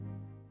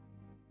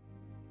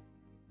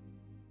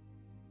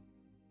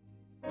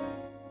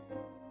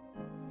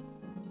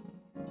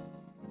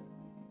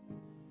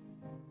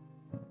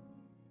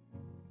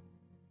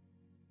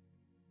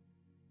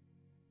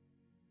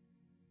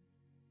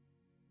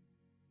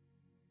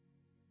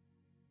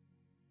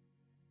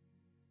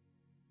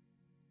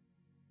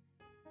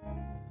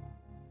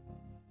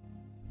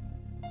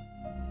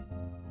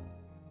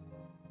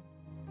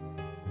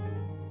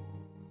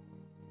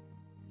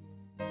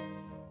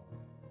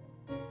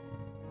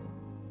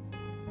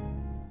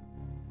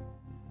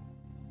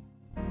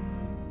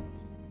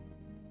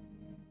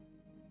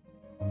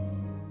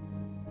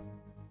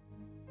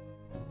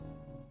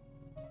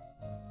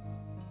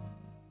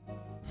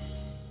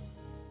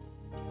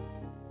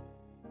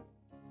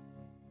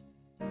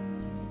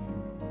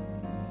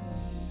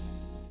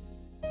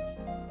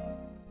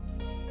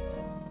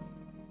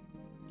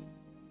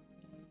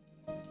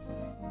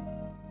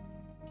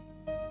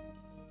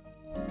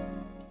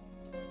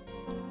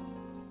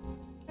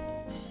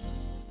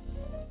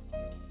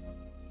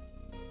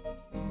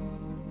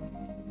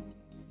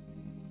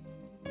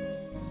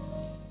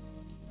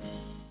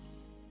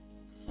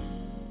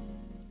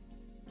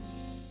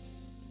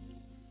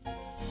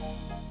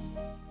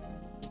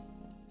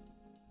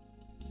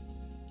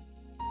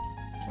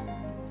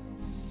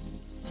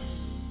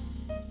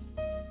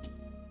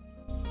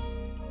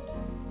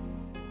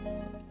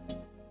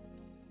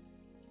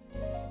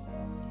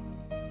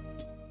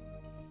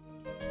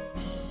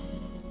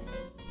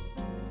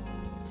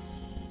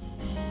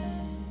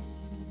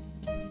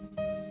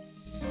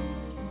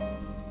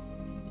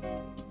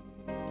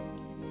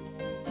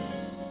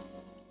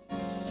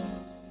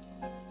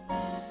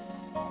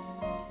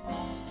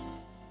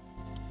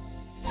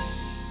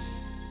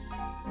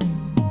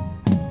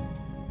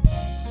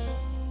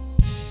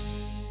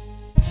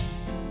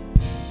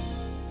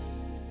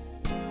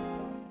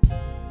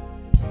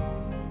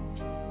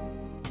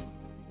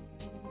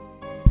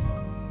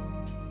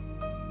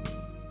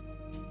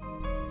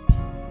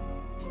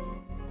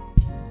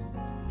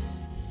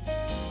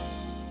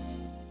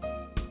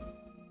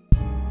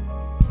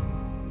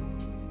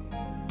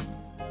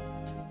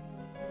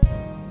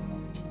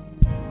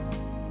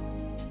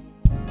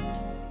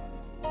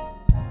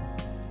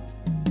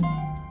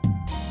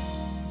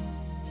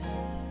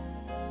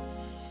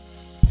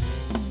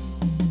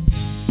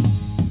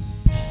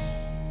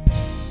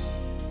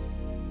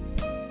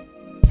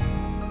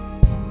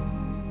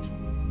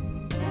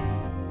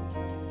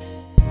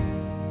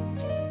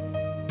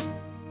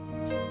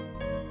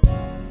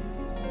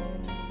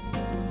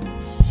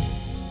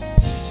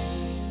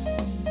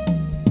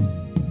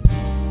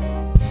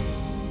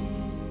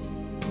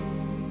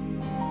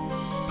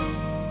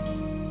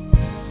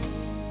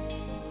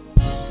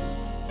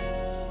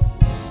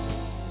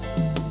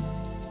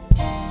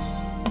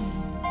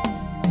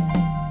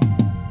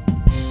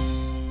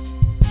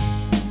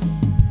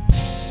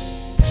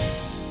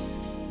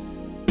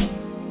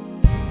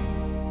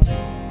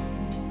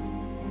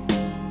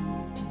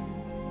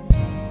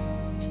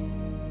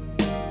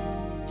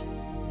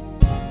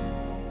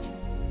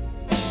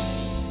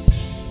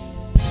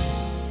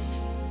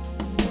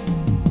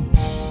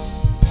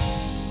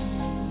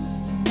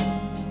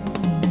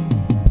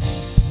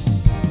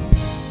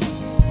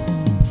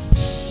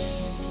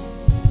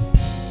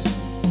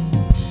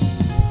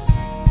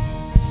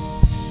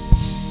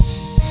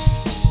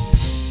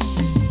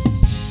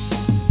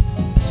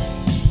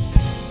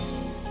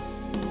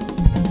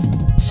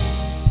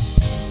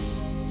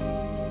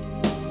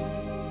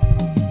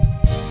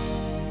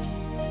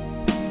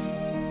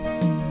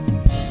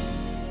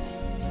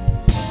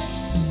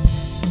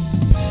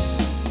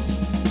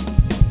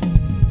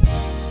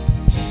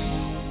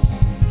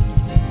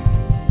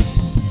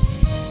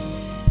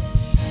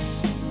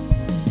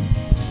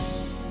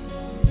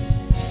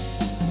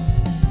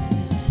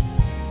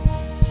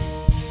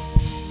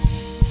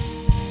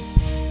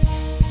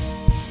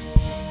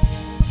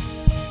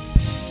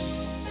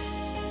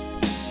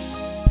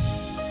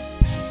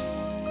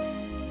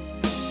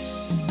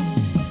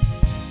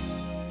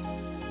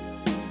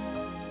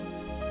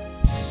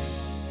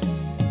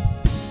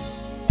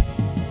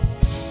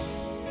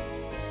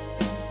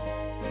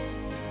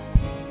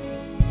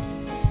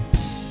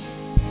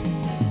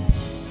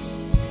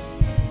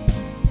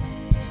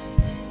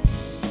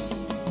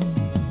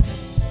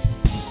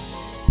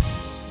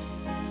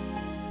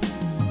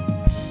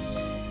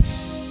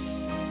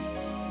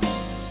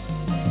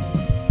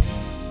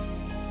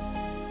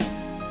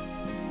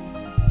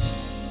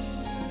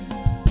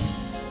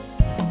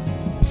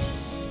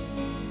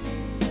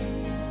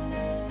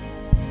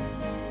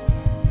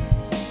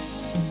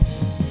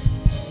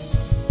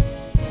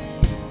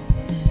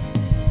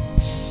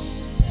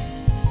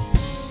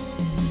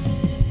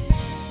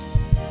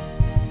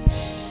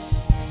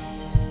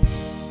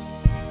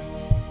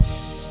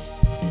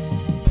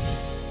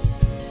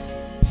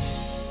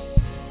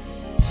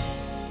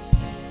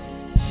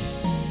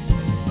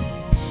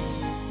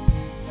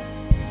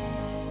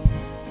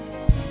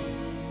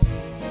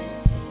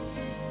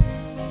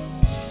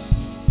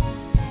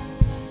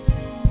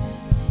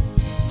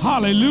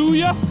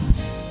Hallelujah.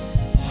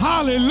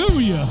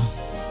 Hallelujah.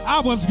 I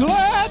was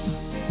glad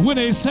when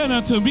they said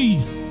unto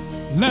me,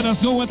 let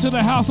us go into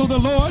the house of the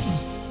Lord,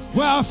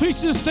 where our feet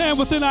should stand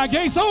within our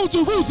gates. Oh,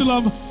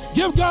 Jerusalem,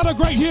 give God a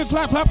great heel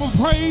clap of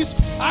praise.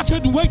 I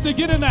couldn't wait to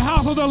get in the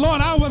house of the Lord.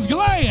 I was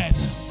glad.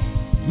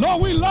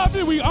 Lord, we love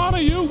you, we honor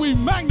you, we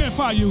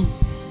magnify you.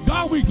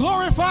 God, we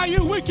glorify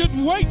you. We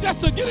couldn't wait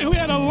just to get in. We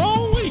had a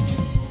long week,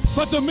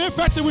 but the mere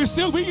fact that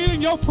we get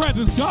in your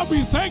presence, God,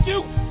 we thank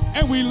you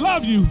and we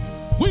love you.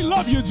 We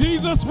love you,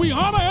 Jesus. We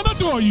honor and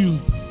adore you.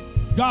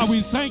 God, we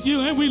thank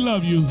you and we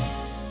love you.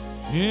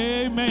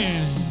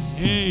 Amen.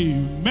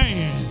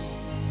 Amen.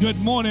 Good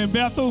morning,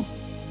 Bethel.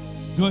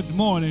 Good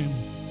morning.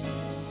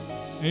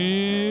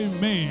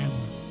 Amen.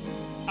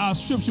 Our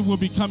scripture will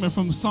be coming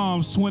from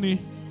Psalms 20,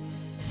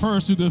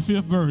 1st to the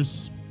 5th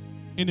verse,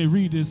 and it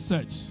reads as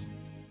such.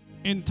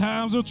 In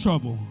times of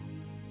trouble,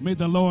 may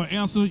the Lord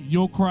answer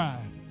your cry.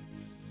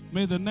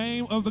 May the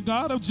name of the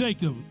God of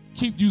Jacob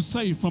keep you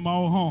safe from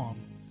all harm.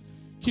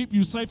 Keep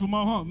you safe from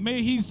all harm.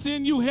 May he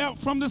send you help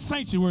from the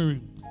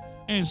sanctuary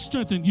and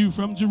strengthen you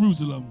from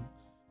Jerusalem.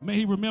 May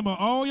he remember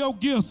all your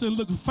gifts and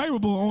look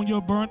favorable on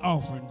your burnt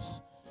offerings.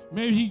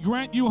 May he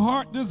grant you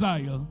heart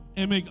desire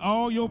and make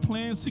all your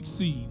plans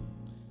succeed.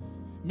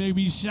 May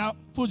we shout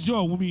for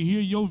joy when we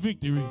hear your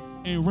victory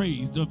and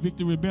raise the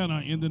victory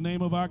banner in the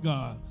name of our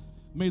God.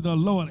 May the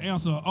Lord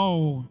answer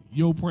all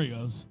your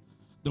prayers.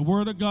 The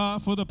word of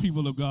God for the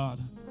people of God.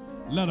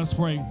 Let us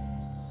pray.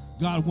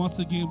 God, once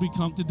again, we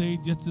come today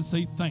just to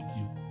say thank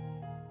you.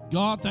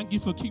 God, thank you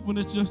for keeping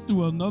us just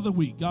through another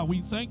week. God,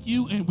 we thank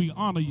you and we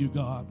honor you,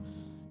 God.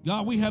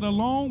 God, we had a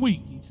long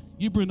week.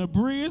 You bring a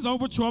bridge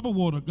over troubled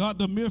water. God,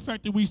 the mere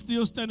fact that we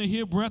still standing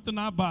here, breath in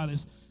our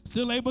bodies,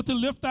 still able to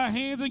lift our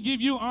hands and give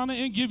you honor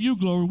and give you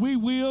glory, we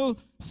will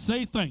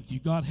say thank you.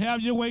 God,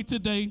 have your way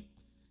today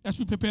as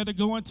we prepare to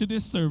go into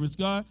this service.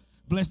 God,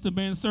 bless the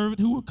man servant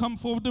who will come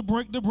forward to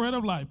break the bread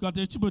of life. God,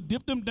 that you would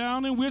dip them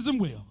down in wisdom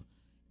well.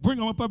 Bring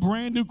him up a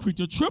brand new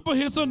creature. Triple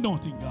his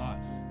anointing,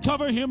 God.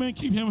 Cover him and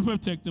keep him and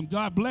protect him.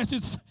 God, bless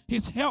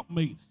his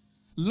helpmate,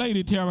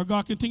 Lady Tara.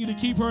 God, continue to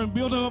keep her and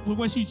build her up with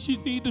what she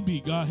needs to be.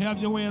 God,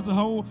 have your way as a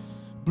whole.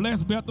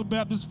 Bless Bethel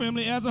Baptist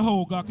family as a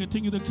whole. God,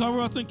 continue to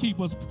cover us and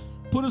keep us.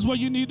 Put us where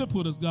you need to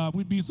put us, God.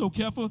 We'd be so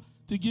careful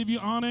to give you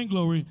honor and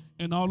glory.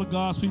 And all of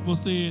God's people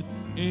said,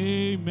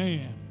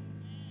 amen.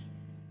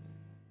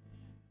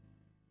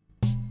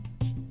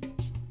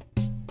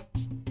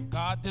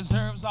 God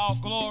deserves all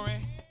glory.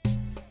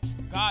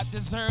 God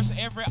deserves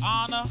every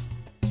honor.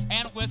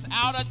 And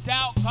without a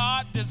doubt,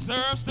 God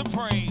deserves the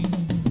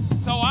praise.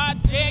 So I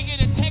dare you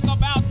to take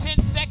about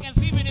 10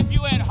 seconds, even if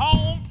you're at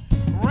home,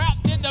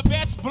 wrapped in the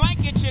best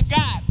blanket you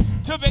got,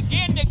 to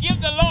begin to give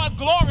the Lord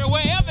glory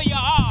wherever you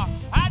are.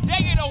 I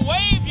dare you to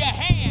wave your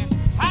hands.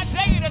 I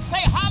dare you to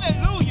say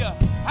hallelujah.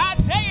 I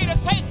dare you to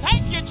say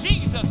thank you,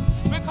 Jesus,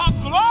 because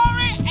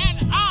glory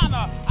and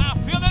honor, I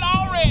feel it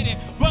already,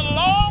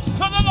 belongs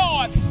to the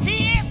Lord.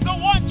 He is the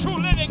one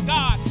true living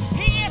God.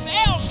 He is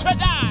El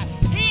Shaddai.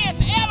 He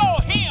is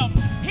Elohim.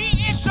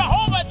 He is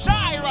Jehovah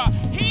Jireh.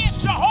 He is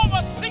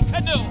Jehovah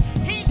Tsidkenu.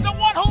 He's the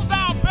one who's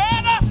our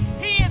banner.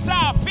 He is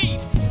our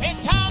peace. In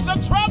times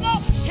of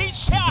trouble, he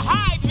shall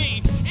hide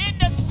me. In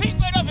the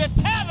secret of his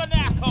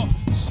tabernacle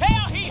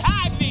shall he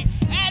hide me.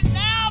 And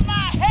now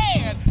my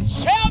head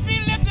shall be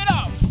lifted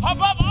up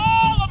above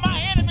all of my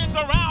enemies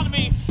around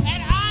me.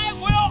 And I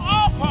will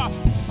offer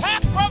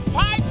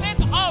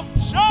sacrifices of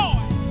joy.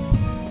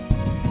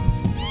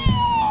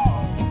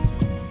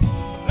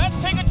 Let's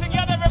sing it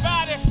together,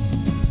 everybody,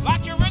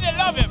 like you really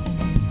love him.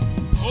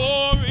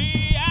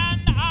 Glory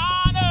and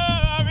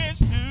honor is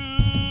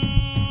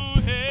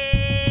due him.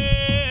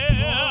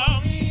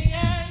 Glory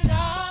and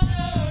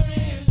honor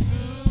is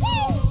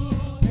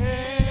due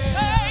him.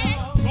 Say,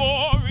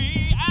 glory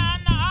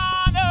and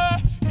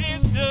honor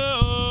is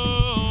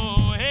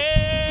due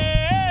him.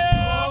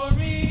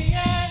 Glory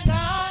and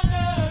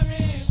honor is due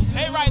him.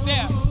 Stay right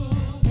there.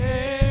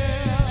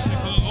 Say,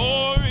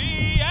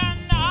 glory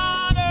and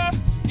honor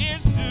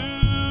is due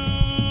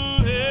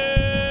him.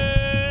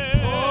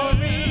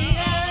 Glory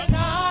and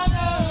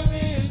honor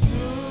is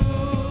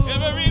due.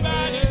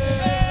 Everybody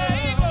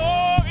say,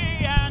 glory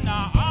and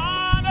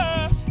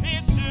honor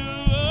is due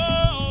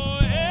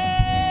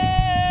him.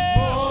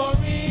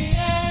 Glory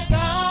and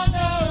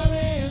honor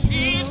is due.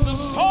 He's the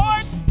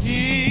source.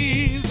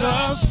 He's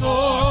the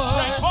source.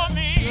 Strength for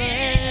me.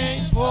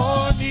 Strength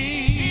for me.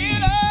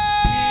 Healer.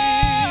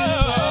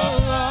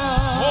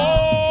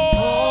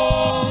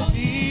 Oh,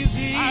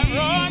 easy. I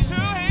run to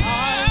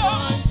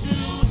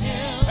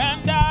him.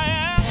 And I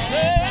am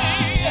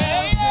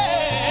saved.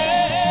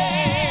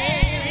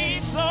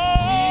 He's so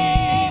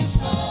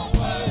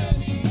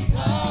worthy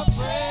of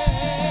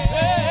praise.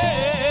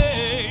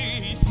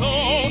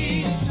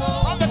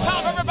 From the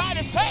top,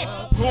 everybody say,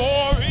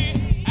 glory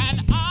and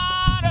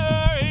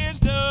honor is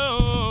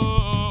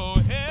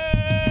due him.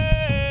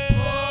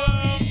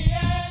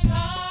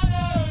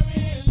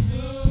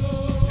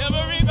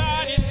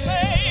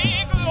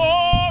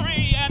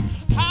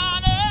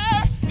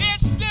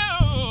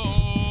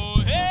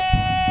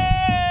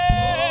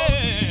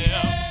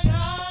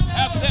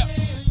 step.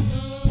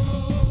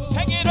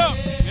 Take it up.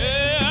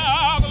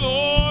 Yeah,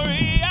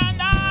 glory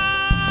and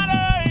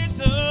honor is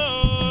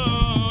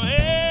due.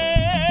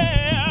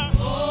 Yeah.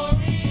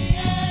 Glory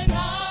and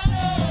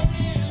honor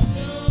is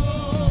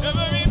due.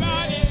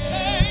 Everybody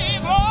say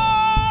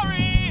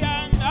glory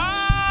and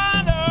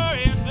honor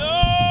is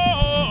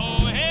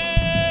due.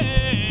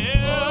 Yeah.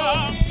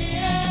 Glory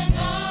and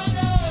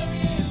honor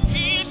is due.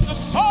 He's the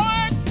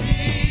sword.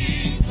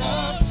 He's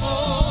the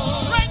sword.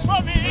 Strength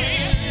for me.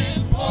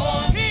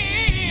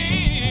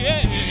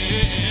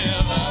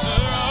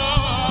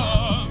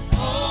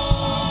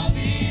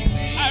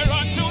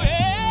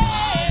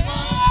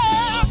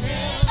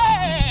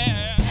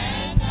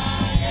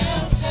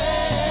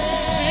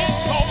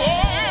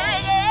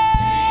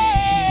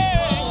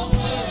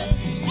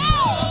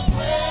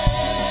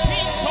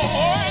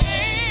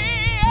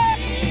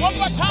 One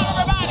more time,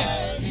 everybody.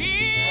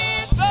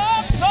 He's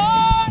the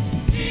sword.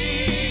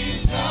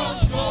 He's the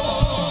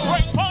sword.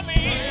 Strength for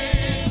me.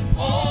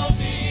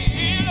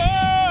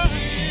 Healer.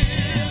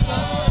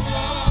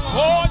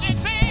 Oh,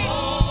 Dixie.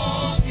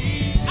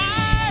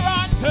 I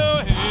run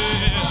to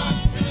him.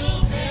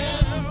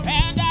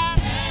 And I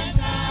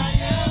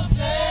am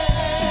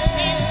saved.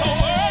 He's so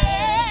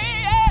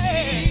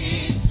worthy.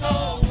 He's so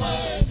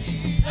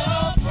worthy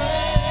of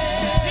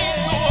praise.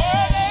 He's so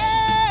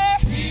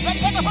worthy. Let's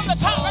take it from the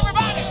top,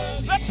 everybody.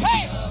 Let's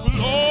say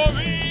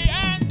glory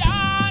and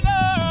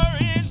honor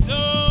is due.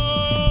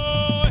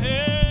 Glory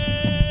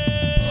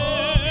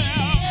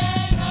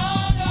and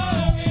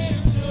honor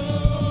is due.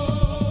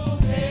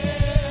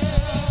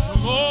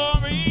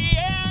 Glory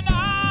and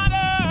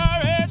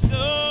honor is due.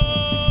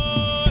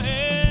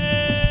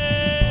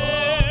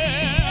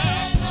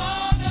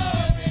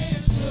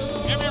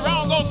 Every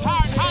round goes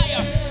higher and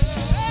higher.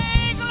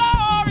 Say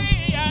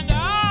glory and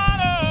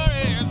honor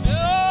is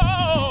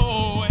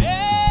due.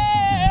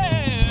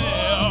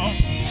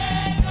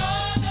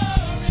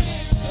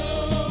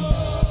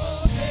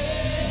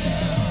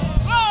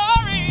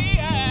 Glory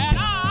and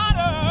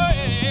honor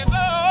is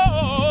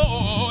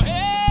due.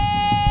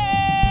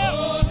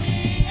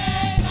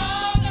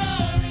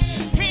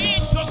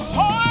 He's the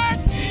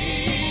sword.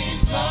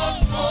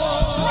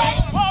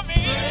 Strength for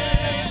me.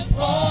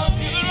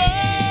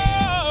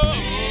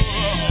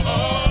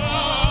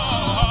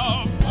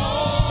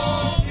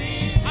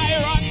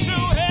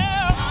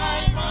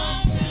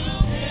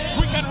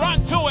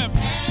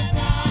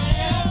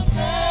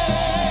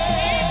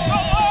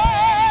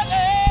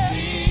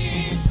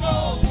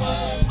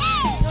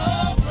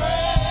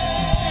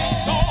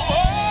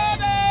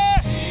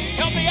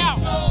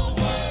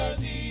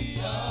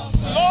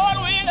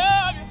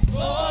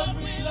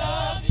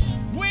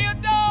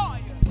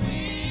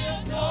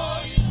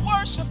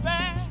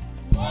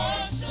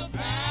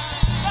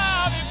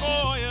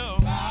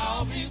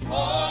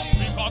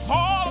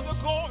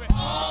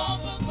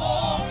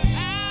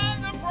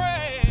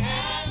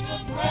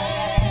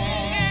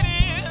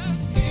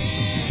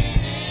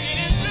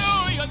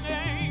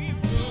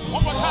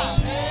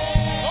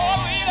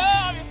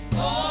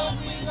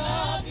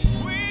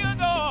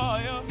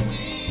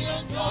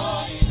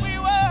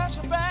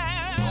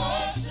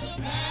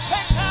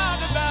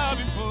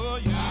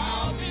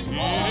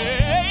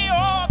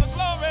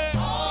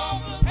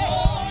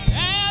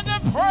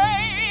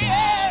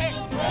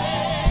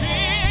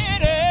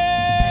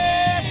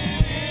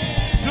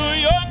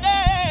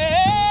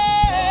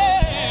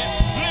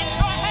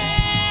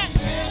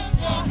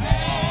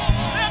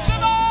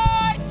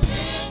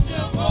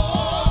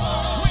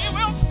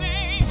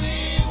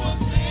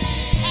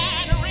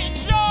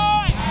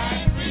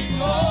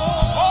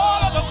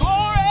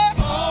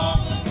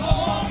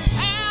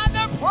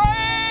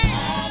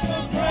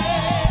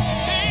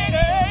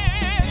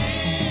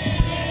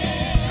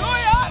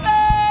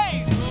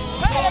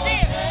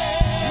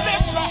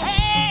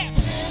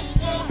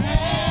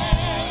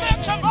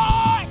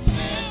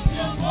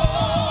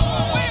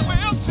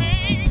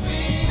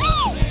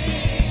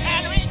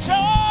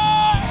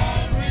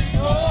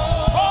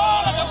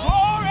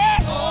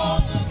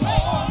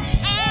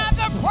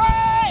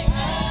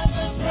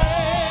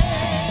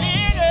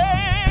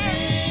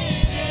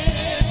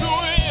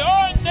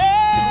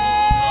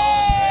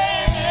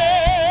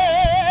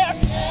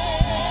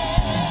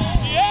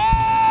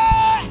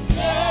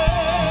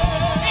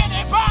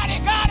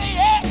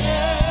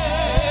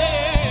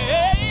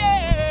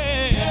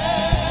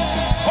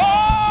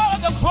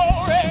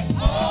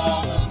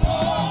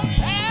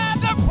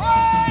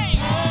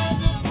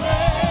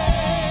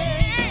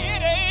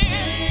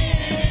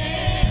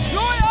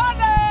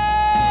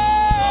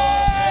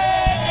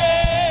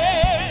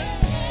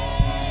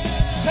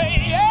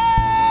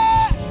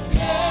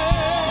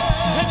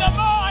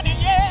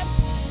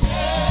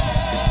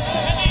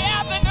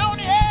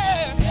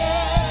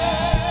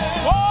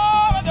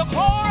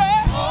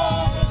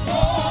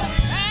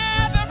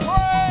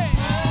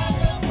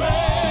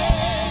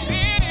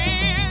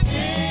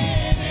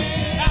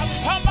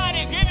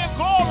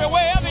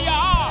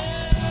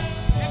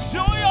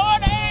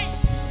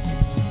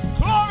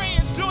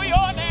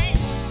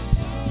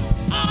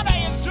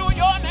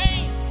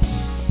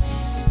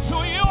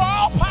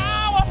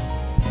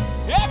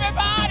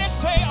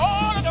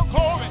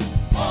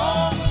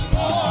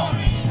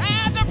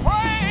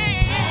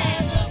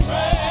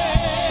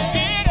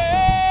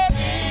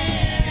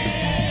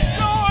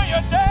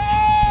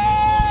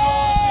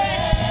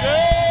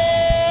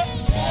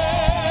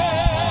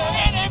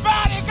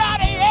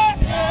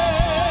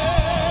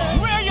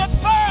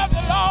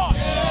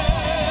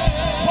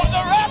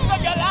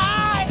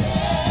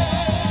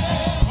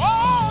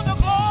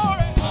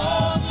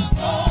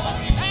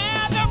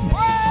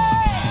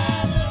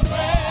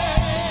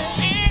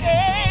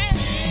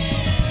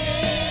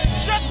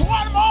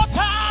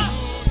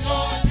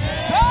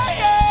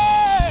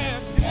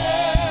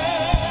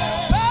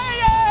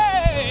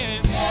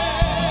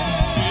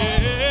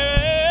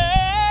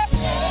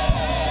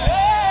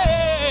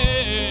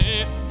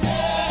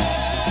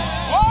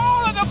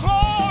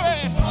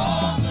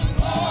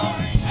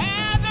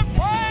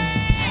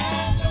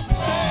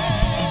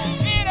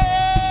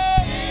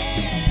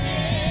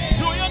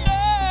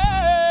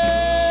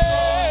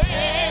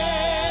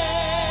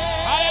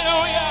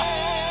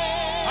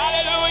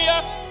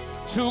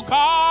 To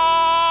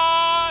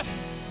God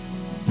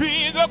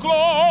be the glory.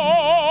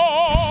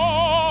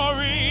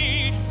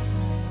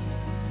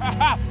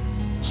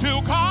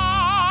 To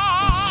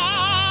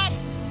God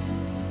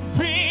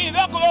be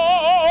the glory.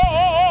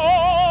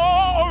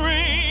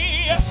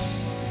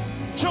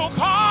 To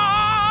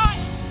God,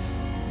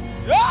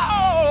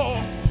 oh,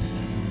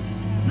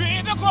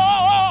 be the glory.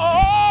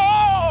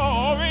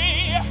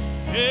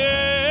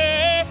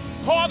 Yeah,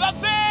 for the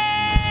things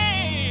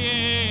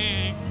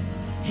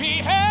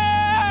he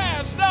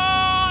has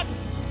done.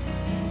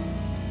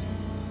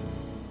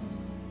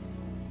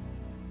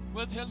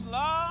 With his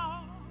love,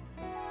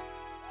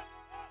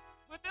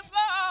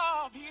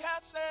 he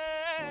has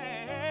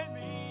saved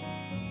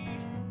me.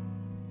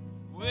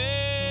 With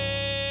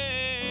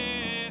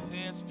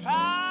his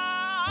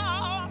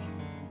power,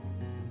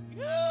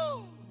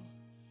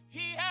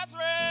 he has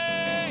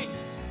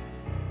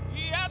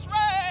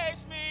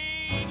raised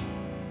me.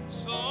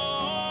 So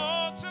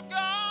to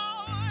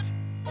God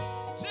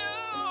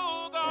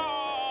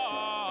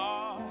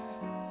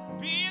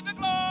be the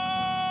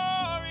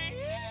glory.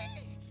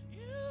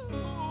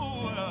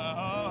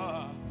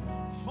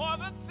 For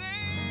the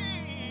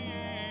things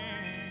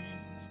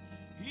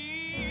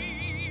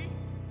he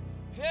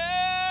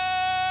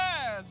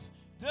has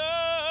done.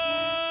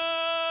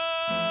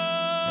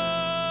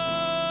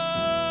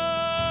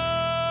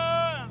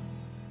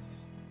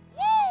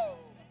 Woo!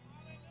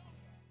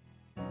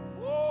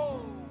 Woo!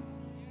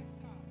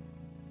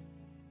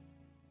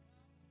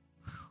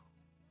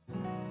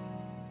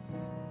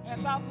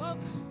 As I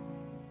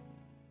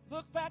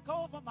look back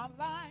over my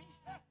life,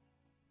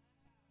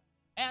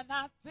 and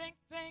I think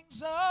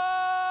things over,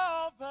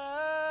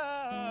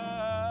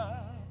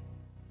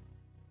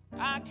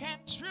 I can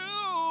truly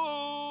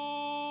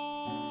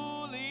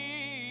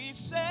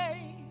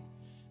say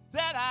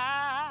that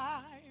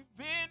I've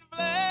been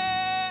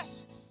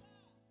blessed.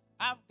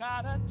 I've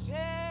got a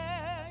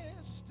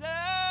testimony.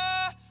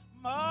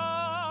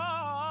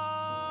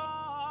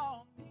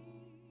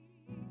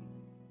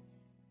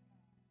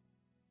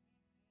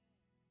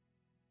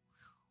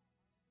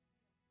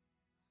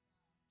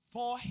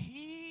 For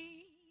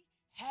he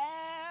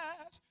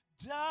has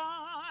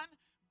done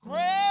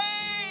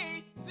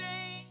great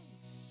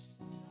things.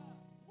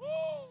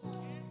 Woo.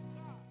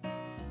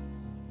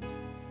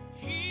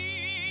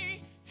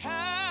 He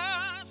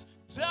has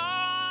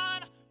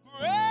done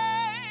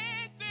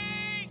great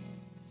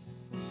things.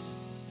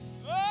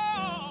 Oh,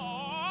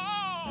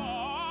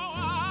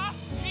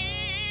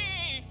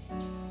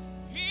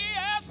 he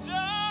has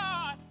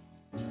done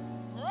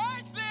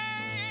great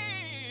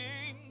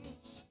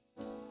things.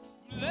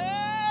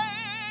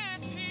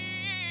 Bless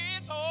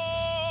his holy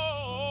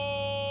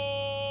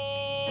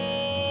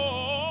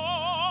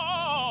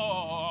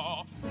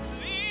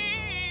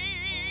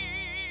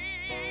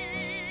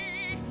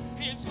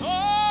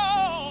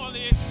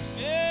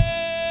name.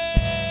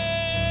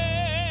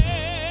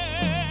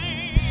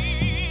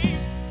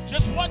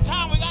 Just one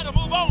time, we got to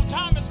move on.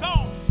 Time is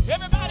gone.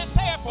 Everybody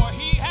say it. For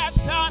he has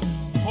done.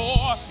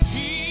 For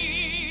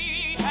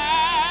he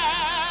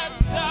has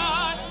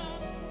done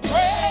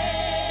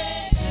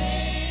great things.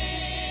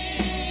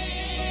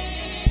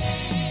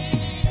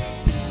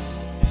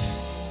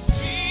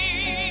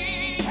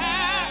 He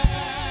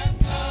has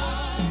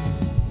done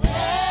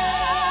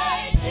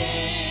great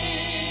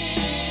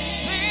things.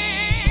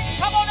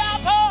 Come on now,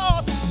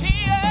 toes.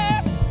 He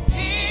has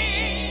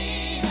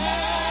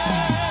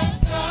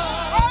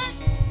done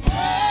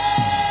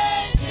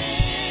great things.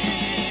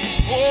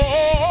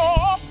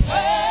 Oh,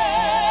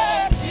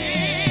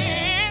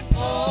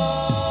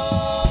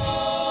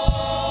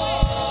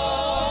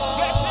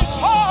 bless his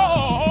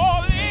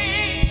holy.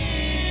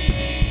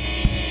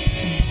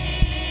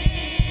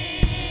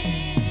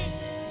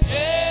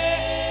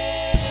 Yeah.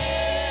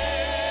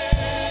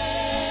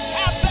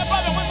 Pass that,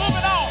 brother. We're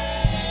moving on.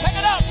 Take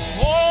it up.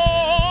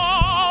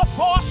 Oh,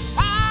 for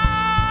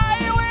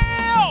I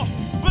will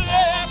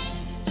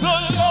bless the Lord.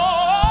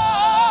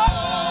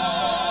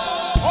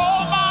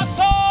 Oh, my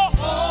soul.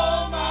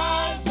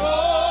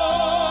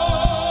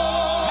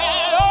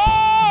 And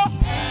all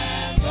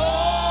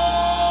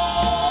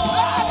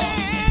that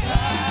is.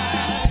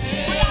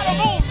 We gotta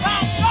move.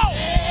 Time's go.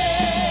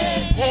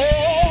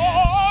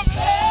 Oh,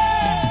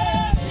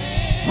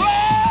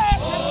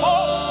 bless his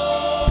holy.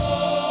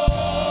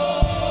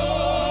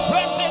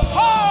 Bless his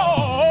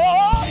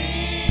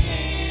holy.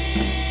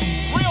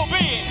 Real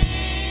big.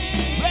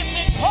 Bless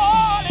his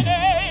holy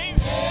name.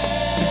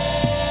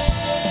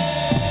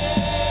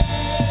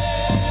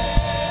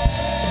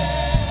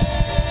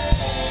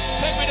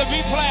 Take me to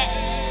B flat.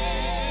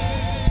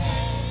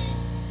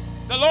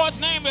 The Lord's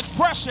name is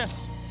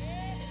precious.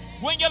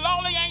 When you're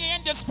lonely and you're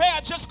in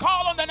despair, just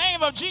call on the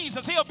name of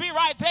Jesus. He'll be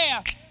right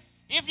there.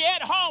 If you're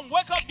at home,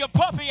 wake up your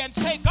puppy and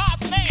say,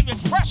 God's name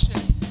is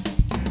precious.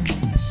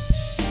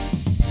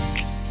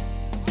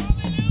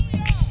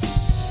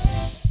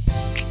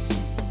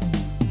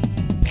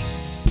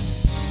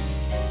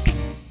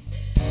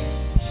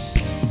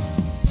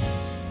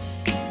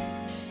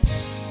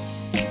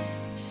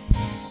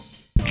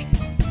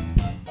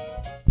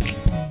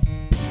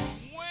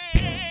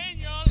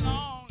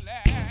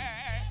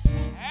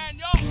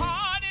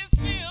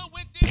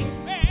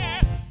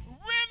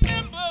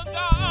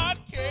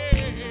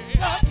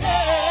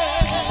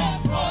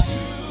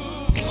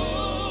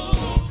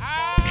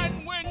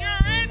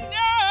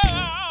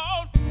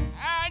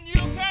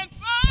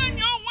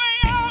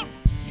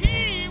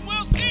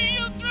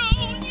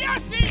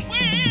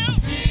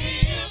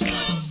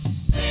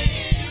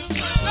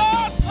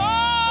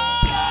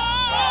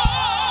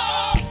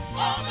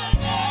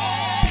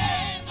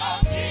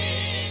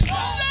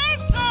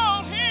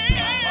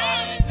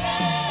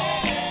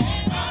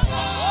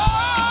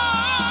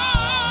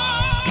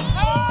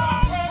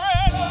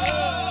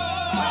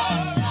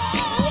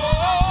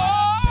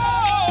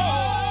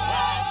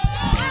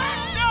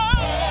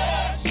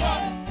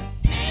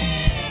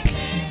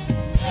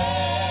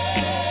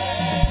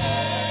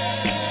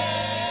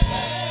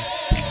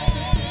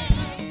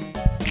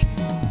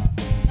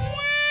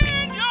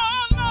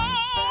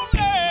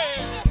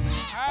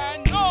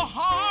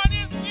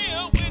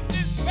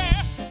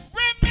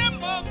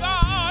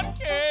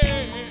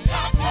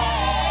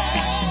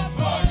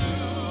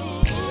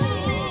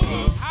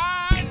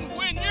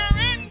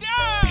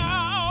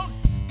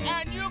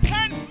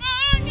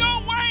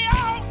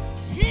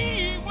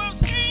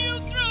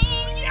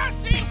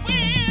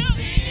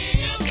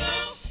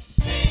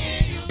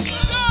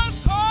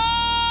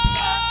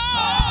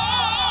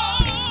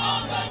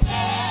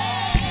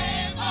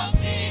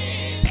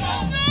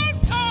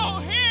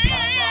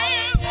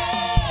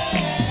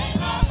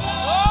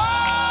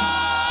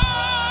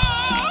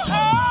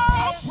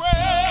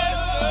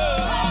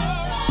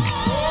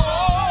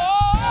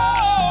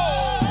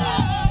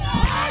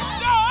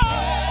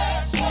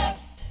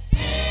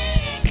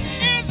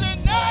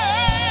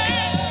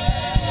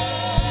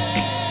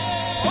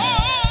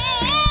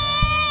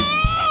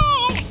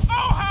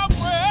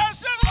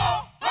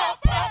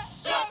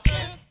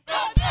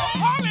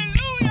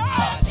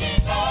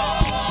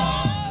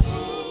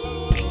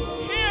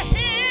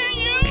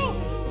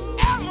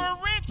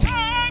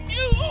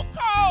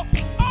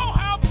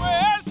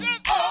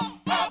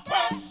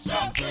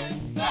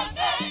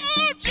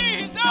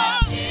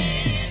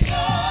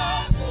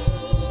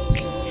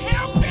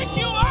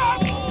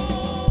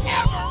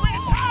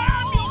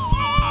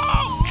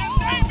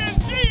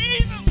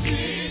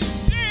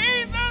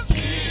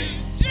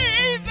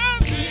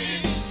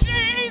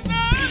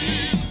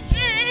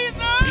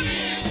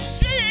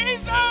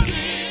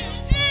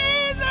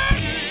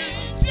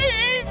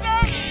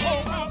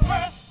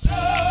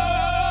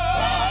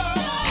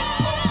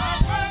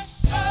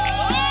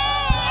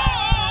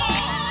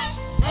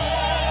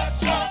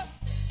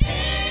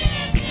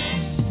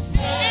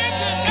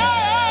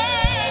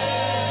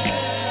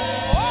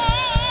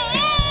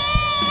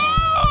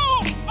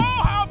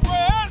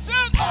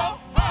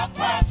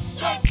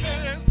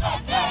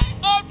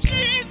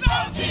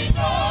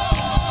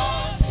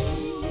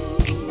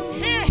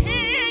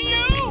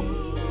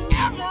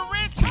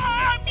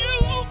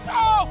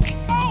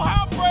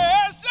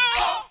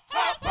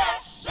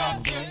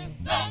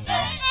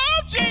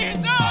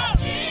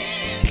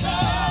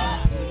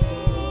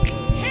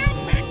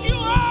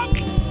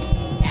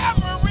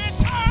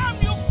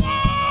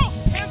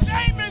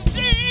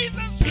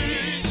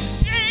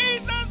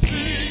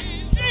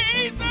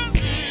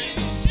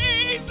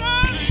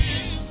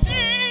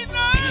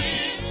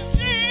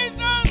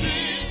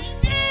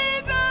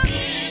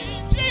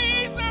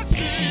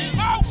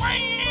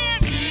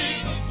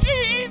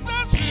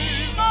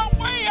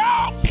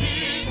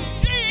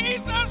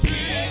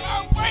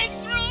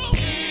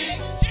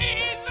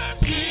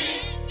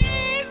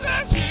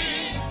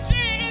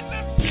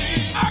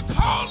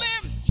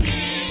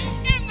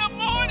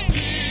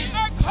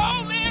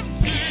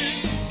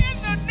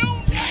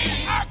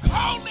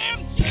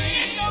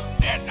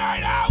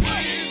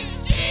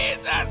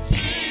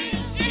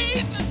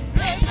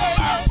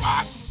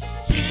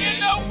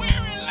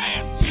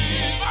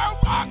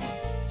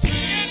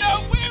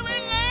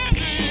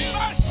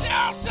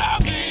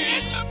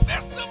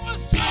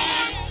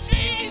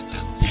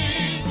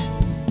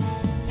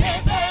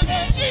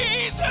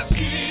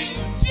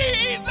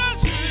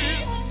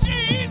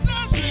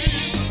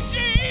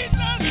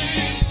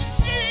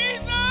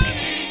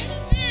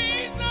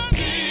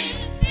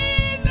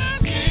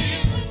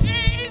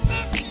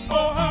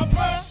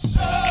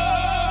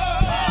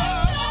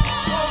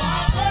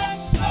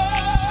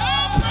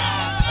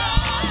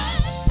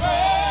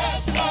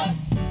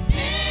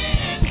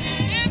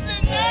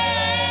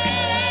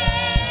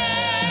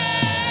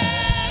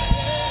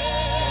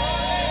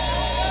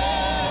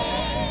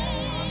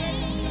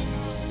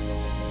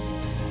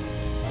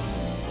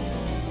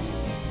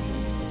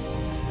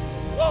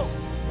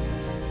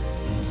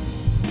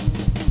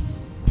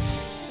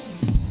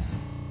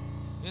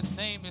 His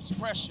name is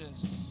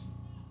precious.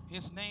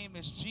 His name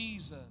is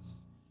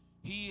Jesus.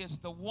 He is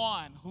the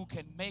one who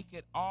can make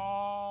it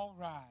all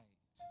right.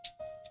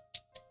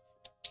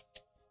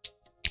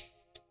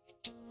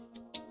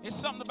 It's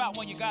something about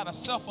when you got to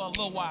suffer a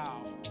little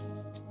while.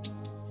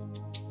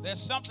 There's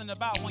something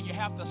about when you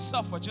have to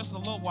suffer just a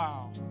little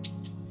while.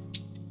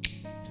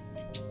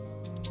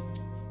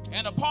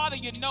 And a part of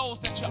you knows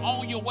that you're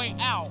on your way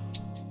out.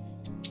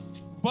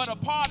 But a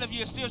part of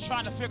you is still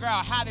trying to figure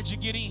out, how did you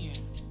get in?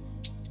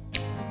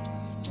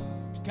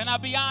 Can I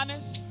be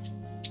honest?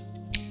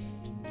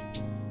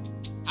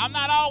 I'm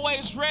not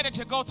always ready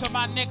to go to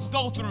my next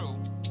go-through.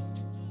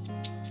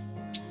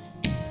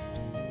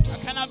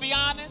 Can I be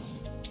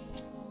honest?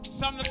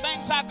 Some of the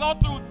things I go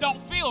through don't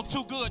feel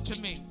too good to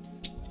me.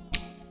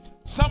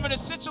 Some of the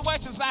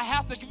situations I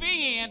have to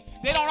be in,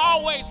 they don't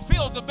always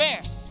feel the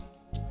best.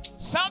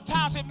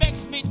 Sometimes it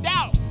makes me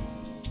doubt.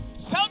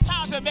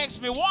 Sometimes it makes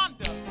me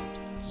wonder.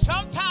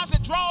 Sometimes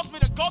it draws me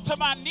to go to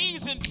my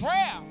knees in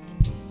prayer.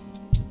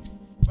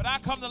 But I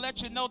come to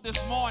let you know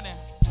this morning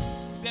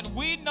that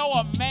we know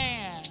a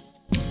man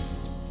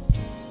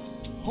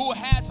who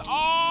has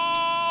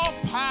all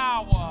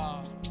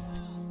power.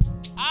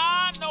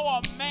 I know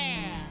a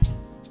man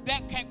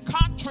that can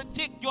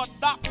contradict your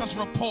doctor's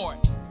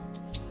report.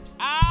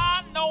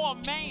 I know a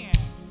man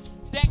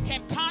that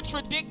can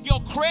contradict your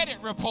credit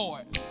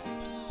report.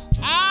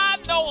 I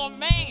know a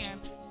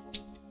man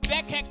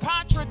that can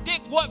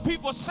contradict what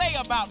people say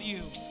about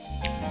you.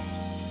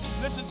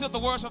 Listen to the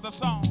words of the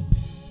song.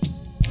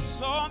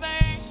 So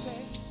they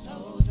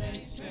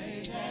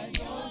say that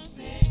you're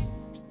sick.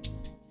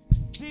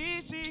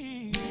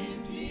 Disease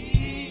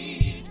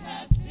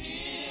has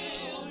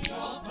filled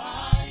your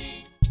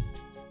body.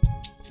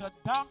 The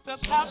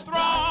doctors have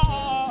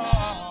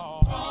thrown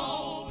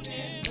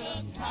in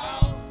the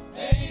towel.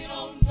 They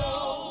don't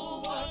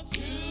know what to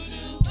do.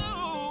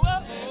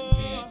 Let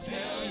me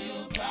tell you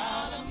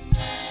about a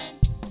man.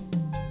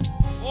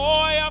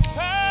 Oh, your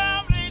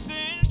family's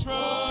in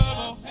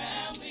trouble.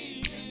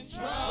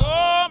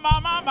 Oh, my.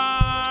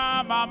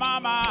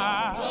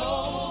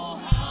 Know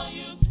how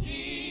you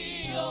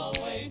see your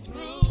way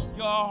through.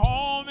 Your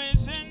home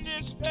is in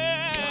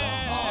despair.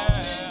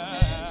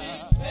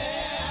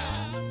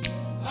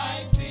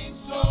 Life seems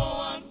so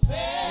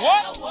unfair.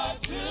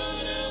 What to do?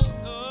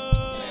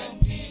 Let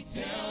me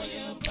tell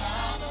you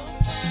about a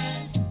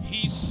man.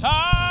 He's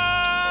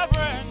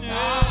sovereign,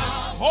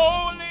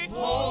 holy,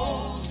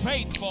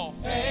 faithful,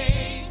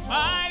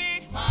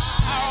 mighty,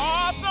 our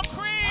awesome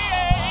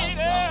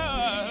creator.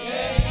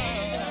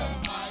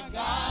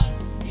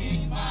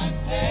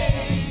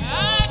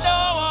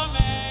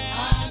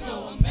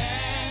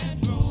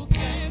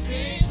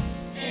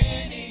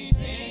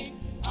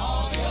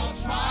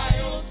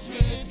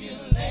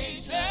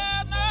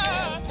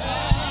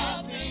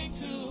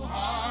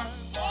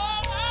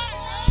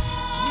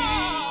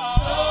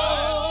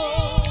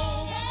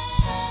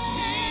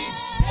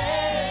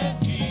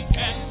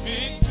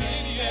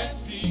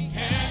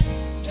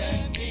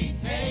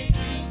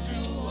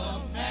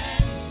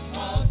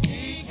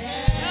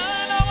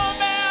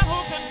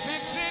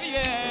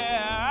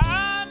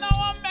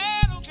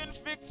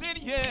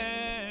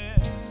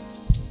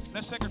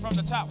 Let's take it from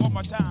the top one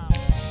more time.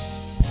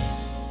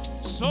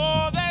 So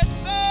they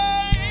say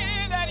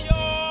that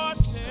you're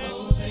sick.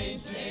 So they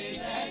say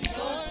that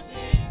you're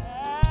sick.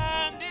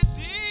 And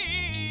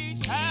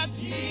disease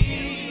has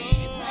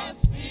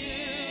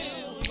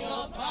filled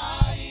your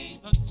body.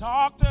 The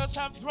doctors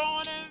have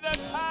thrown in the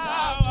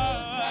towel.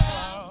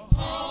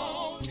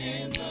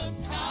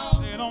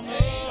 They don't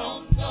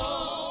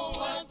know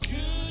what to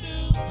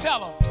do. Tell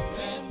them.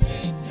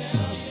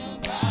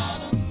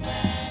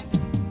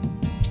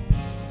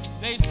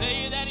 They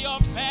say that your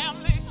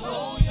family,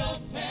 your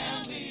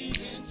family's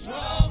in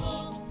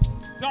trouble.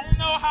 Don't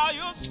know how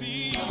you'll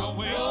see your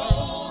way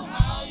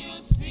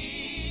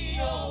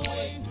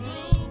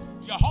through.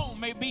 Your home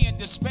may be in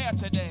despair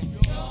today.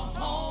 Your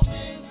home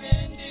is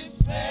in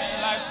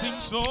despair. Life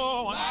seems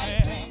so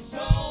unfair.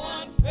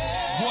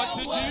 What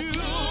to do? Let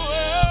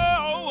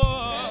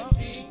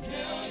me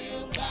tell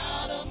you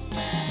about a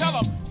man. Tell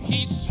him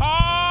he's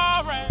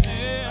sovereign.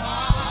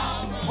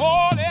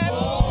 Holy.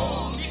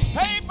 He's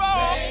faithful.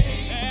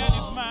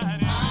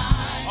 Mighty,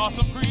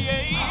 awesome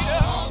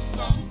creator.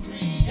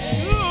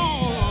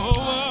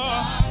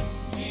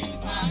 He's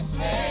my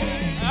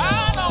Savior. I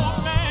know a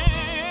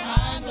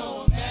man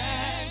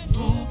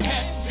who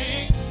can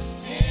fix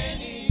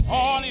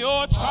all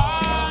your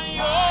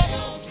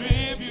trials,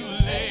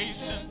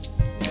 tribulations.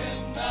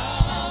 There's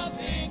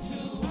nothing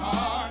too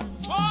hard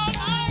for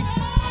my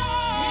God.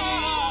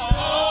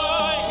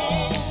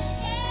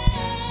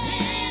 He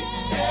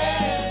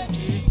can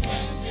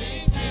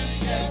fix it.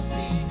 Yes,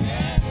 he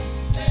can.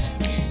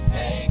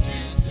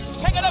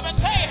 Take it up and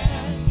say it.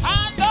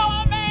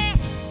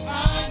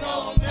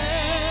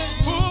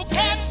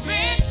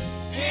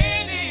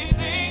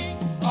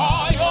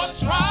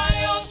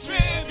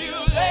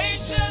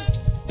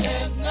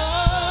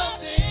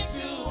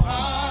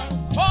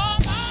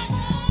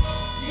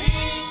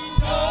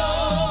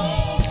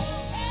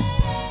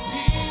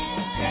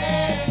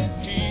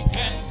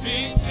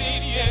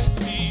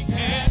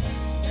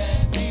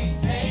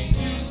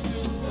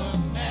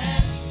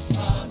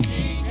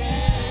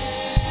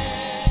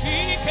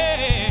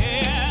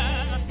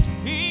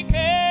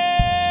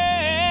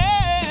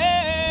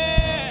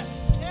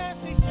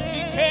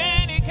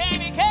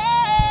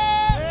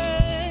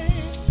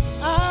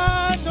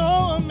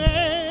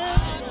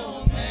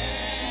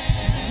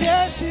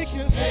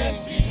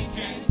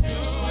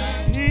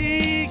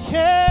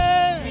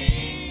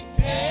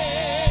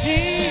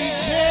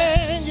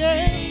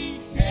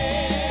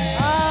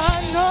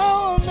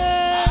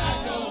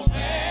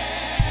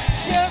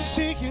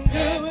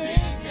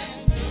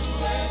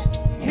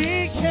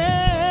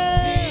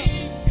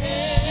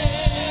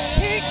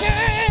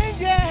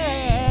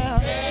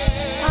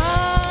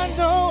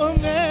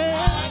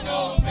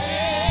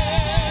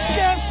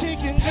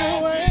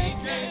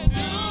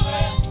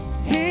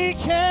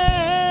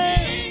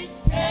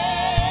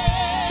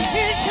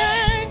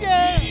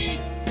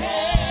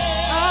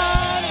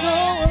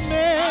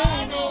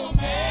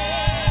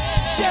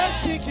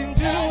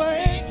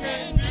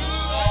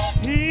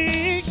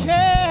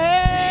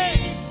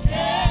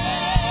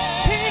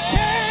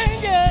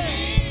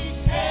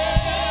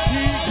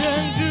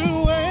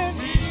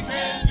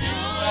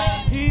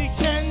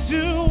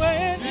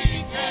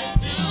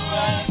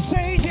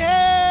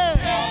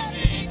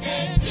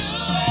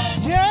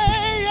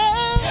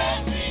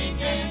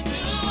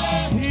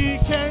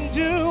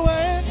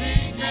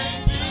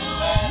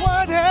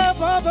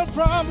 the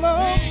problem.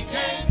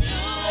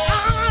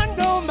 I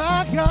know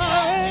my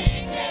God.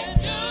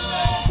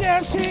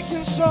 Yes, he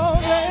can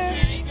solve it.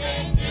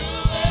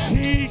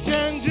 He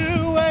can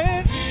do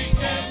it.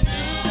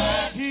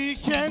 He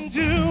can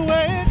do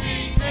it.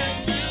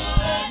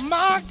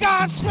 My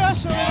God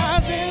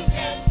specializes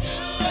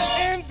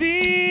in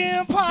the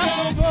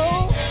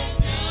impossible.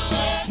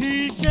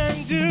 He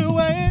can do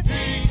it.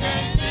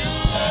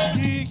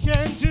 He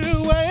can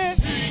do it.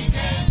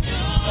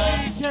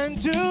 He can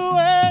do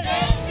it.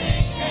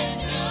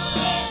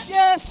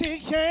 Yes, he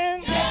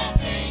can.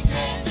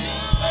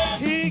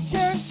 He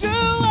can do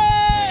it.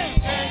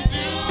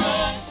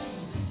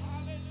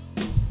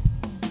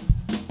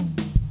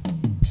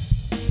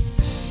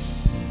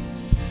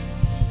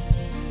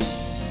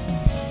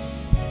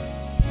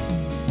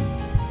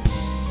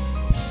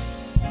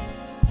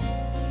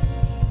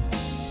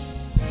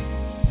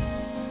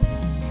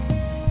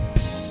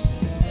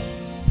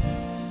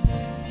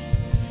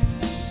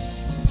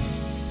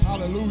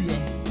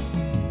 Hallelujah.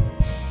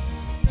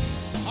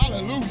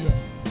 Hallelujah.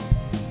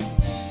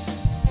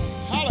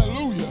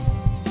 Hallelujah.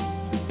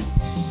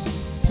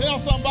 Tell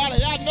somebody,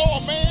 I know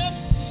a man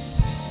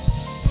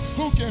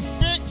who can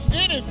fix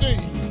anything.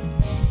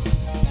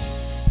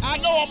 I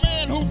know a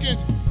man who can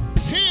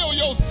heal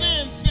your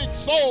sin-sick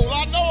soul.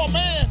 I know a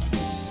man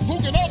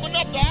who can open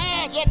up the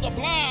eyes of the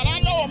blind. I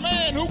know a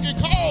man who can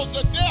cause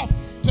the deaf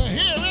to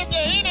hear. Is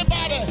there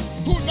anybody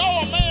who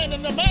know a man?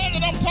 And the man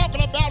that I'm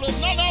talking about is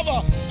none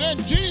other than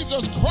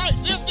Jesus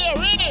Christ. Is there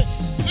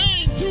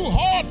anything too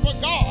hard for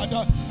God?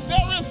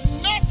 There is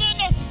nothing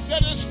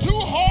that is too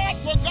hard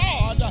for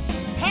God.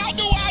 How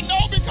do I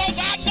know? Because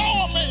I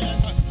know a man.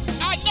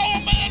 I know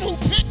a man who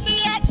picked me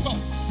up,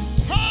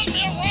 turned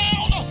me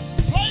around,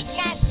 placed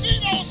my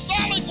feet on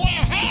solid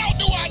ground. How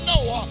do I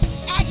know?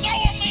 I know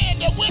a man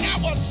that when I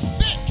was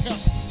sick,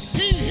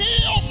 he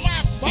healed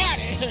my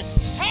body.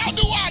 How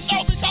do I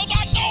know? Because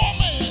I know a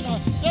man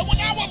that when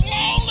I was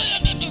lonely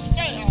and in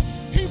despair,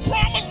 he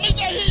promised me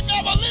that he'd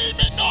never leave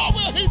me, nor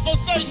will he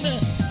forsake me.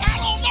 I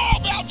don't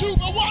know about you,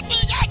 but one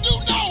thing I do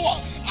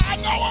know, I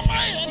know a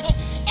man.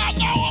 I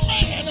know a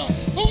man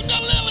who's the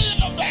lily in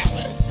the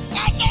valley.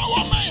 I know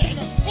a man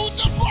who's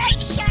the bright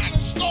and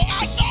shining star.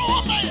 I know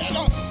a man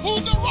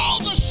who's the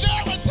rose of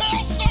Sharon.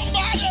 Tell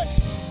somebody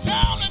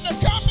down in the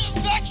comment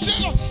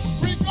section,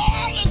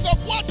 regardless of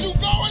what you're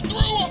going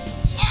through,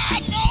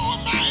 I know a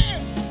man.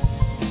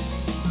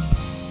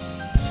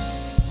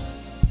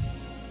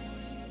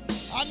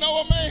 I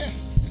know a man,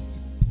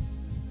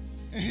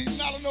 and he's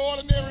not an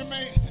ordinary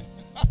man.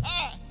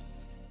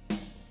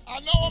 I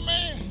know a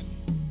man,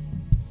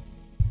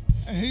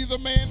 and he's a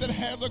man that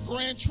has a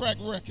grand track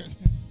record.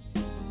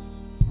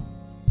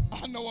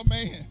 I know a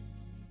man,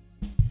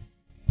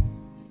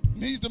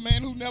 and he's the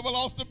man who never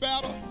lost a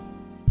battle,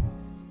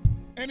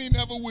 and he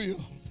never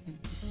will.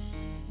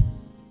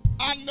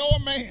 I know a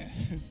man,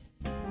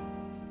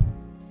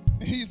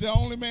 and he's the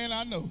only man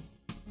I know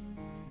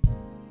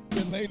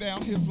that laid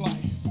down his life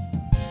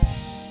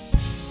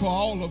for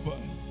all of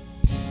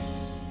us.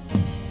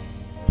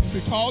 And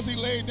because he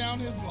laid down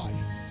his life,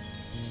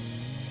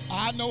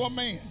 I know a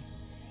man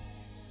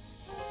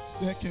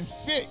that can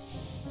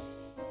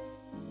fix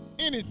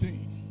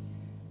anything.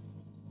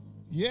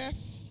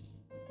 Yes,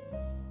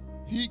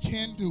 he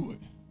can do it.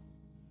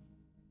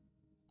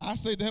 I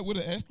say that with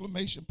an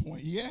exclamation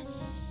point.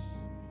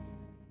 Yes,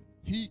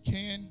 he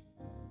can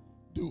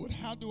do it.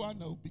 How do I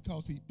know?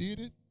 Because he did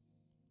it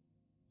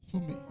for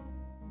me.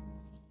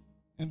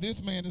 And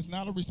this man is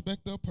not a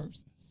respecter of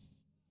persons.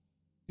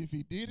 If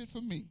he did it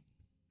for me,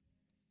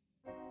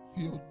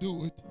 he'll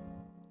do it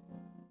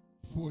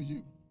for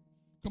you.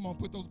 Come on,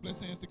 put those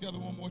blessed hands together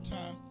one more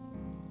time.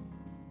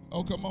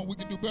 Oh, come on, we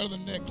can do better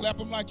than that. Clap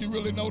him like you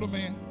really know the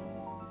man.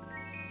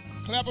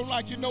 Clap him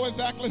like you know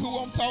exactly who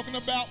I'm talking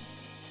about.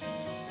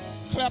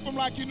 Clap him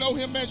like you know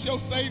him as your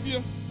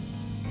Savior.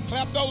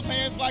 Clap those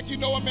hands like you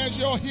know him as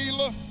your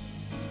healer.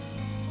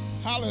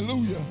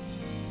 Hallelujah.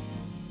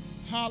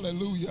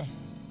 Hallelujah.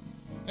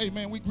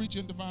 Amen. We greet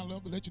you in divine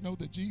love to let you know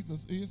that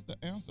Jesus is the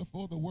answer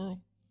for the world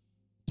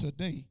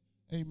today.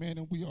 Amen.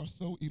 And we are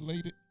so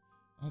elated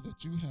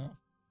that you have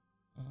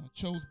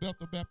chose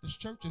Bethel Baptist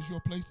Church as your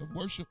place of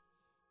worship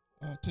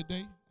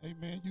today.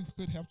 Amen. You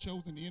could have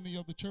chosen any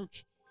other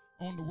church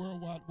on the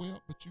World Wide Web,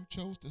 but you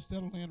chose to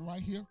settle in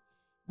right here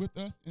with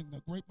us in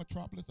the great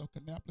metropolis of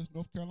Kannapolis,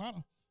 North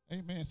Carolina.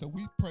 Amen. So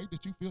we pray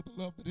that you feel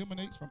the love that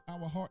emanates from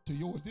our heart to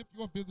yours. If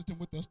you're visiting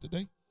with us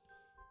today,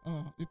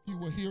 if you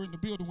were here in the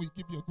building, we'd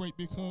give you a great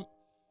big hug.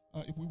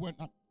 If we were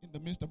not in the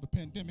midst of a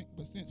pandemic,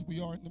 but since we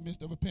are in the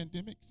midst of a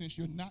pandemic, since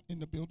you're not in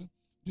the building,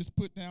 just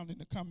put down in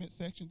the comment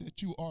section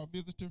that you are a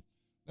visitor.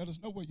 Let us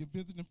know where you're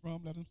visiting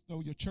from. Let us know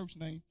your church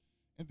name.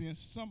 And then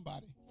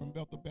somebody from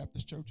Bethel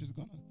Baptist Church is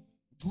going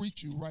to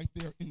greet you right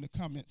there in the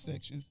comment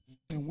sections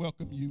and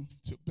welcome you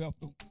to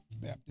Bethel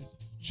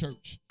Baptist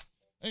Church.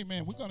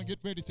 Amen. We're going to get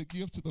ready to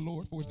give to the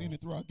Lord, for it's in and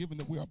through our giving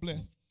that we are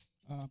blessed.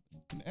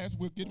 And as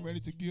we're getting ready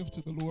to give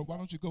to the Lord, why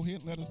don't you go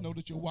ahead and let us know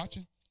that you're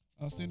watching.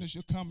 Send us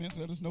your comments.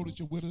 Let us know that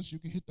you're with us. You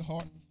can hit the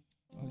heart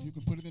You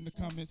can put it in the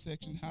comment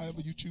section,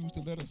 however you choose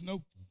to let us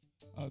know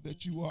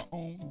that you are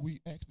on. We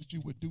ask that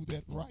you would do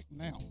that right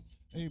now.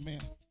 Amen.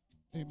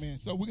 Amen.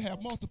 So we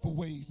have multiple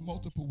ways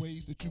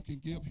that you can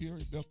give here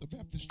at Bethel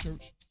Baptist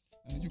Church.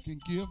 You can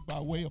give by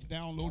way of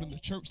downloading the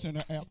Church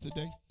Center app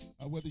today.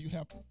 Whether you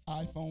have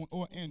iPhone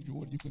or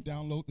Android, you can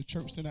download the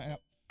Church Center app.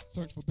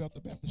 Search for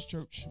Bethel Baptist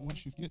Church.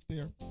 Once you get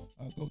there,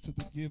 go to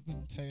the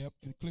Giving tab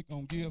and click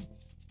on Give.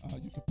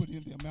 You can put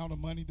in the amount of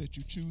money that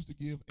you choose to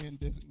give and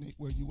designate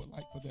where you would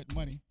like for that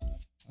money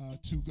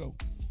to go.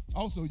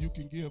 Also, you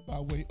can give by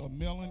way of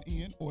mailing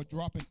in or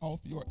dropping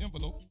off your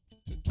envelope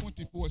to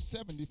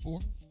 2474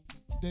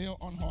 Dale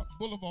Earnhardt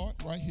Boulevard,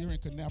 right here in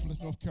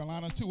Kannapolis, North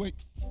Carolina,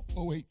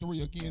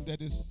 28083. Again,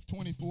 that is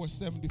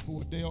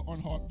 2474 Dale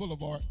Earnhardt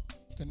Boulevard,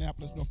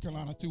 Kannapolis, North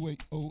Carolina,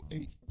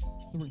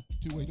 28083.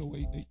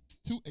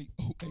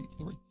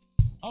 28083.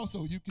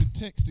 Also, you can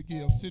text to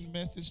give. Send a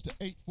message to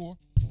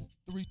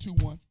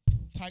 84321.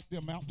 Type the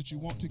amount that you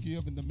want to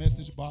give in the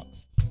message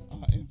box,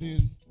 and then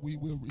we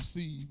will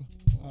receive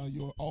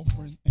your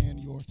offering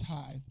and your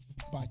tithe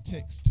by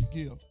text to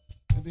give.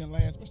 And then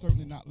last but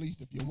certainly not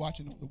least, if you're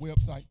watching on the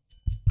website,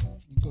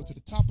 you can go to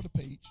the top of the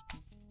page,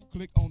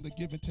 click on the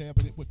Giving tab,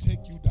 and it will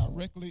take you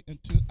directly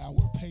into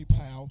our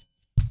PayPal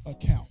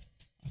account.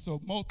 So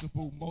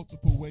multiple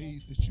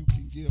ways that you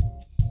can give.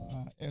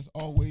 As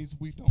always,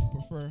 we don't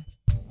prefer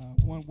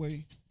one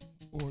way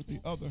or the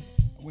other.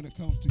 When it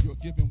comes to your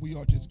giving, we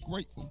are just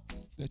grateful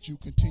that you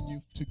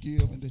continue to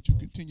give and that you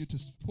continue to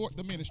support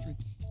the ministry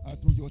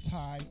through your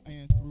tithe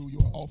and through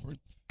your offering.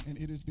 And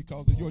it is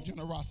because of your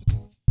generosity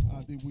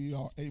that we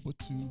are able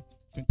to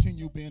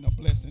continue being a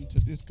blessing to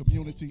this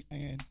community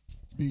and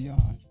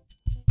beyond.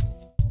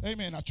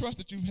 Amen. I trust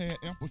that you've had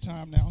ample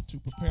time now to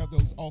prepare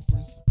those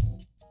offerings.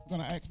 I'm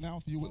going to ask now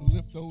if you would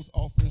lift those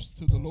offerings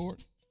to the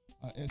Lord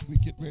as we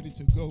get ready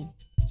to go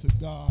to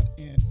God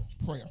in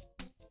prayer.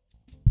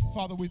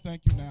 Father, we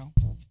thank you now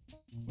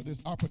for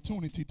this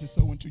opportunity to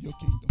sow into your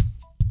kingdom.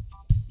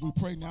 We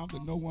pray now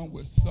that no one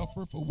will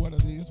suffer for what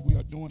it is we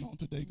are doing on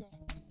today, God.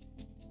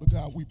 But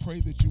God, we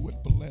pray that you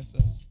would bless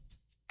us.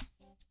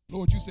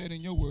 Lord, you said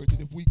in your word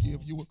that if we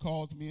give, you would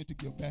cause men to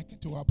give back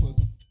into our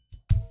bosom.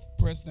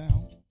 Pressed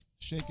down,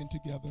 shaken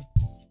together,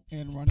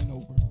 and running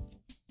over.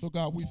 So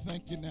God, we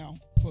thank you now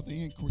for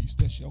the increase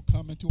that shall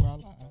come into our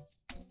lives.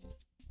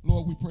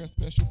 Lord, we pray a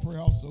special prayer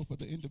also for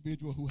the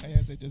individual who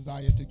has a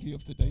desire to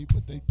give today,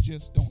 but they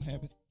just don't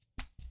have it.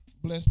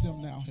 Bless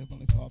them now,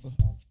 Heavenly Father.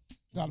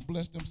 God,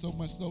 bless them so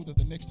much so that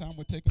the next time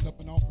we're taking up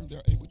an offering,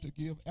 they're able to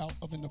give out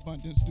of an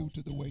abundance due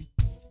to the way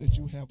that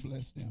you have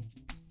blessed them.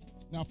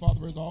 Now,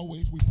 Father, as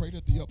always, we pray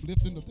that the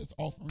uplifting of this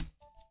offering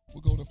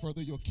will go to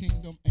further your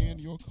kingdom and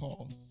your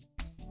cause.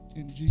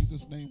 In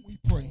Jesus' name we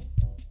pray.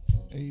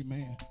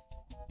 Amen.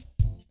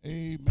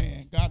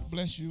 Amen. God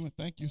bless you, and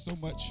thank you so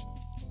much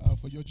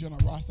for your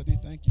generosity.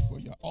 Thank you for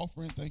your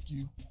offering. Thank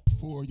you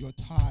for your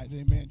tithe.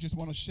 Amen. Just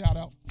want to shout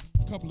out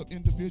a couple of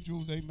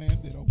individuals, amen,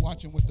 that are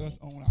watching with us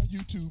on our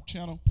YouTube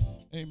channel.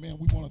 Amen.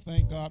 We want to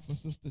thank God for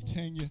Sister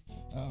Tanya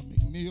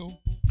McNeil.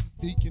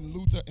 Deacon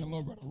Luther and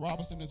Loretta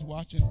Robinson is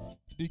watching.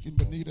 Deacon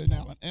Benita and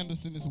Alan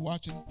Anderson is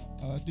watching.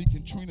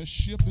 Deacon Trina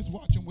Shipp is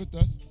watching with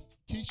us.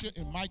 Keisha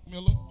and Mike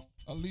Miller.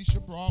 Alicia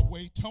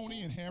Broadway,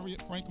 Tony and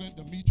Harriet Franklin,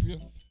 Demetria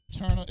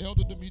Turner,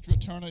 Elder Demetria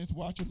Turner is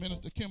watching.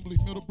 Minister Kimberly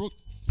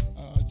Middlebrooks,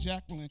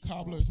 Jacqueline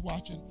Cobbler is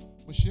watching.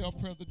 Michelle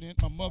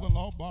President, my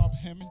mother-in-law Bob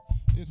Hammond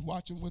is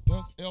watching with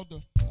us. Elder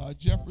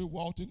Jeffrey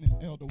Walton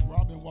and Elder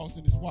Robin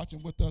Walton is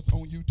watching with us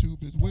on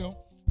YouTube as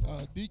well.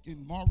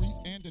 Deacon Maurice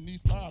and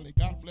Denise Liley,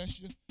 God bless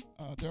you.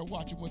 They're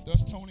watching with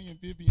us. Tony and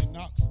Vivian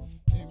Knox,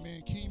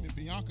 amen. Keem and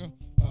Bianca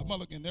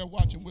Mulligan, they're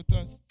watching with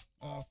us.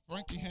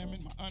 Frankie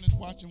Hammond, my aunt, is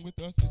watching with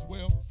us as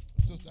well.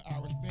 Sister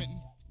Iris Benton.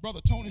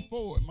 Brother Tony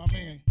Ford, my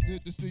man,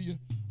 good to see you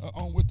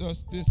on with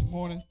us this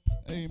morning.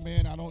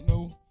 Amen. I don't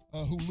know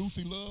who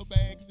Lucy Love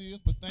Bags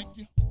is, but thank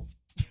you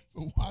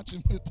for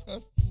watching with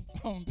us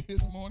on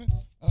this morning.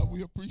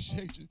 We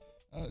appreciate you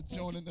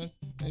joining us.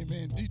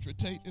 Amen. Deidre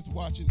Tate is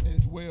watching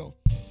as well.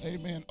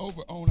 Amen.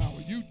 Over on our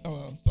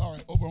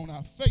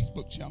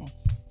Facebook channel,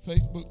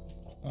 Facebook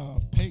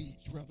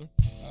page, rather.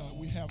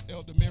 We have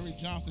Elder Mary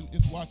Johnson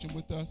is watching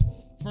with us.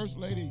 First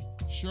Lady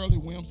Shirley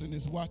Williamson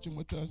is watching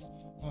with us.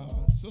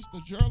 Sister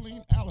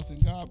Geraldine Allison,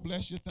 God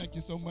bless you. Thank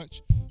you so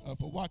much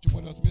for watching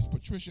with us. Miss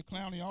Patricia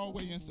Clowney, all the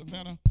way in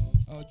Savannah,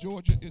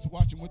 Georgia, is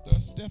watching with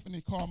us.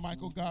 Stephanie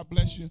Carmichael, God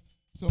bless you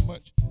so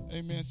much.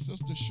 Amen.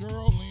 Sister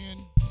Cheryl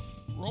Lynn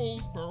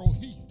Roseboro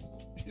Heath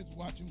is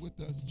watching with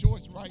us.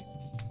 Joyce Rice,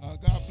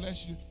 God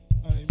bless you.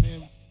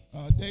 Amen.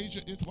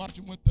 Deja is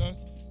watching with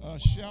us.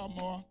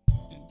 Shalmar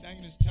and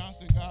Danish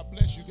Johnson, God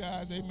bless you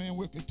guys. Amen.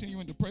 We're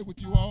continuing to pray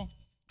with you all.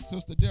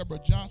 Sister Deborah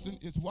Johnson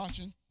is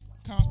watching.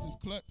 Constance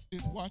Klutz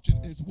is watching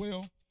as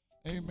well.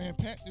 Amen.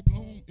 Patsy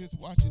Bloom is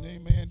watching.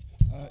 Amen.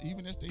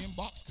 Even as the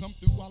inbox come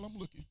through while I'm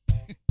looking.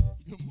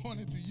 Good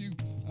morning to you,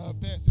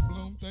 Patsy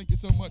Bloom. Thank you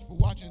so much for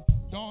watching.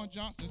 Dawn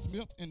Johnson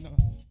Smith in the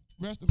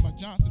rest of my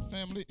Johnson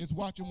family is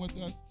watching with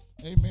us.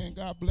 Amen.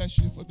 God bless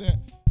you for that.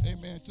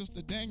 Amen.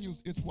 Sister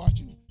Daniels is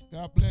watching.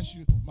 God bless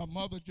you. My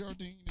mother,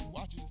 Geraldine, is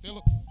watching.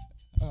 Philip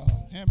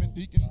Hammond,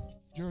 Deacon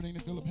Geraldine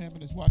and Philip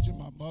Hammond is watching.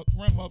 My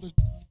grandmother,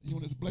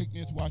 Eunice Blakeney,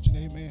 is watching.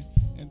 Amen.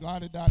 And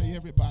Lottie,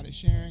 everybody.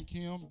 Sharon,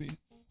 Kim,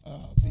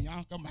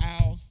 Bianca,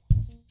 Miles,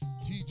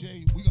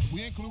 TJ.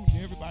 We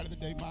including everybody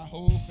today, my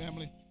whole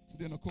family. And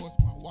then, of course,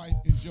 my wife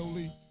and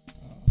Jolie,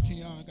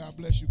 Keon. God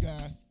bless you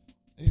guys.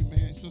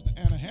 Amen. Sister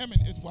Anna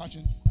Hammond is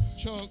watching.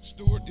 Chuck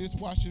Stewart is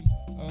watching.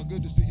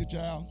 Good to see you,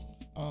 Giles.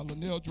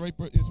 Linnell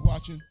Draper is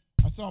watching.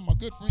 I saw my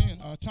good friend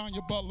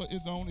Tanya Butler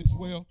is on as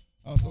well.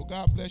 So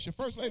God bless you.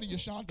 First Lady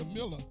Yashonda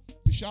Miller.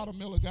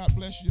 God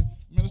bless you.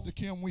 Minister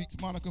Kim Weeks,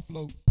 Monica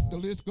Flo. The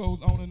list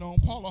goes on and on.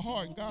 Paula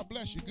Harden, God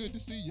bless you. Good to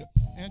see you.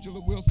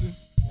 Angela Wilson,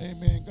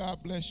 amen. God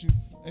bless you.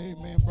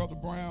 Amen. Brother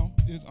Brown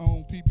is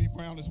on. P.B.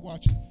 Brown is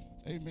watching.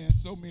 Amen.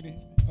 So many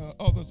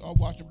others are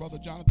watching. Brother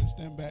Jonathan,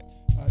 stand back.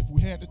 If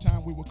we had the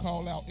time, we would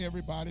call out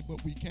everybody,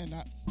 but we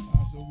cannot.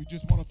 So we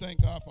just want to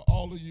thank God for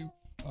all of you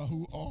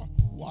who are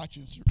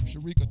watching.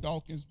 Sharika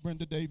Dawkins,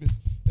 Brenda Davis,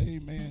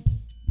 amen.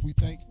 We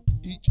thank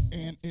each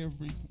and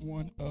every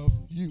one of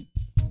you.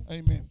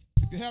 Amen.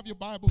 If you have your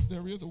Bibles,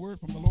 there is a word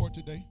from the Lord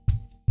today.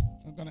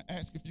 I'm going to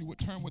ask if you would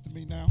turn with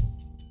me now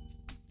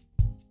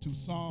to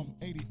Psalm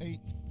 88.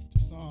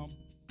 Psalm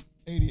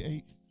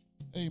 88.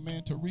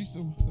 Amen. Teresa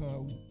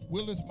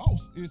Willis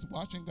Moss is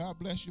watching. God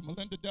bless you.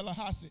 Melinda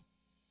Delahasi,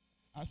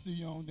 I see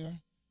you on there.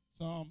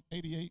 Psalm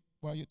 88.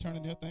 While you're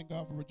turning there, thank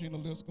God for Regina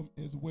Lipscomb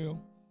as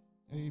well.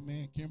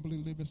 Amen. Kimberly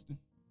Livingston.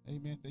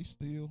 Amen.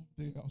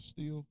 They are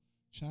still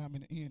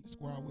chiming in. The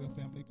Squirewell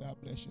family. God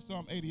bless you.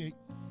 Psalm 88,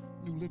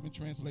 New Living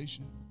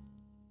Translation.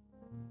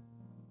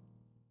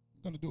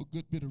 I'm going to do a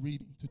good bit of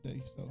reading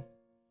today. So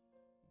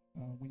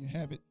when you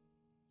have it,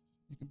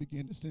 you can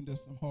begin to send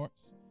us some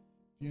hearts.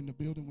 If you're in the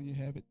building, when you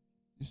have it,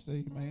 just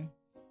say amen.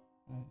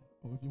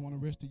 Or if you want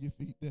to rest at your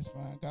feet, that's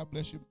fine. God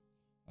bless you.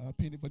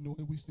 Penny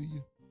Vanoy, we see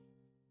you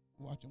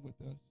watching with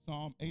us.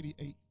 Psalm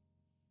 88,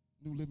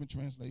 New Living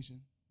Translation,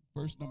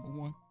 verse number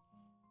 1.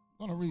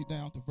 I'm going to read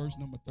down to verse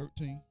number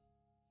 13.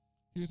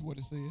 Here's what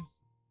it says.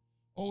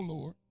 O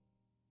Lord,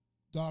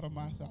 God of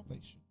my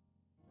salvation,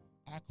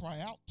 I cry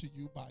out to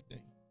you by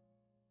day.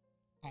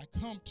 I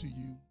come to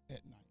you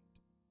at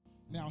night.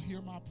 Now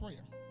hear my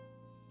prayer.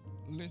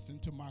 Listen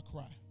to my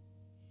cry.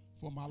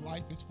 For my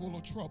life is full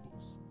of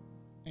troubles,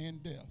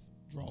 and death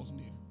draws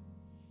near.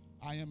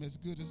 I am as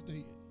good as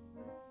dead,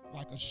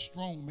 like a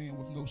strong man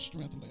with no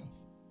strength left.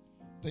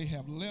 They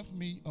have left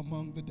me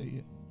among the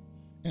dead,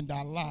 and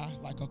I lie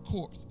like a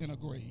corpse in a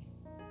grave.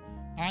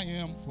 I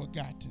am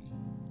forgotten,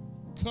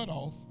 cut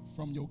off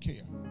from your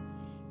care.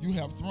 You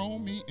have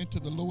thrown me into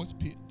the lowest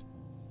pit,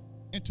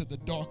 into the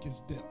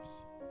darkest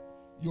depths.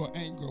 Your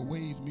anger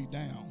weighs me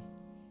down.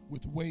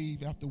 With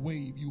wave after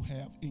wave, you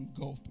have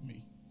engulfed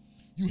me.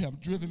 You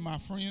have driven my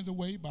friends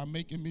away by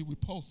making me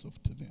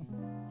repulsive to them.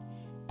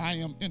 I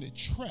am in a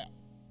trap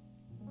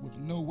with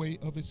no way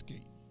of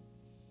escape.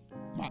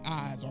 My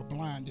eyes are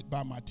blinded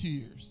by my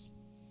tears.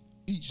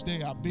 Each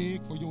day I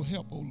beg for your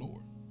help, O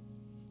Lord.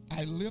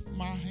 I lift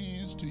my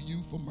hands to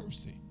you for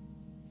mercy.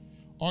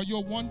 Are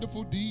your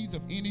wonderful deeds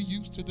of any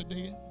use to the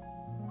dead?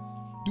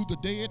 Do the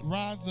dead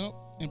rise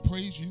up and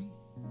praise you?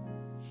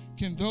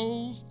 Can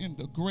those in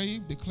the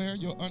grave declare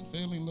your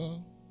unfailing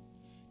love?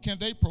 Can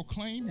they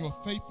proclaim your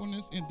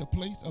faithfulness in the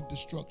place of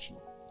destruction?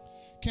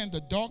 Can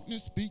the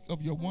darkness speak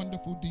of your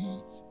wonderful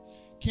deeds?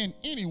 Can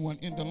anyone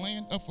in the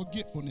land of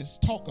forgetfulness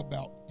talk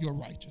about your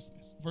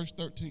righteousness? Verse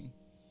 13.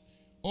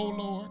 O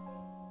Lord,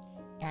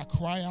 I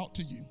cry out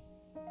to you.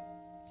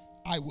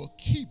 I will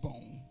keep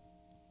on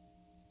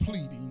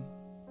pleading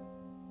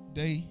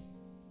day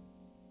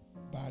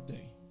by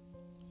day.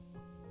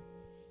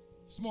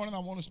 This morning I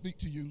want to speak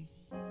to you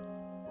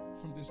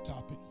from this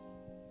topic.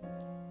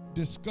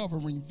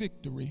 Discovering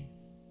victory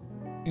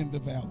in the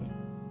valley.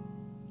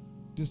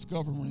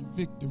 Discovering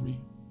victory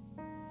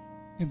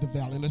in the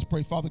valley. Let's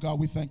pray. Father God,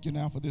 we thank you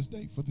now for this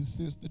day, for this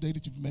is the day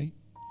that you've made.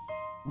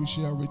 We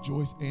shall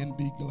rejoice and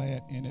be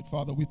glad in it.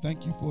 Father, we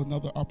thank you for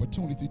another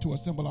opportunity to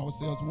assemble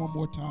ourselves one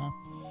more time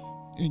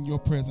in your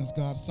presence,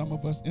 God. Some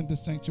of us in the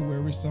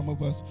sanctuary, some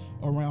of us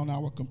around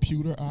our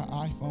computer, our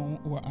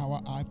iPhone, or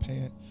our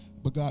iPad.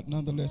 But God,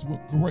 nonetheless,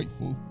 we're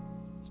grateful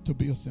to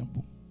be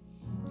assembled.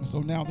 And so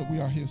now that we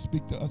are here,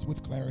 speak to us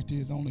with clarity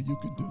as only you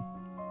can do.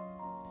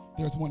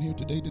 There's one here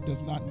today that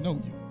does not know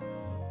you.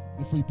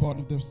 The free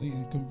pardon of their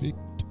sin. Convict,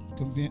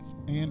 convince,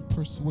 and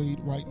persuade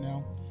right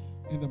now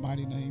in the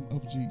mighty name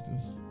of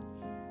Jesus.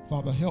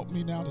 Father, help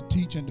me now to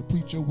teach and to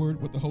preach your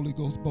word with the Holy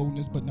Ghost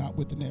boldness, but not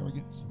with an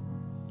arrogance.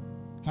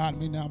 Hide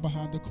me now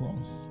behind the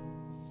cross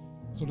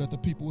so that the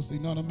people will see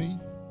none of me,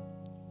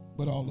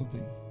 but all of thee.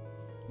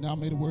 Now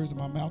may the words of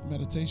my mouth,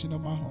 meditation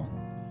of my heart,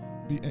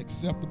 be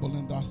acceptable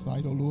in thy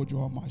sight, O Lord.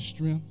 You are my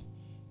strength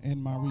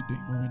and my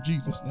redeemer. In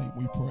Jesus' name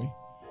we pray.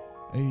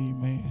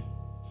 Amen.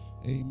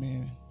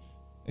 Amen.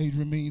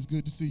 Adrian Means,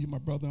 good to see you, my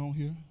brother on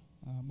here.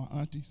 My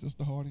auntie,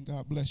 Sister Harding,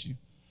 God bless you.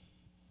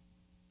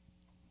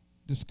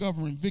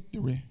 Discovering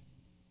victory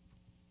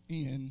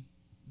in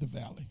the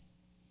valley.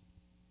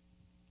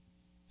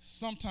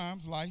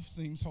 Sometimes life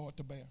seems hard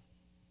to bear,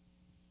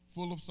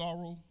 full of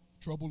sorrow,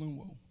 trouble, and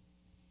woe.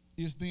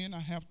 It's then I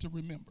have to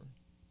remember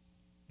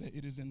that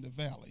it is in the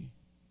valley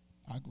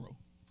I grow.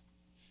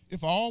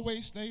 If I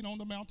always stayed on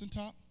the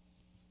mountaintop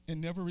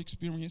and never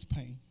experienced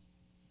pain,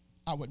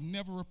 I would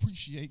never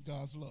appreciate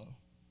God's love,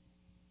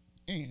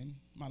 and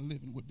my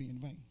living would be in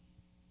vain.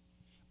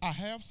 I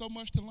have so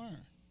much to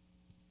learn,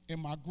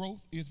 and my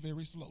growth is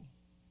very slow.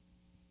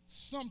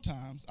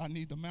 Sometimes I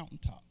need the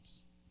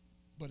mountaintops,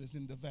 but it's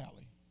in the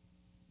valley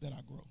that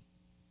I grow.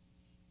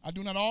 I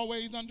do not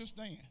always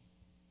understand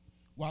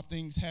why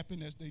things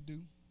happen as they do,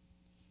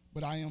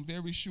 but I am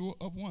very sure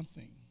of one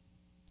thing: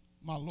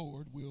 my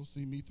Lord will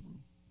see me through.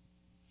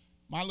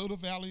 My little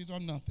valleys are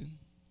nothing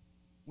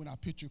when I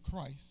picture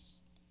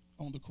Christ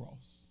on the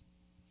cross.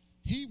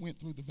 He went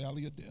through the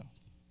valley of death.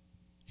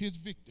 His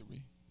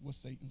victory was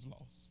Satan's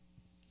loss.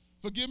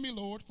 Forgive me,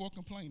 Lord, for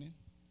complaining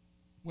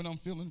when I'm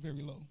feeling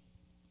very low.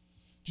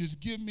 Just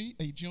give me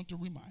a gentle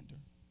reminder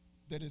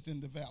that it's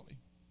in the valley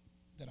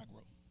that I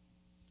grow.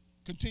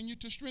 Continue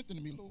to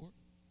strengthen me, Lord,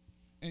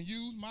 and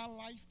use my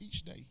life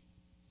each day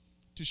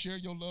to share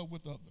your love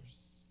with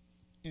others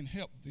and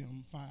help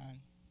them find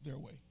their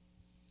way.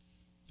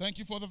 Thank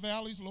you for the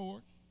valleys,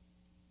 Lord.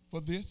 For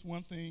this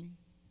one thing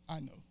I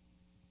know: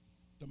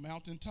 the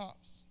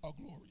mountaintops are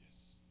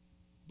glorious,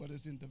 but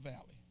it's in the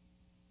valley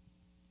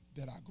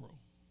that I grow.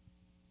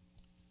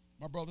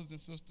 My brothers and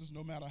sisters,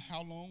 no matter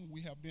how long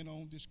we have been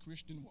on this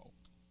Christian walk,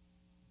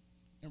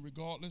 and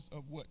regardless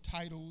of what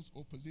titles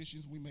or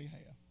positions we may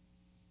have,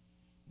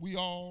 we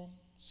all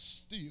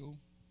still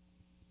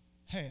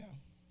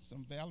have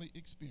some valley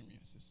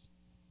experiences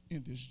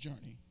in this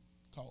journey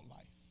called life.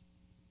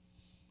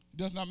 It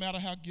does not matter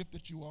how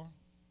gifted you are.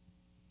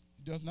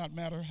 It does not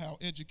matter how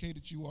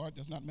educated you are. It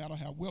does not matter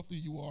how wealthy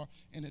you are.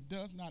 And it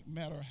does not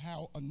matter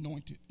how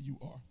anointed you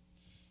are.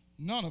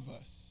 None of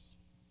us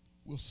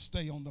will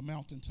stay on the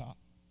mountaintop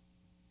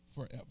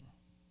forever,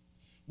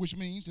 which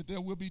means that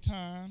there will be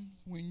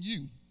times when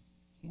you,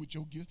 with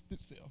your gifted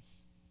self,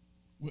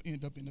 will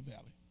end up in the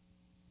valley.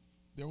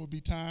 There will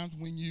be times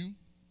when you,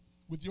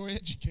 with your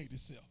educated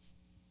self,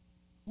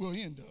 will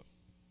end up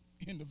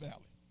in the valley.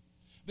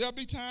 There will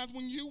be times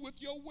when you,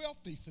 with your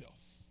wealthy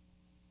self,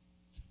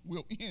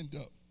 will end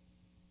up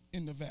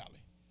in the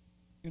valley.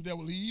 And there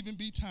will even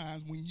be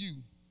times when you,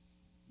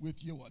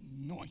 with your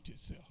anointed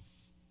self,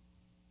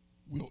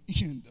 will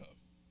end up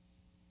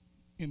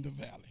in the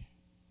valley.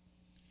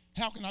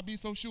 How can I be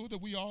so sure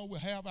that we all will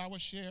have our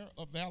share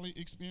of valley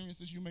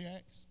experiences, you may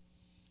ask?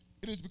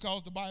 It is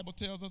because the Bible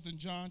tells us in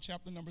John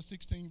chapter number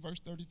 16, verse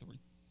 33,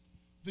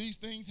 "These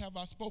things have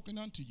I spoken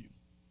unto you,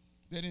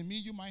 that in me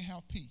you might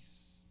have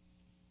peace.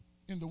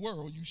 In the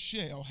world you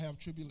shall have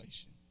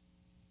tribulation,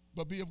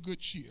 but be of good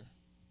cheer.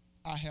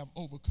 I have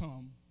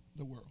overcome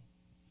the world."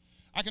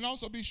 I can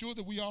also be sure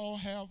that we all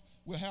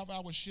will have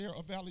our share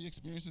of valley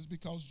experiences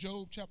because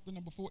Job chapter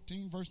number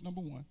 14, verse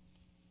number 1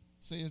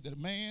 says that a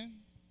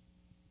man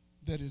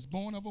that is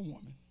born of a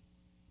woman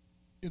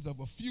is of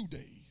a few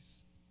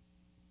days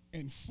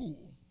and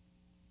full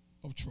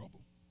of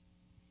trouble.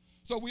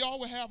 So we all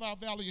will have our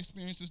valley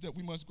experiences that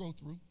we must go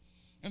through.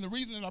 And the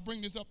reason that I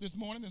bring this up this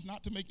morning is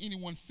not to make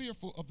anyone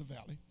fearful of the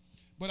valley,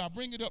 but I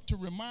bring it up to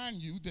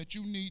remind you that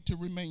you need to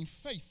remain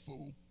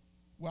faithful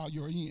while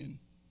you're in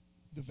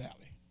the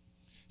valley.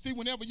 See,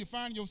 whenever you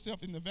find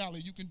yourself in the valley,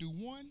 you can do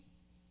one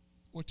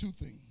or two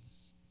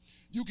things.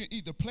 You can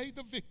either play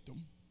the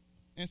victim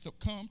and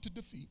succumb to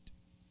defeat,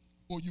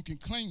 or you can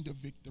claim the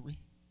victory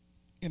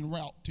en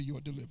route to your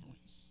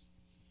deliverance.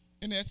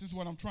 In essence,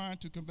 what I'm trying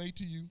to convey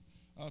to you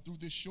through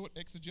this short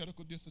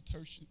exegetical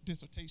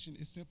dissertation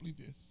is simply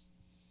this: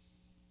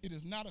 it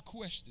is not a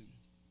question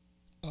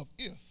of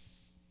if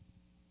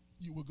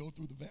you will go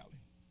through the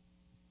valley,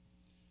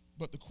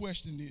 but the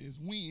question is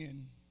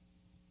when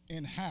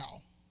and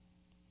how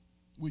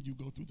will you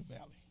go through the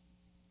valley.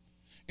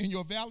 In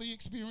your valley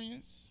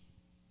experience,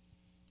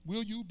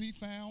 will you be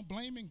found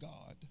blaming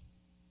God,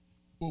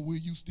 or will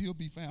you still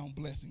be found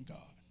blessing God?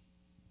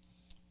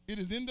 It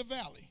is in the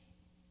valley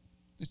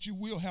that you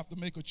will have to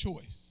make a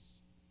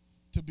choice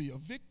to be a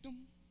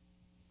victim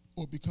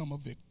or become a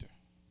victor.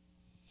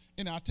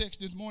 In our text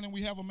this morning,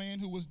 we have a man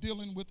who was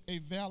dealing with a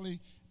valley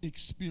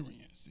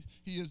experience.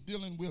 He is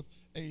dealing with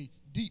a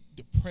deep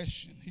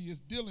depression. He is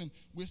dealing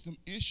with some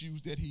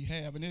issues that he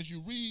have. And as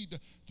you read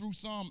through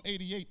Psalm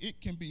 88,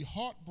 it can be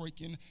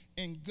heartbreaking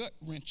and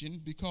gut-wrenching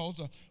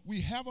because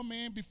we have a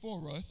man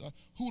before us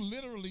who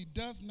literally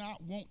does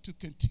not want to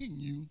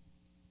continue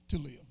to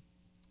live.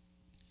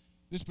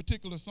 This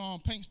particular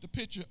psalm paints the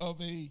picture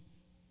of a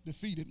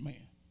defeated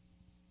man.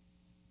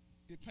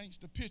 It paints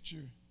the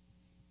picture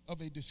of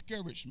a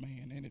discouraged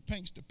man, and it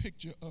paints the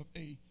picture of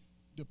a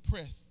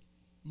depressed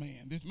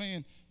man. This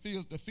man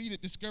feels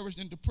defeated, discouraged,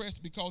 and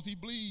depressed because he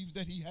believes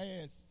that he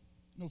has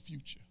no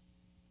future.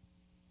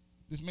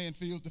 This man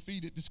feels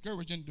defeated,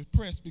 discouraged, and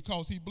depressed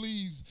because he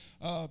believes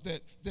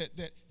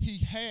that he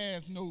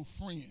has no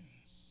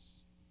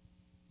friends.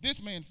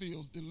 This man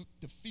feels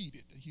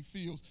defeated. He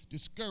feels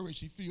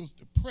discouraged. He feels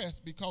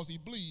depressed because he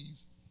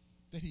believes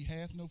that he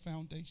has no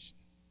foundation.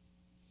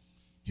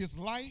 His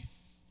life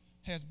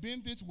has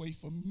been this way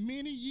for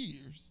many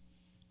years,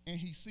 and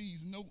he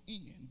sees no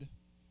end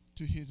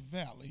to his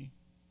valley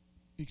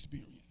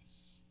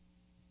experience.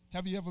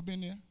 Have you ever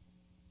been there?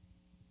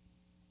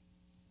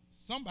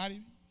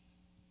 Somebody,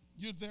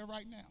 you're there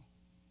right now.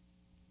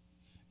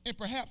 And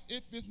perhaps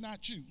if it's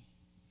not you,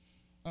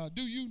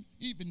 do you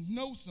even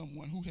know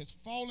someone who has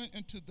fallen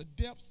into the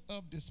depths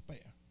of despair?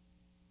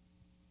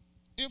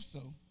 If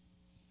so,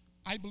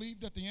 I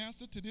believe that the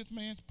answer to this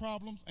man's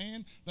problems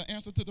and the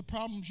answer to the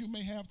problems you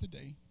may have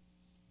today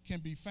can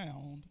be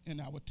found in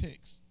our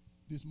text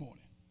this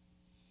morning.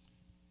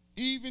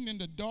 Even in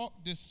the dark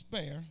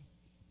despair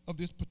of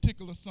this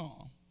particular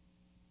psalm,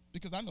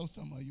 because I know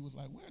some of you was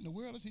like, where in the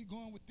world is he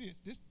going with this?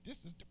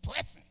 This is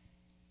depressing.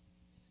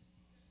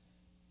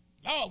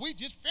 Lord, we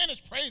just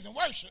finished praise and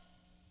worship.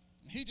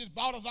 He just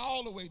brought us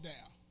all the way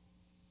down.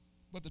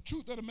 But the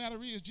truth of the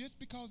matter is, just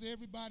because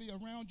everybody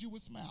around you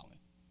is smiling,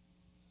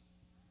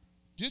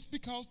 just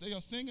because they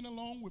are singing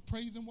along with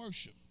praise and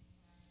worship,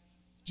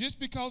 just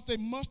because they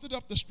mustered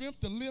up the strength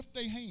to lift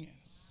their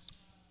hands,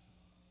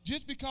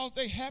 just because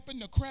they happen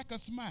to crack a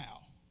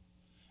smile,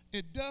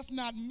 it does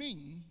not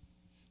mean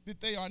that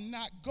they are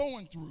not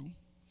going through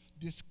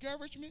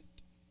discouragement,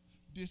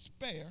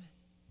 despair,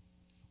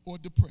 or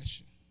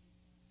depression.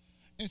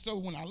 And so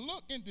when I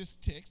look in this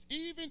text,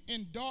 even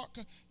in dark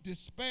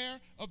despair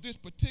of this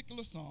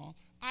particular psalm,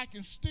 I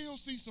can still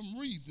see some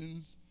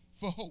reasons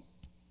for hope.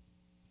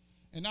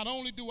 And not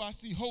only do I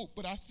see hope,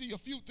 but I see a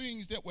few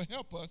things that will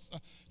help us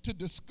to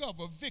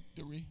discover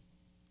victory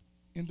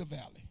in the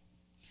valley.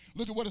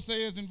 Look at what it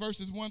says in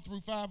verses 1 through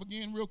 5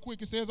 again real quick.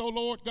 It says, O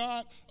Lord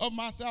God of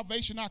my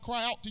salvation, I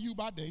cry out to you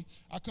by day.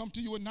 I come to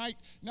you at night.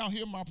 Now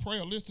hear my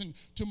prayer. Listen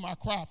to my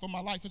cry, for my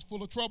life is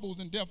full of troubles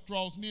and death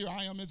draws near.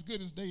 I am as good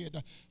as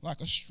dead,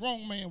 like a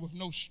strong man with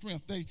no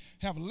strength. They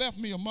have left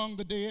me among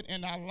the dead,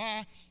 and I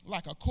lie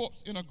like a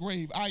corpse in a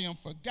grave. I am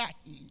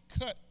forgotten,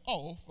 cut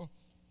off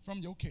from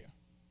your care.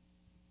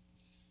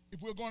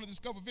 If we're going to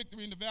discover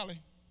victory in the valley,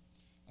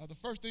 the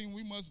first thing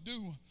we must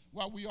do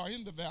while we are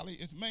in the valley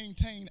is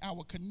maintain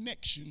our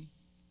connection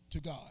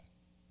to God.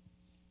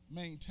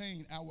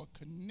 Maintain our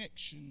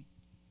connection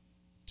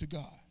to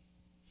God.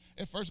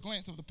 At first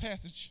glance of the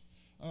passage,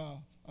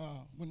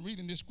 when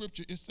reading this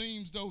scripture, it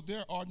seems though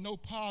there are no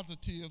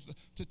positives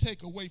to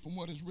take away from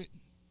what is written.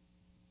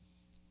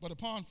 But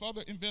upon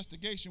further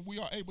investigation, we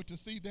are able to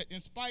see that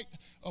in spite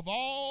of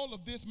all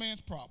of this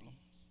man's problems,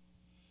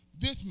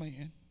 this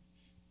man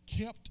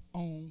kept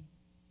on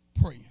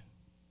praying.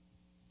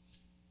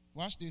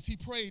 Watch this. He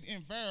prayed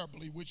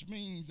invariably, which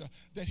means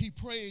that he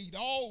prayed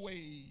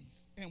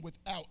always and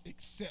without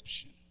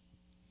exception.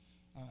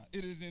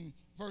 It is in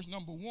verse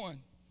number 1,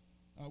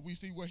 we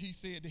see where he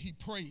said that he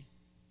prayed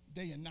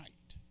day and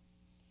night.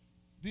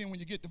 Then when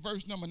you get to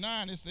verse number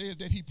 9, it says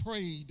that he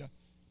prayed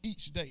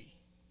each day.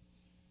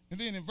 And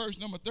then in verse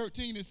number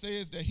 13, it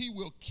says that he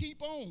will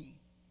keep on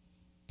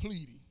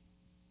pleading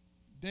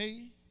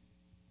day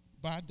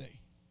by day.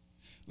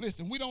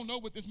 Listen, we don't know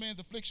what this man's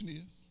affliction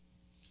is.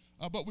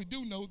 But we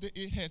do know that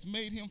it has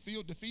made him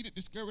feel defeated,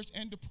 discouraged,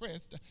 and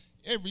depressed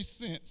ever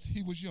since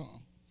he was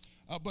young.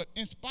 But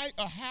in spite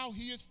of how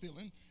he is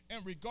feeling,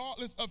 and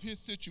regardless of his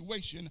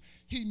situation,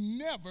 he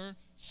never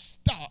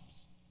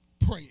stops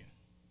praying.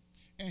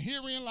 And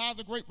herein lies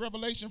a great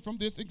revelation from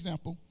this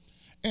example.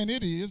 And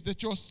it is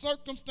that your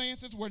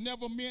circumstances were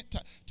never meant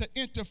to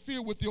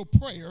interfere with your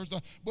prayers,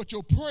 but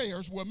your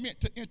prayers were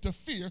meant to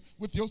interfere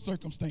with your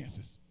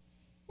circumstances.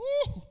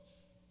 Woo!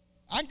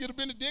 I can get a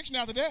benediction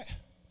out of that.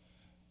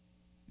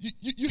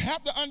 You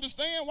have to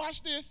understand,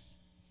 watch this,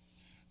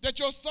 that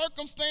your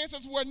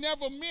circumstances were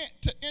never meant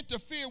to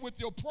interfere with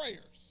your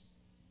prayers,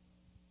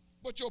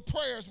 but your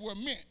prayers were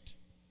meant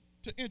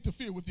to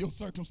interfere with your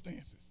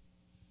circumstances.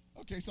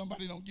 Okay,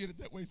 somebody don't get it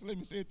that way, so let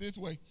me say it this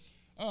way.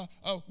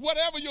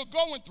 Whatever you're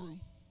going through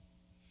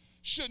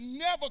should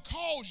never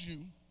cause you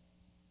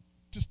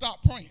to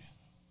stop praying.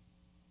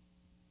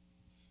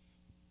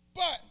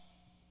 But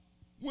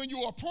when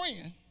you are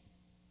praying,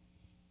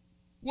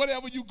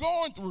 whatever you're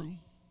going through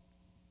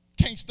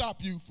can't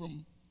stop you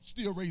from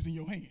still raising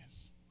your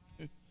hands.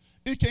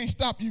 It can't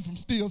stop you from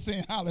still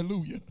saying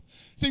hallelujah.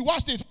 See,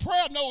 watch this.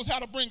 Prayer knows how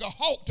to bring a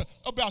halt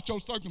about your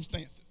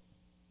circumstances.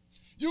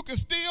 You can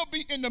still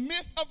be in the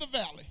midst of the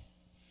valley,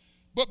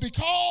 but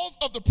because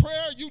of the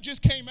prayer you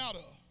just came out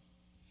of,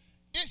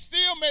 it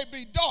still may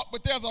be dark,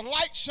 but there's a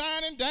light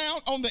shining down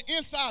on the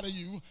inside of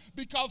you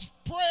because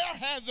prayer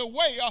has a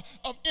way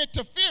of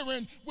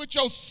interfering with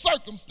your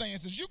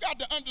circumstances. You got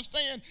to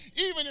understand,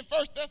 even in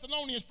 1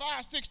 Thessalonians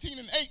 5:16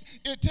 and 8,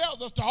 it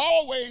tells us to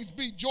always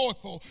be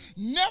joyful,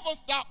 never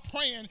stop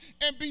praying,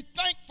 and be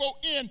thankful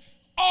in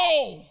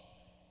all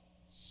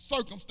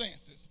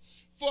circumstances.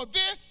 For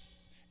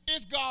this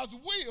is God's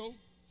will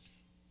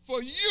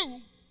for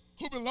you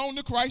who belong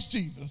to Christ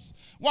Jesus.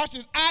 Watch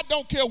this. I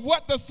don't care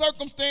what the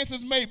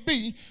circumstances may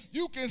be,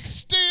 you can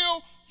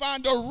still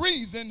find a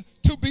reason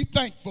to to be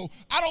thankful.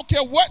 I don't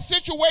care what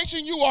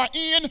situation you are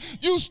in,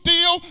 you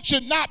still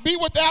should not be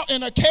without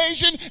an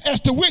occasion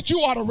as to which you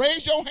ought to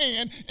raise your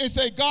hand and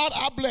say, God,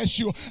 I bless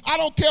you. I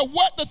don't care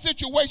what the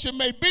situation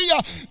may be.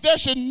 There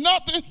should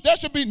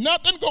be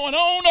nothing going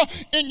on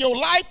in your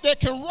life that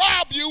can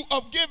rob you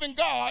of giving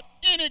God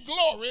any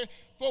glory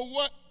for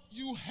what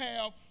you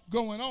have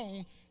going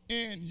on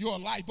in your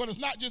life. But it's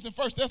not just in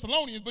 1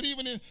 Thessalonians, but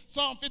even in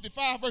Psalm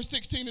 55, verse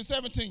 16 and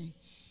 17.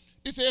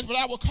 It says, but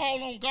I will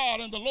call on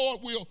God, and the Lord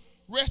will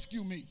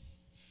rescue me.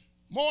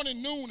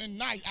 Morning, noon, and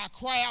night, I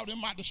cry out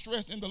in my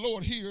distress, and the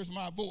Lord hears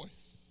my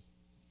voice.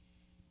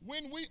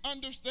 When we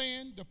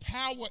understand the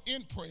power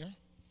in prayer,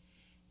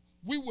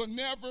 we will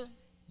never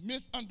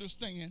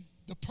misunderstand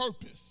the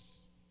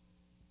purpose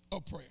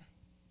of prayer.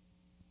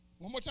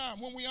 One more time.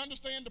 When we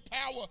understand the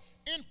power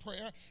in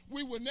prayer,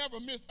 we will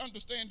never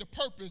misunderstand the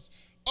purpose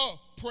of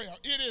prayer.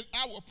 It is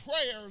our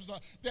prayers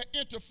that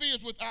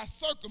interferes with our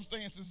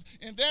circumstances,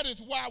 and that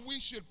is why we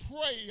should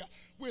pray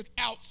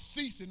without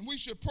ceasing. We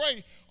should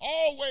pray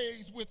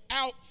always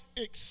without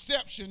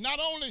exception. Not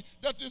only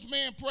does this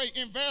man pray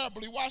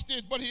invariably, watch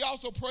this, but he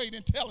also prayed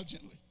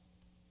intelligently.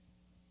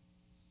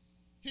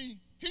 He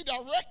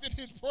directed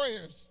his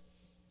prayers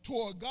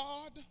toward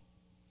God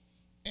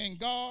and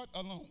God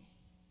alone.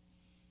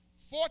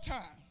 4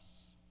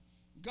 times,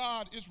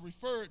 God is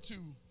referred to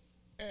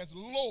as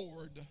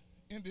Lord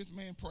in this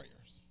man's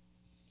prayers.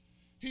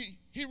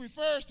 He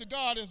refers to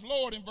God as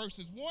Lord in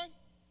verses 1,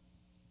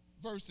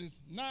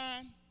 verses 9,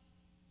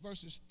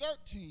 verses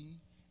 13,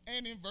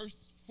 and in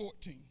verse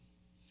 14.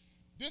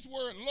 This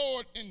word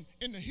Lord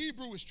in the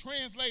Hebrew is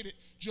translated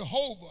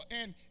Jehovah,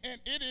 and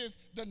it is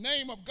the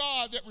name of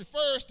God that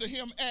refers to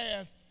him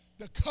as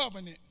the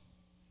covenant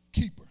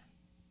keeper.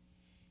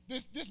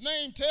 This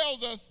name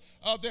tells us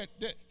that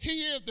he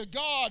is the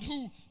God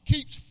who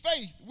keeps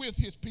faith with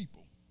his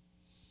people.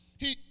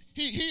 He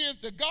is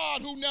the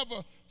God who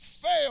never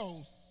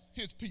fails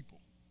his people.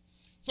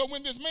 So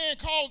when this man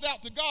calls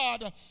out to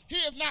God, he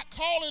is not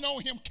calling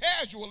on him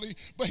casually,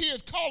 but he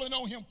is calling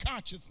on him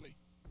consciously.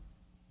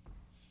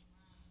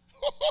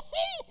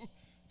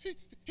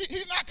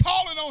 He's not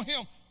calling on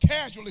him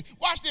casually.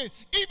 Watch this.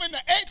 Even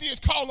the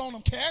atheists call on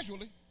him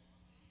casually.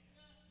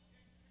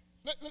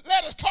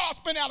 Let his car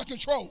spin out of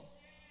control.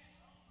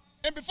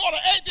 And before the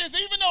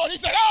atheist even know it, he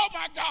said, oh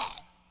my God.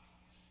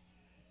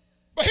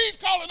 But he's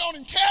calling on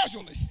him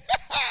casually.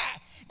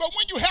 But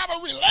when you have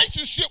a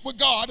relationship with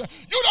God,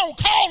 you don't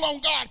call on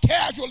God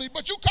casually,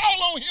 but you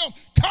call on him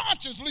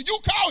consciously. You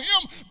call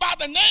him by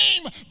the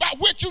name by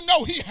which you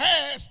know he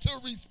has to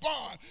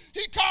respond.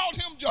 He called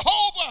him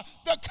Jehovah,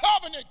 the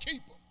covenant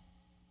keeper.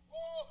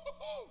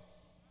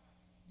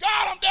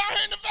 God, I'm down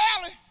here in the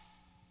valley,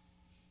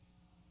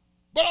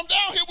 but I'm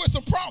down here with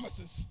some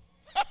promises.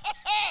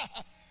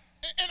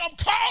 And I'm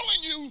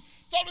calling you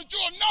so that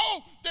you'll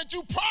know that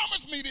you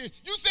promised me this.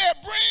 You said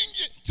bring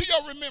it to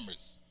your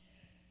remembrance.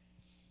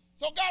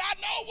 So God, I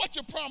know what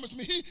you promised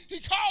me. He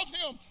calls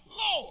him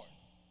Lord.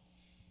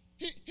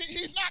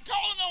 He's not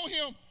calling on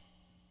him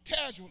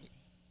casually.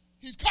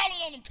 He's calling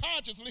on him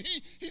consciously.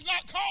 He's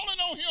not calling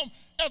on him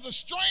as a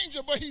stranger,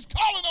 but he's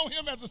calling on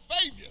him as a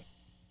savior.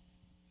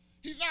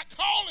 He's not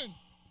calling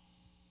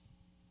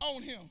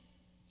on him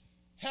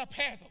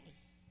haphazardly,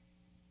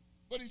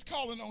 but he's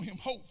calling on him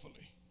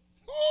hopefully.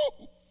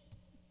 Woo.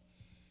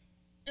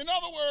 In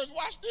other words,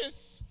 watch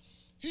this.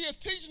 He is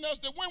teaching us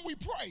that when we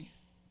pray,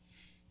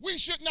 we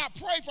should not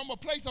pray from a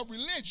place of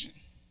religion,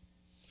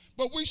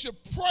 but we should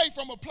pray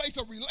from a place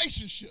of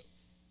relationship.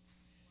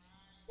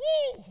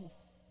 Woo.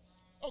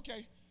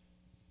 Okay.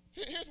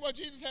 Here's what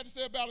Jesus had to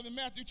say about it in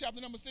Matthew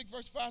chapter number 6,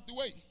 verse 5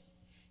 through 8.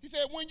 He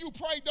said, when you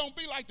pray, don't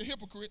be like the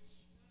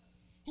hypocrites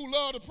who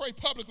love to pray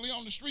publicly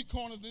on the street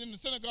corners and in the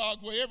synagogue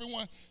where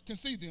everyone can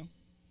see them.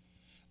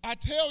 I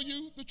tell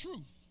you the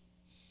truth.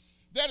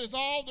 That is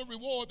all the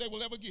reward they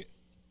will ever get.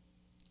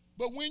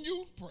 But when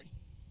you pray,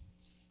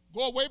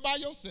 go away by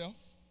yourself,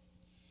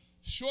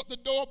 shut the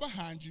door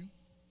behind you,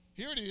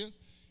 here it is,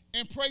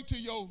 and pray to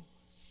your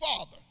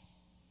Father,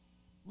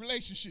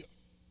 relationship,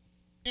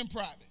 in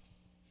private.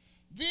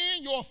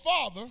 Then your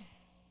Father,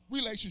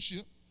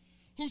 relationship,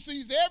 who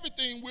sees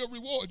everything will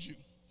reward you.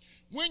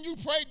 When you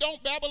pray,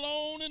 don't babble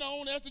on and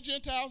on as the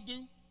Gentiles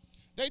do.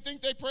 They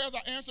think their prayers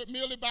are answered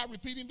merely by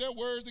repeating their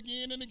words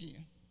again and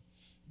again.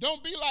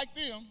 Don't be like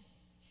them,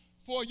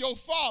 for your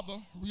Father,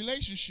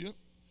 relationship,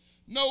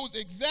 knows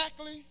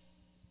exactly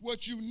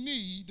what you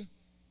need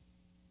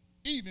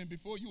even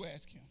before you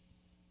ask him.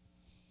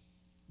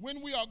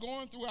 When we are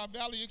going through our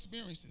valley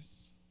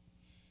experiences,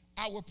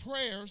 our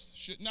prayers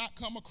should not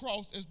come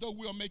across as though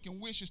we are making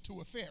wishes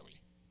to a fairy,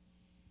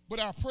 but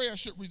our prayers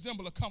should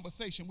resemble a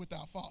conversation with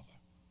our Father.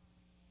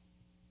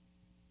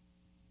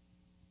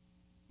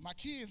 My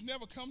kids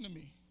never come to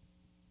me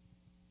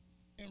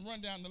and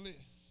run down the list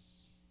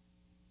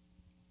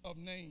of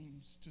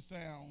names to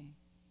sound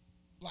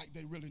like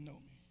they really know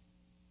me.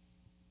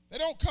 They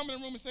don't come in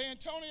the room and say,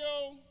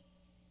 Antonio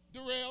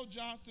Durrell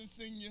Johnson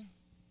Sr.,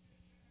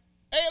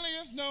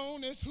 alias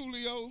known as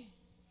Julio,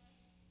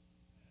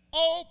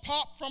 old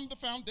Pop from the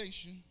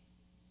foundation,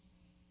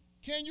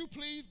 Can you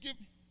please give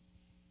me?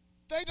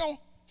 They don't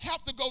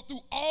have to go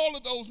through all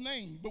of those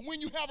names. But when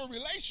you have a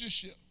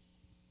relationship,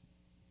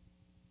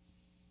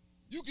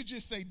 you could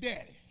just say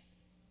daddy.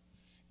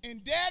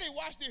 And daddy,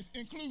 watch this,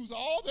 includes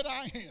all that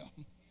I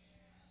am.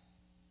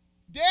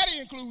 Daddy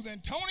includes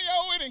Antonio,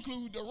 it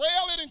includes Darrell,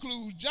 it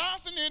includes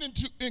Johnson,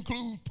 it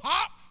includes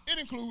Pop, it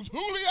includes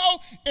Julio,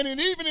 and it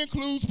even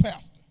includes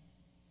Pastor.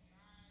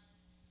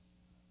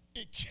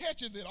 It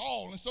catches it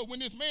all. And so when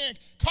this man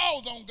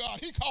calls on God,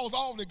 he calls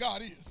all that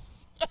God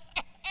is.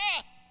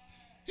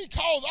 He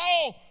calls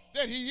all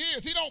that he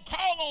is. He don't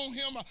call on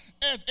him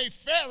as a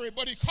fairy,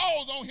 but he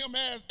calls on him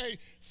as a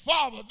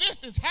father.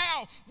 This is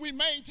how we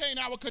maintain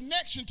our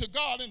connection to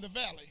God in the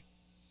valley.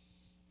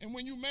 And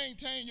when you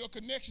maintain your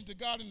connection to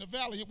God in the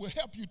valley, it will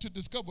help you to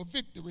discover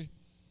victory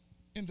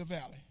in the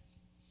valley.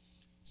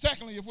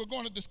 Secondly, if we're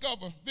going to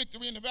discover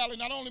victory in the valley,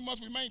 not only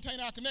must we maintain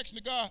our connection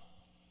to God,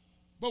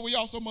 but we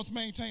also must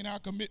maintain our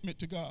commitment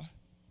to God.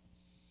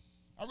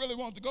 I really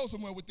wanted to go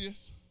somewhere with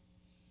this.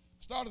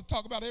 I started to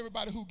talk about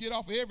everybody who get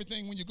off of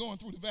everything when you're going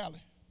through the valley.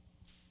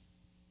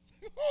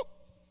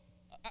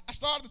 I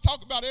started to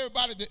talk about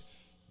everybody that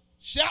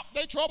shout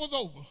their troubles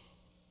over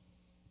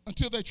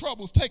until their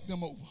troubles take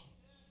them over.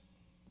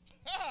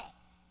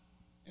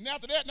 And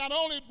after that, not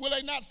only will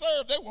they not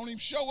serve, they won't even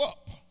show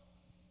up.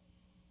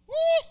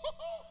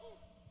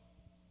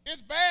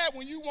 It's bad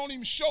when you won't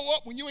even show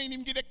up when you ain't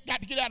even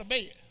got to get out of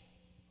bed.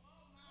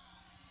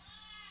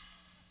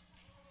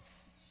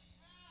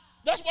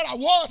 That's what I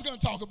was going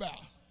to talk about.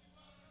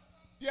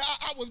 Yeah,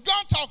 I was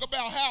going to talk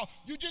about how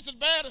you're just as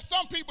bad as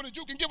some people that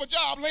you can give a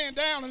job laying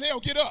down and they'll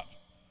get up.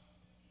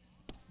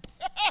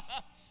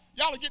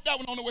 Y'all will get that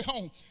one on the way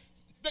home.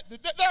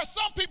 There are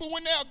some people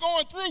when they're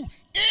going through,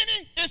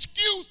 any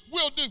excuse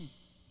will do.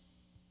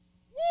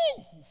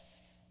 Woo!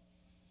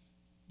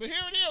 But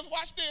here it is,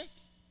 watch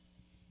this.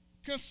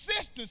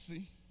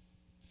 Consistency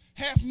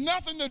has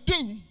nothing to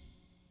do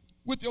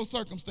with your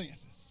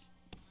circumstances.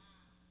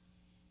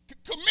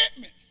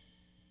 Commitment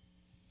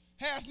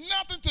has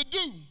nothing to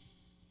do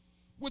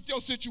with your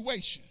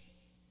situation.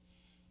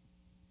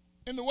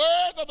 In the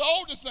words of the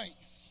older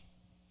saints,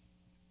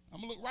 I'm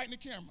going to look right in the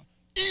camera.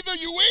 Either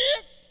you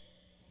is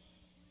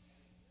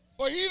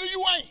or either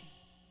you ain't.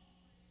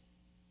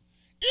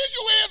 Is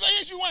you is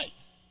or is you ain't.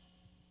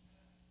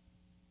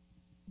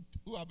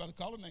 Ooh, I better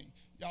call a name.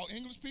 Y'all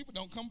English people,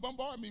 don't come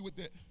bombard me with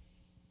that.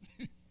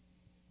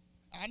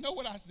 I know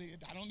what I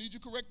said. I don't need you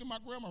correcting my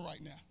grammar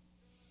right now.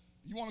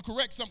 You want to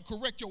correct something,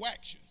 correct your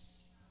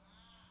actions.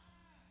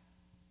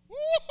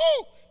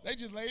 Woo-hoo! They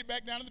just laid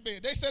back down in the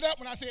bed. They sat up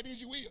when I said,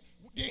 is you will.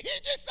 Did he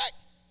just say?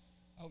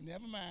 Oh,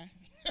 never mind.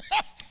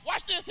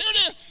 Watch this. Here it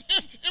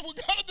is. If we're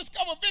going to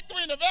discover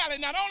victory in the valley,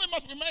 not only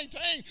must we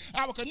maintain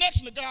our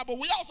connection to God, but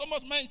we also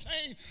must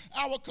maintain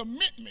our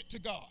commitment to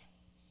God.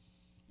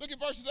 Look at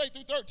verses 8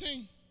 through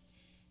 13.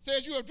 It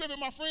says, you have driven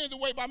my friends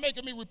away by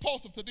making me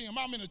repulsive to them.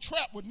 I'm in a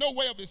trap with no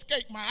way of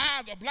escape. My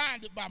eyes are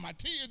blinded by my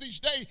tears. Each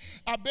day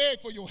I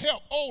beg for your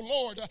help. Oh,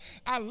 Lord,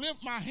 I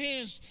lift my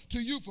hands to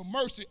you for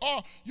mercy.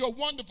 Are your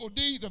wonderful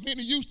deeds of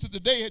any use to the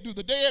dead? Do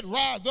the dead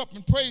rise up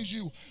and praise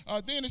you?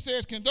 Then it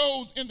says, can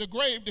those in the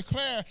grave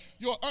declare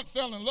your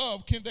unfailing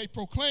love? Can they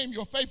proclaim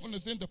your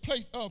faithfulness in the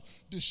place of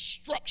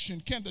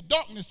destruction? Can the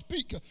darkness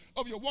speak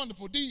of your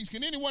wonderful deeds?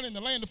 Can anyone in the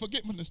land of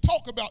forgetfulness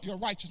talk about your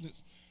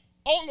righteousness?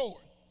 Oh,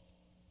 Lord,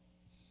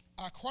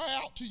 I cry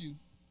out to you.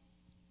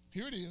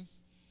 Here it is.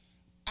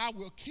 I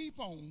will keep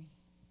on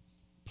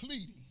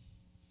pleading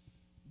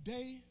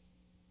day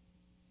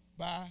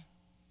by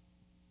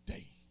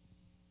day.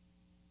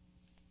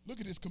 Look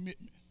at this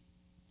commitment.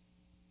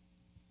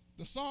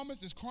 The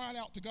psalmist is crying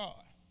out to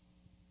God.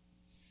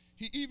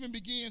 He even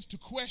begins to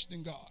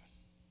question God.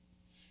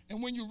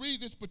 And when you read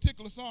this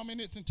particular psalm in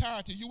its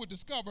entirety, you will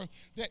discover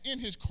that in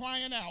his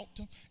crying out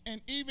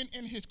and even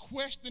in his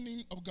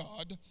questioning of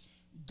God,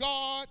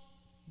 God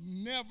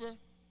never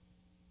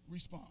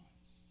responds.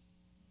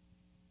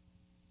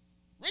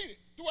 Read it.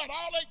 Throughout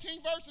all 18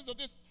 verses of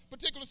this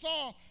particular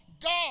psalm,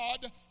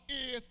 God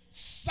is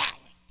silent.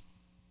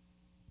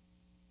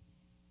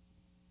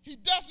 He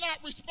does not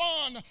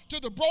respond to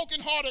the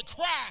brokenhearted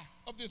cry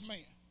of this man.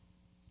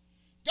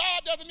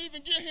 God doesn't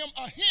even give him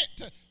a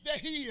hint that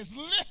he is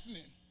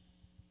listening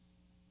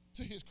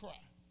to his cry.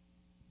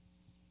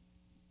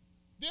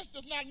 This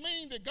does not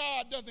mean that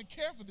God doesn't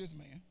care for this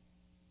man.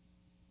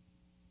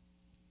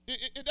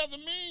 It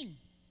doesn't mean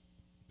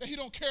that he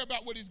don't care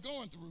about what he's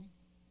going through.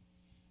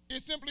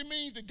 It simply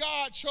means that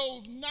God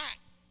chose not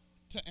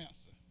to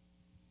answer.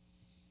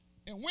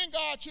 And when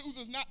God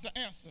chooses not to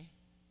answer,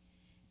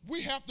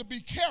 we have to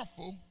be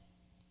careful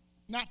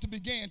not to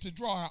begin to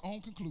draw our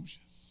own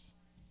conclusions.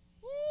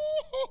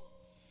 Woo-hoo.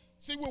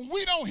 See, when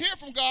we don't hear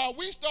from God,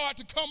 we start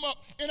to come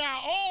up in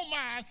our own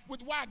mind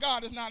with why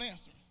God is not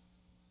answering.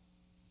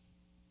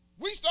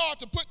 We start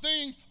to put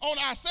things on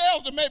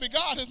ourselves that maybe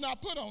God has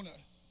not put on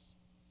us.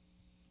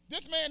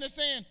 This man is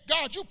saying,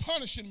 God, you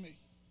punishing me.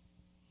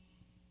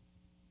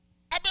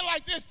 I've been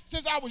like this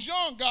since I was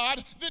young,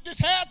 God. This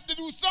has to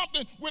do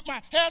something with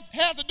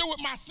has to do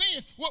with my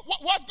sins.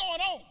 What's going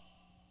on?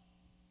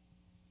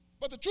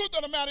 But the truth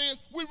of the matter is,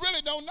 we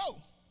really don't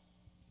know.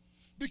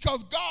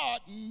 Because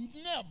God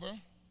never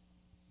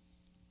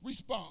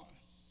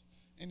responds.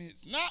 And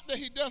it's not that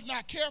he does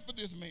not care for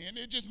this man.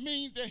 It just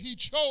means that he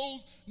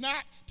chose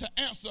not to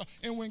answer.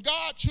 And when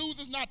God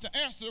chooses not to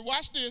answer,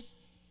 watch this,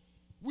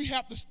 we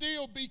have to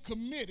still be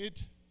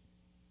committed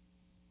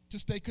to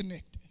stay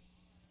connected.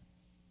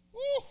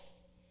 Woo.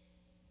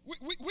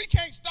 We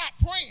can't stop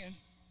praying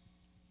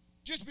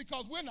just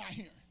because we're not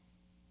hearing.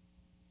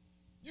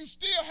 You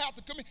still have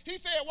to commit. He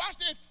said, watch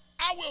this,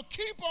 I will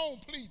keep on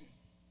pleading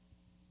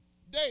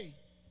day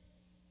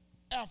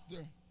after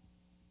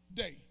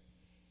day.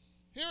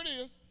 Here it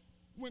is.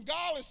 When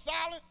God is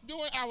silent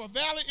during our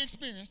valley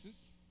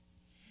experiences,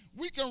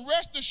 we can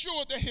rest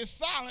assured that his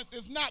silence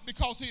is not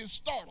because he is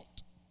startled,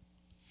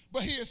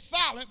 but he is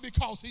silent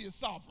because he is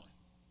sovereign.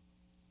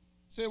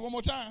 Say it one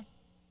more time.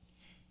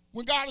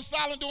 When God is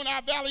silent during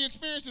our valley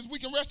experiences, we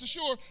can rest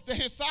assured that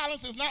his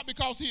silence is not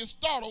because he is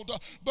startled,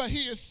 but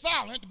he is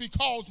silent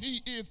because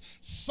he is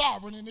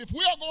sovereign. And if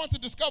we are going to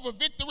discover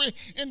victory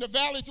in the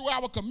valley through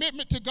our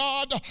commitment to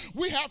God,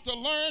 we have to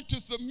learn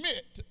to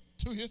submit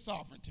to his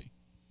sovereignty.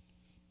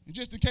 And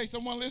just in case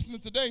someone listening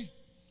today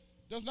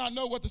does not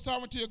know what the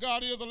sovereignty of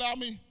God is, allow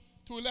me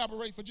to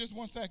elaborate for just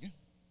 1 second.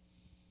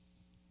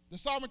 The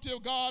sovereignty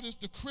of God is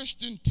the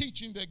Christian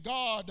teaching that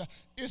God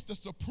is the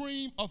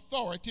supreme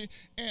authority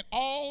and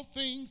all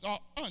things are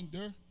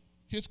under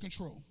his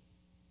control.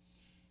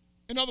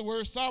 In other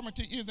words,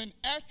 sovereignty is an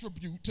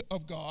attribute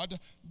of God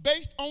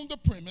based on the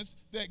premise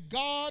that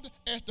God,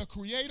 as the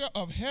creator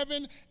of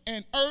heaven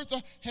and earth,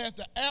 has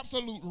the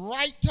absolute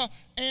right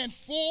and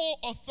full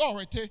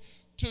authority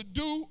to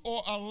do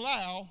or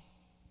allow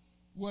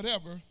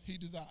whatever he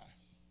desires.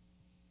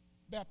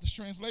 Baptist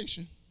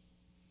translation.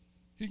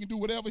 He can do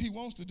whatever he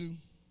wants to do,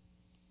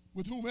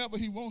 with whomever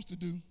he wants to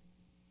do,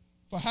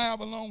 for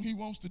however long he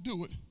wants to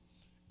do it,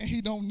 and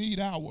he don't need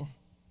our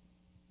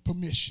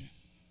permission.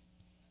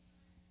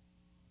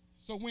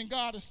 So when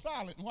God is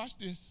silent, watch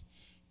this,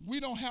 we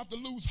don't have to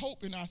lose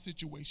hope in our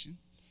situation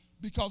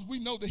because we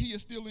know that he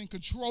is still in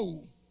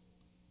control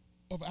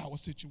of our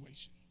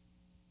situation.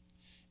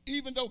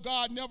 Even though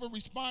God never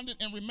responded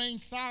and remained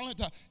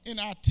silent in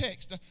our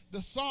text, the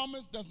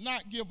psalmist does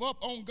not give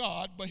up on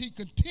God, but he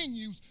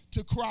continues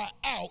to cry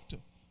out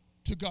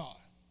to God.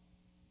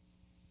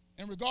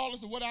 And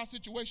regardless of what our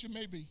situation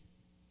may be,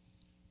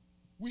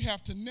 we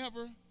have to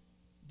never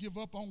give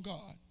up on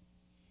God,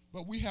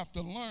 but we have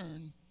to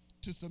learn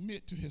to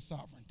submit to his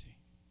sovereignty.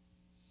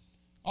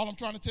 All I'm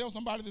trying to tell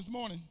somebody this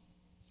morning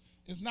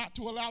is not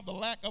to allow the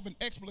lack of an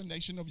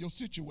explanation of your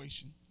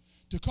situation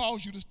to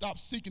cause you to stop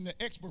seeking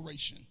the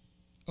expiration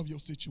of your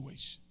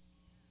situation.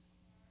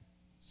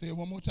 Say it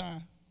one more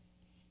time.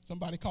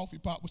 Somebody's coffee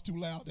pot was too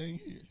loud, they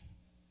ain't hear it.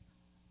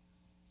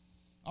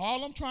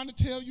 All I'm trying to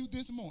tell you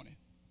this morning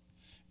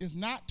is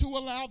not to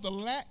allow the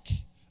lack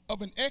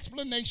of an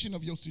explanation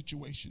of your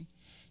situation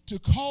to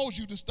cause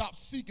you to stop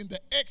seeking the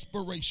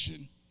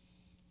expiration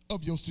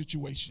of your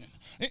situation.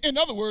 In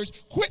other words,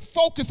 quit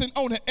focusing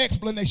on an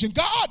explanation.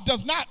 God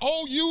does not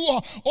owe you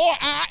or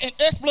I an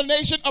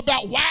explanation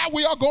about why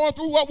we are going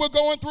through what we're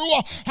going through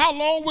or how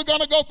long we're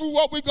going to go through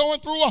what we're going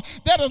through.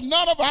 That is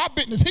none of our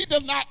business. He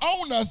does not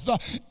owe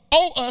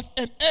us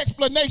an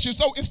explanation.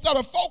 So instead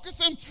of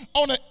focusing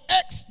on an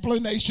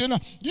explanation,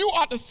 you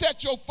ought to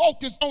set your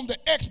focus on the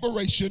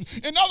expiration.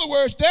 In other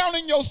words, down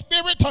in your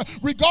spirit,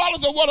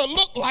 regardless of what it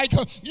looked like,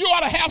 you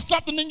ought to have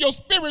something in your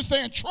spirit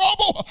saying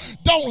trouble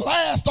don't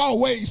last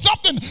always.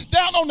 Something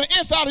down on the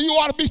inside of you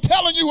ought to be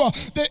telling you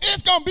that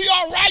it's going to be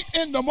all right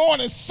in the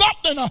morning.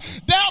 Something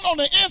down on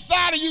the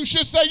inside of you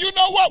should say, you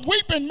know what,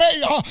 weeping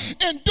may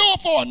endure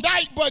for a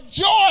night, but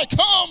joy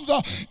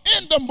comes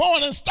in the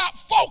morning. Stop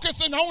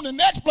focusing on an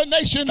explanation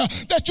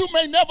that you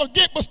may never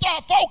get, but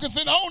start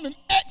focusing on an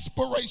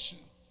expiration.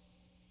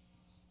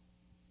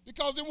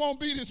 Because it won't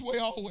be this way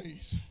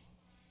always.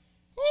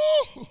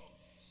 Woo.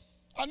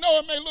 I know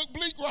it may look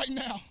bleak right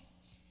now,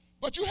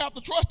 but you have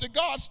to trust that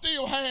God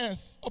still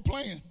has a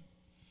plan.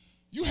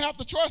 You have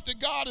to trust that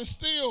God is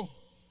still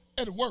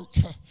at work.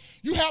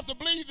 You have to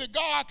believe that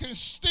God can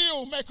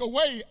still make a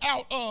way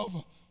out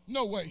of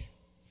no way.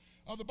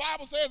 The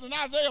Bible says in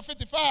Isaiah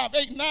 55,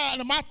 8, 9,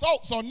 and my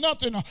thoughts are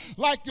nothing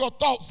like your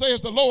thoughts,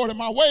 says the Lord, and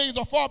my ways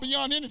are far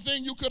beyond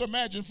anything you could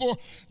imagine. For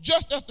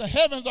just as the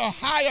heavens are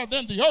higher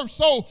than the earth,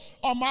 so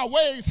are my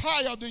ways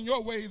higher than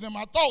your ways, and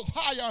my thoughts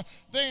higher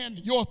than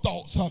your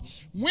thoughts.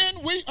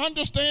 When we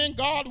understand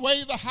God's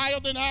ways are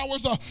higher than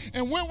ours,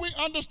 and when we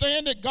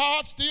understand that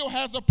God still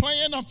has a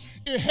plan,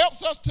 it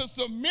helps us to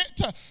submit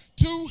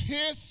to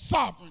his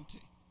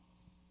sovereignty.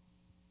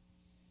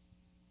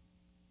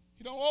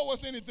 He don't owe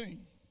us anything.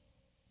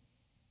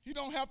 He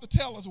don't have to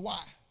tell us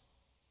why.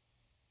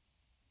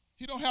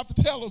 He don't have to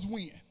tell us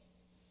when.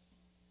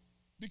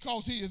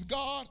 Because he is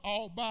God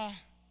all by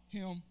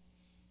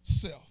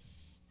himself.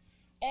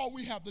 All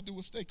we have to do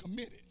is stay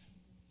committed.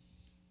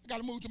 I got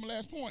to move to my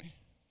last point.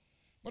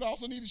 But I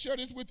also need to share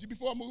this with you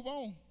before I move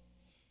on.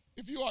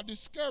 If you are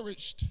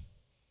discouraged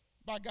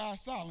by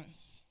God's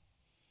silence,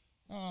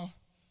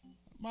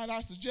 might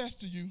I suggest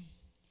to you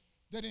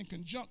that in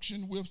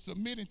conjunction with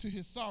submitting to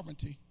his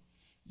sovereignty,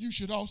 you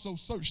should also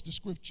search the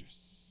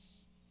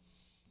scriptures.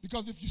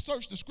 Because if you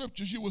search the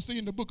scriptures, you will see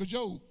in the book of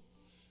Job,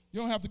 you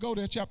don't have to go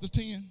there, chapter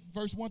 10,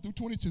 verse 1 through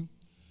 22.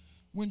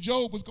 When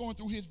Job was going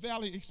through his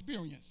valley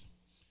experience,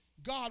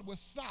 God was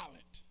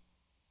silent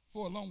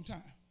for a long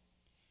time.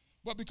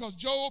 But because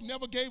Job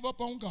never gave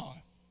up on God,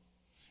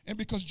 and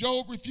because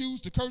Job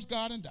refused to curse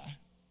God and die,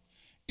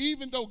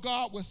 even though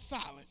God was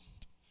silent,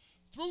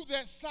 through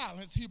that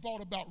silence, he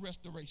brought about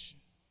restoration.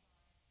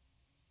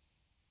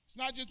 It's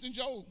not just in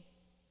Job,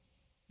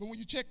 but when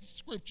you check the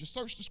scriptures,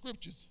 search the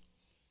scriptures,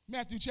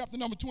 Matthew chapter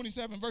number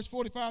 27, verse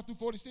 45 through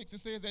 46, it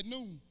says, at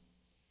noon,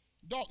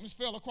 darkness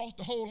fell across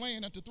the whole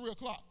land until 3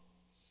 o'clock.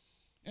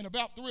 And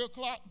about 3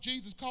 o'clock,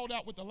 Jesus called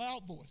out with a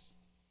loud voice,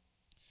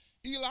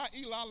 Eli,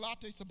 Eli,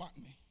 late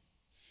sabachthani,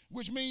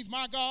 which means,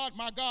 my God,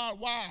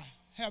 why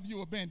have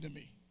you abandoned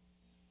me?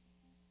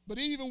 But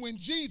even when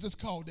Jesus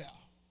called out,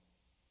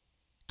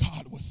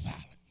 God was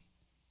silent.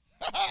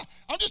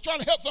 I'm just trying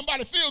to help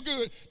somebody feel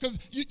good, because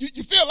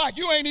you feel like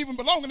you ain't even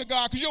belonging to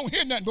God because you don't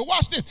hear nothing. But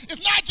watch this.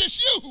 It's not just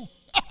you.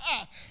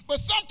 But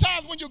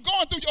sometimes when you're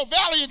going through your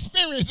valley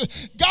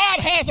experience, God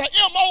has an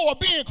MO of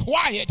being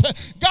quiet.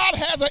 God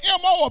has an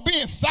MO of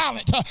being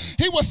silent.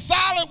 He was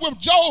silent with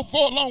Job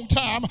for a long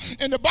time.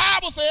 And the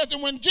Bible says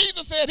that when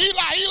Jesus said, Eli,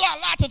 Eli,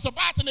 late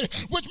sabachthani,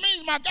 which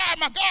means, my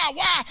God,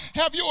 why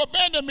have you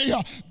abandoned me?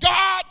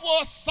 God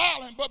was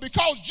silent. But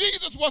because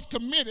Jesus was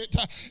committed,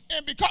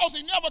 and because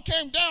he never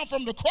came down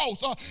from the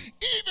cross,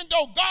 even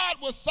though God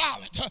was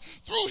silent,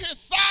 through his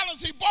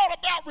silence, he brought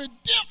about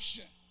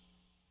redemption.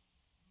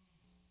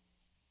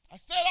 I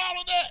said all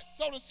of that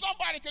so that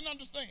somebody can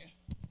understand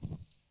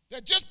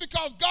that just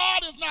because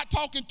God is not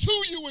talking to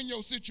you in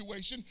your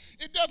situation,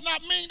 it does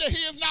not mean that he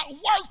is not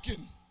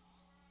working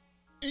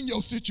in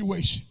your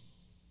situation.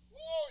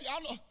 Ooh,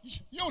 y'all know,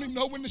 you don't even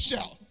know when to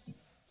shout.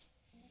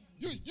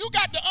 You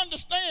got to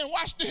understand,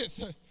 watch this,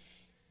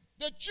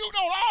 that you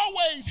don't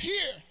always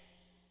hear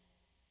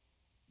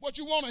what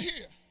you want to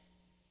hear.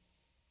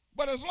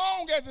 But as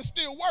long as it's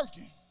still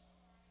working,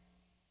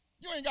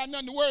 you ain't got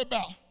nothing to worry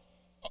about.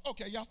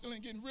 Okay, y'all still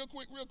ain't getting real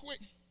quick.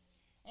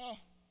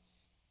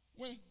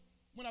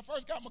 When I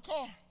first got my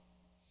car,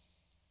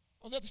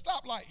 I was at the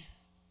stoplight.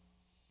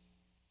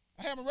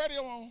 I had my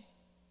radio on,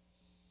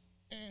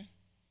 and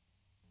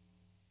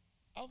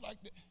I was like,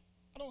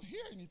 I don't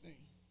hear anything.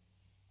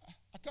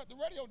 I cut the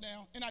radio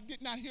down, and I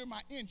did not hear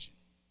my engine.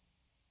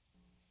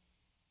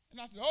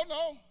 And I said, oh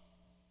no,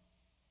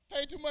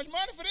 paid too much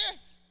money for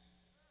this.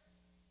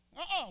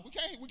 We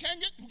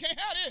can't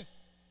have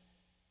this.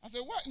 I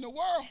said, what in the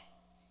world?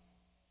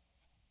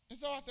 And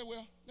so I said,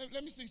 well,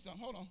 let me see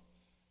something. Hold on.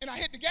 And I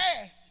hit the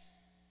gas.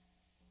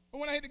 And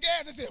when I hit the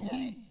gas, it said,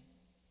 vroom.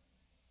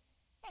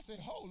 I said,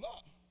 hold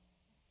up.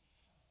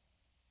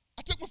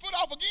 I took my foot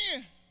off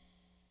again.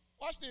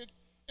 Watch this.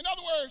 In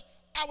other words,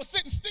 I was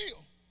sitting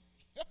still.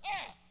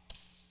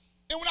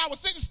 And when I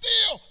was sitting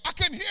still, I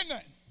couldn't hear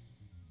nothing.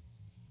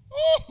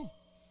 Ooh.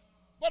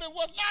 But it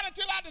was not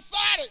until I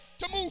decided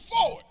to move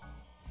forward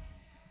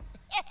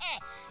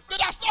that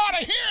I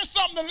started hearing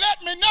something to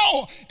let me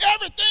know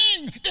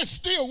everything is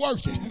still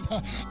working.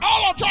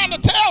 All I'm trying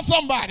to tell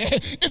somebody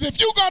is if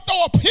you're going to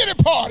throw a pity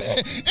party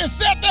and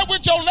sit there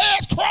with your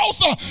legs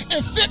crossed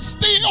and sit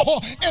still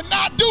and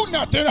not do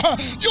nothing,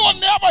 you'll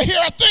never hear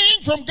a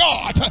thing from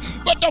God.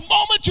 But the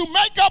moment you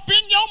make up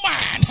in your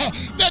mind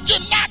that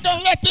you're not going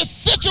to let this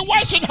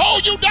situation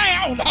hold you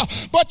down,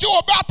 but you're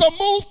about to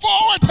move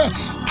forward,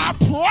 I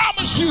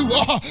promise you,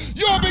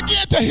 you'll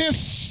begin to hear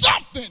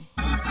something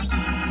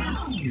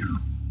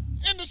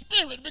in the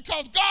spirit,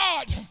 because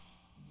God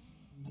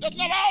does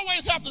not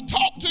always have to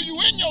talk to you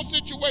in your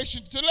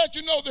situation to let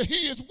you know that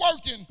he is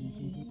working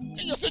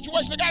in your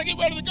situation. I got to get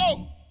ready to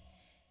go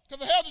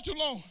because I held you too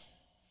long.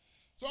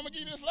 So I'm going to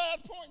give you this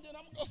last point, and then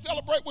I'm going to go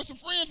celebrate with some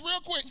friends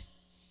real quick,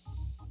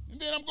 and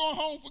then I'm going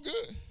home for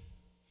good.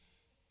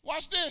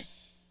 Watch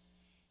this.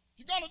 If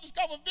you're going to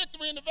discover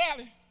victory in the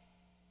valley,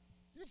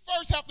 you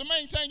first have to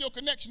maintain your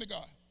connection to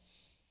God.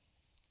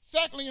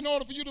 Secondly, in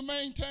order for you to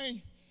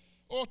maintain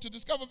or to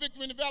discover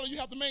victory in the valley, you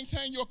have to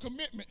maintain your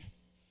commitment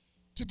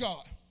to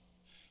God.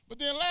 But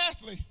then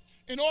lastly,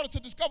 in order to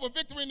discover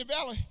victory in the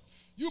valley,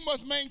 you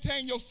must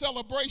maintain your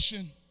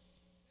celebration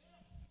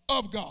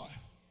of God.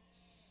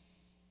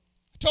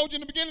 I told you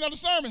in the beginning of the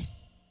sermon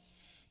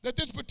that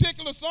this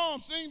particular psalm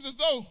seems as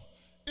though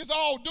it's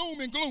all doom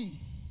and gloom.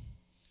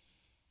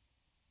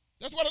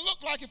 That's what it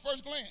looked like at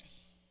first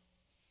glance.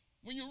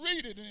 When you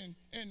read it,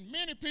 and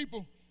many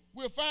people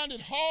will find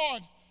it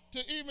hard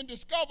to even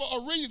discover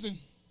a reason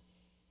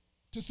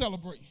to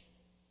celebrate.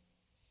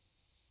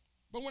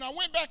 But when I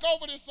went back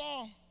over this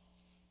song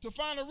to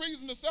find a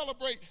reason to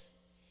celebrate,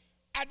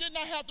 I did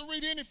not have to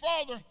read any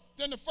farther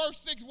than the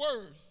first 6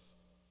 words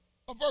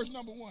of verse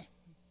number 1.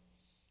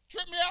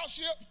 Tripped me out,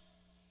 Ship,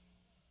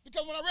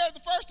 because when I read it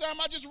the first time,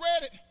 I just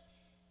read it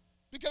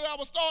because I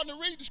was starting to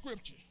read the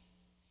scripture.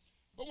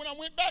 But when I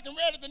went back and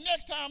read it the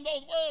next time,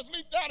 those words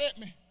leaped out at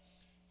me.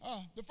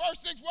 The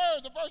first 6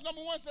 words of verse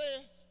number 1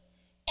 says,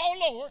 "Oh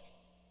Lord,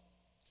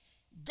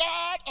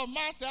 God of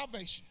my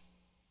salvation.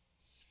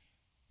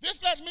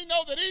 This lets me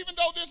know that even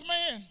though this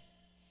man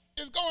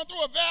is going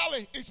through a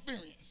valley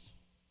experience,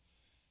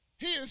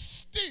 he is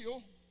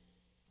still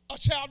a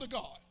child of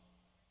God.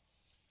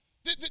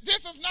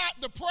 This is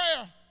not the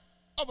prayer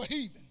of a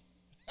heathen.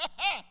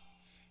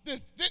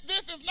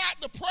 This is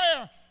not the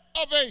prayer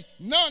of a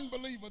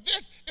non-believer.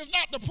 This is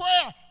not the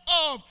prayer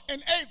of an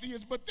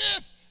atheist, but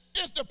this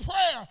is the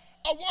prayer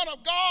of one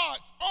of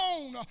God's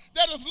own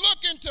that is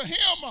looking to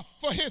him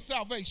for his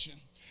salvation.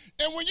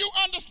 And when you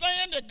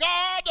understand that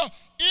God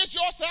is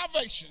your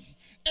salvation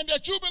and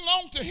that you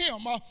belong to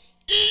him,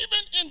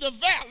 even in the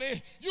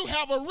valley, you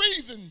have a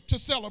reason to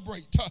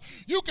celebrate.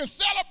 You can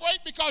celebrate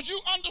because you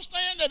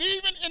understand that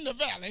even in the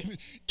valley,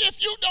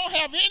 if you don't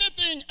have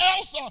anything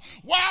else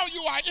while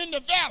you are in the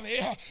valley,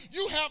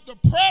 you have the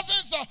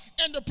presence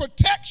and the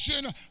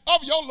protection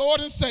of your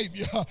Lord and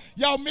Savior.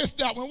 Y'all missed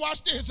that one.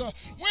 Watch this.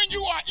 When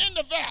you are in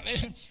the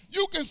valley,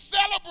 you can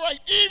celebrate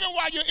even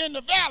while you're in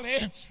the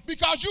valley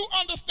because you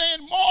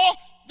understand more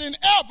than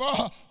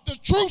ever the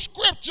true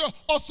scripture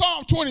of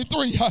Psalm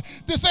 23 that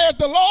says,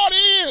 the Lord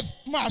is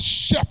my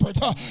shepherd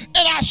and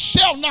I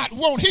shall not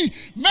want. He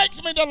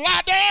makes me to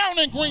lie down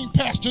in green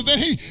pastures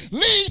and he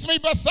leads me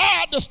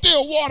beside the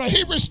still water.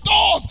 He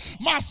restores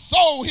my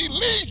soul. He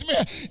leads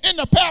me in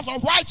the path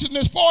of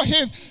righteousness for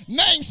his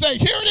name's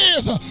sake. Here it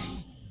is.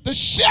 The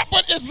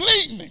shepherd is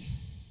leading me.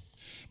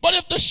 But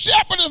if the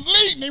shepherd is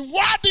leading me,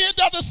 why then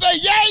does it say,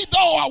 yea,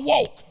 though I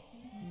walk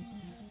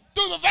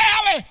through the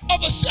valley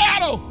of the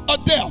shadow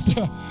of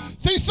death?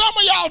 See, some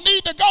of y'all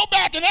need to go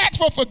back and ask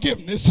for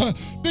forgiveness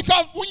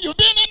because when you've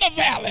been in the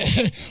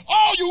valley,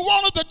 all you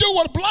wanted to do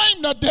was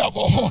blame the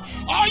devil.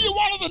 All you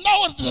wanted to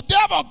know is the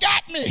devil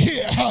got me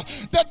here.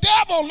 The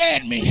devil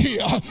led me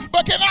here.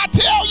 But can I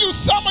tell you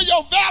some of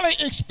your valley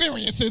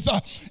experiences,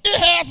 it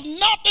has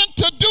nothing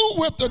to do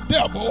with the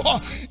devil.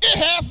 It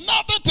has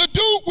nothing to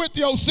do with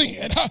your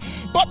sin.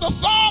 But the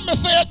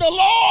psalmist said, the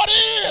Lord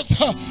is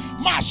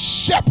my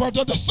shepherd.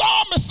 The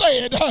psalmist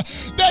said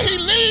that he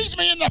leads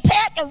me in the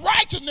path of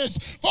righteousness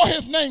for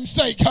his name's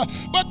sake.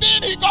 But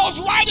then he goes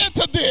right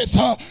into this.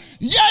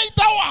 Yea,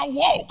 though I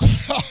walk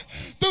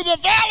through the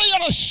valley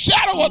of the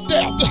shadow of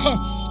death,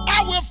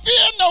 I will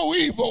fear no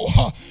evil.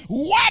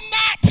 Why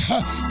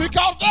not?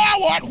 Because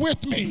thou art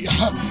with me.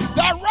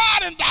 Thy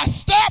rod and thy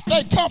staff,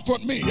 they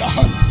comfort me.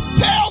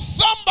 Tell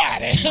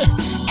somebody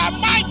I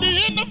might be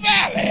in the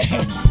valley,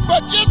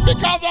 but just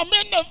because I'm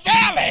in the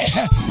valley,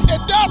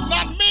 it does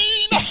not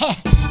mean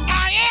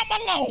I am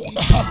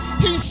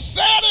alone. He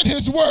said in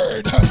his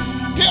word,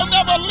 he'll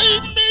never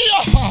leave me,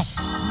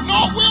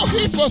 nor will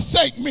he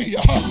forsake me.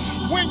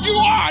 When you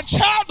are a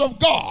child of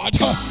God,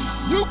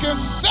 you can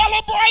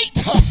celebrate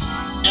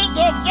in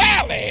the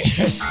valley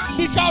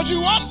because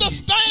you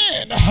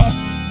understand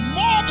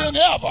more than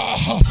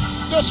ever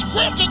the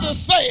scripture that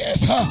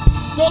says,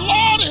 the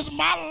Lord is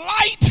my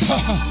light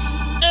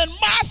and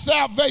my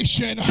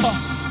salvation.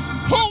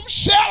 Whom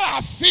shall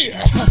I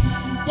fear?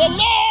 The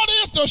Lord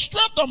is the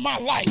strength of my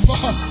life.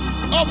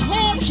 Of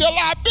whom shall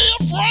I be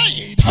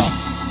afraid?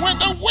 When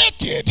the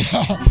wicked,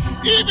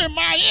 even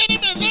my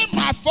enemies and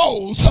my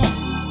foes,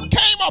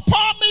 came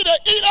upon me to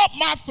eat up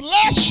my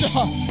flesh,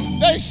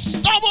 they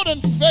stumbled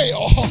and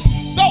fell.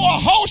 Though a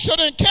host should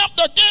encamp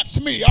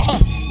against me,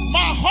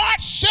 my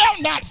heart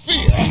shall not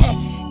fear.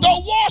 Though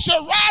war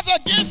shall rise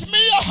against me,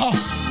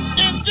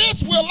 in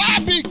this will I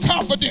be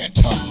confident.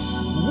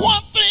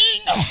 One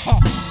thing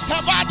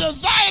have I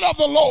desired of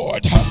the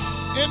Lord,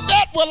 and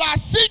that will I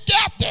seek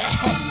after,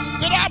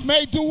 that I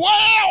may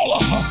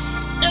dwell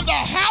in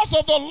the house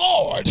of the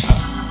Lord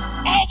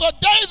all the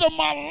days of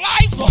my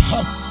life,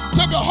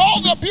 to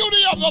behold the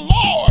beauty of the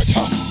Lord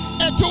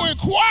and to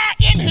inquire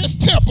in his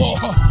temple.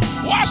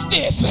 Watch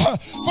this.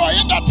 For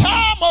in the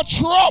time of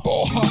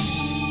trouble,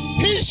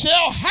 he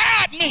shall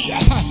hide me.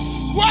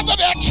 Whether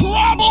that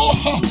trouble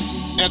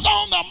is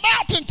on the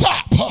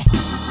mountaintop,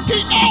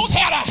 he knows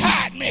how to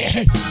hide me.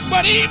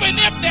 But even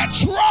if that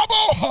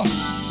trouble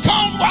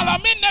comes while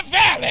I'm in the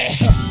valley,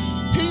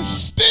 he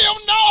still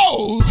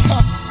knows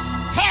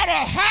how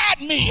to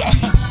hide me.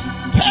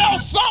 Tell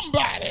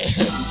somebody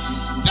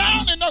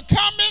down in the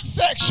comment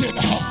section,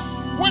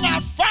 when I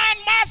find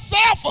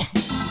myself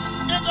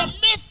in the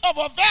midst of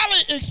a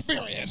valley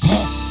experience,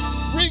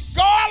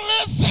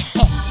 regardless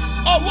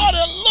of what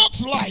it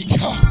looks like,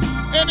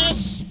 and in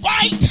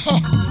spite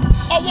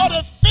of what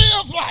it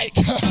feels like,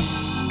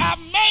 I've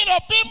made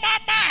up in my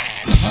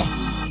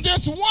mind,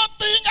 this one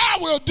thing I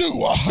will do.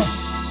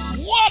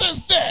 What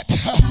is that?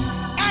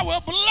 I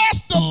will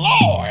bless the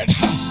Lord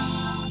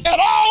at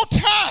all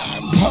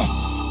times,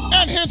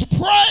 and his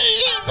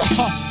praise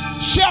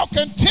shall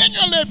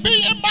continually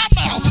be in my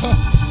mouth.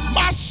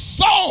 My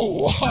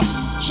soul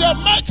shall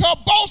make her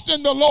boast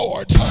in the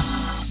Lord.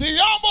 The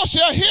humble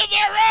shall hear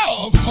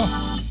thereof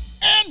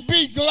and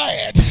be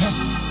glad.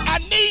 I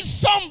need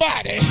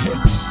somebody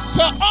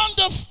to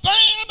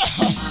understand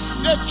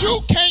that you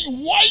can't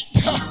wait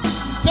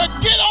to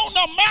get on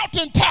the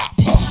mountaintop,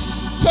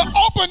 to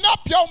open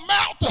up your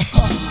mouth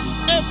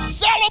and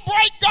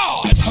celebrate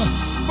God.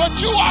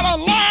 But you ought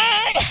to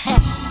learn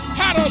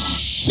how to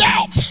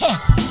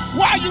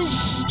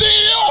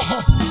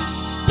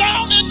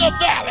the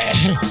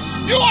valley,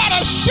 you ought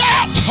to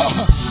shout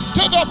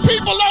to the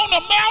people on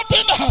the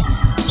mountain.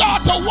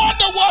 Start to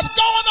wonder what's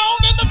going on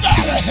in the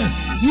valley.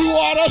 You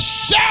ought to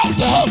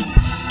shout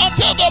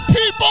unto the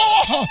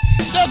people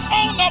that's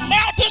on the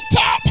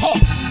mountaintop.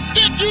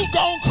 Think you've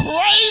gone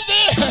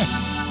crazy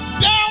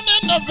down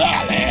in the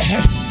valley.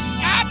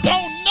 I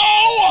don't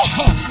know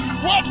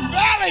what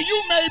valley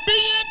you may be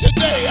in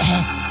today,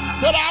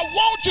 but I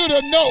want you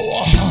to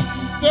know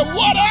that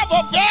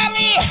whatever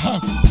valley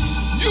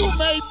you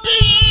may be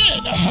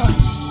in,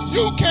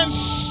 you can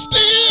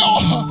still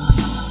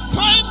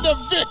claim the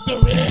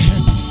victory.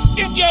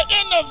 If you're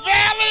in the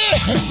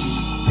valley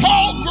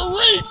called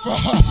grief,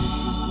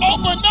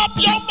 open up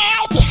your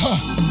mouth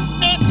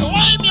and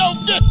claim your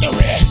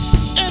victory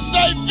and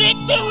say,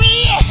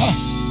 victory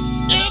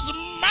is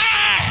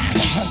mine.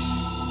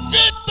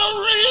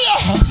 Victory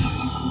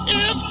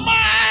is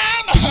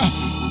mine.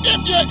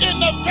 If you're in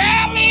the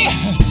valley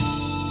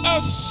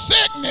of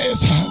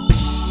sickness,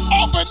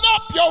 open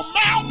up your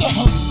mouth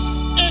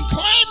and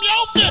claim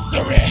your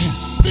victory,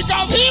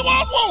 because he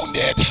was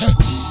wounded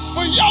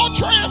for your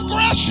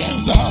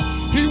transgressions.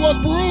 He was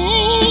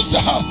bruised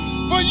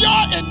for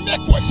your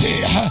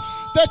iniquity.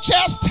 The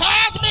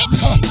chastisement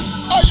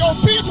of your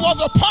peace was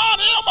upon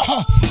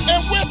him,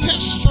 and with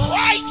his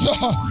stripes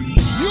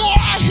you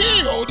are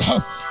healed.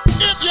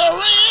 If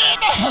you're in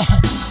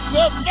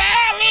the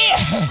valley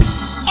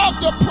of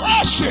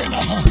depression,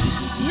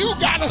 you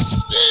gotta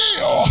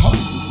still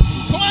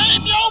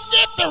claim your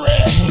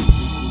victory,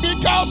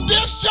 because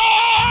this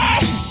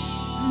joy,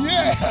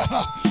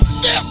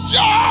 this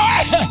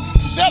joy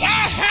that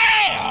I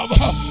have,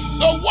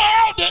 the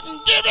world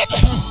didn't give it,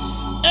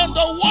 and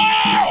the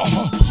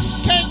world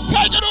can't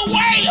take it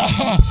away.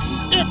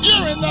 If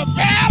you're in the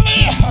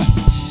valley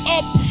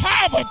of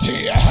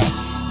poverty,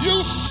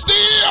 you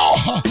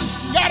still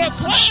gotta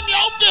claim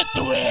your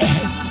victory.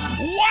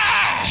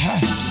 Why?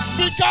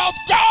 Because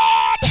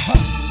God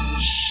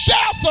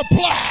shall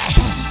supply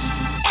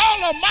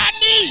all of my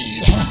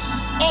need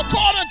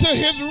according to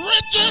his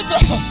riches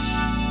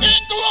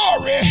in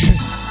glory.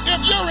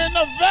 If you're in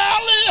the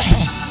valley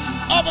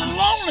of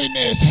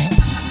loneliness,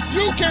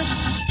 you can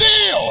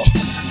still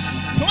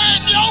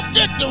claim your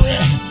victory,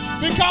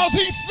 because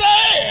he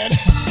said,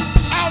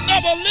 I'll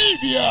never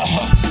leave you,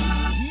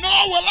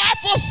 nor will I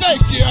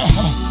forsake you.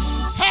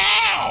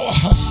 How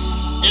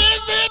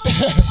is it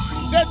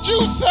that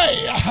you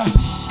say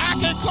I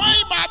can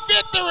claim my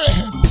victory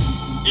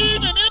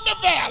even in the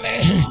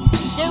valley?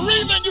 The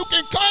reason you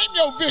can claim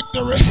your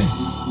victory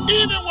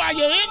even while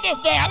you're in the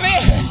valley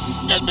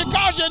is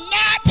because you're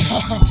not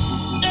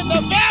in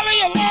the valley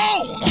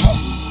alone.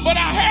 But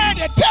I heard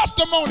a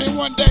testimony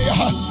one day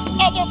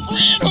of a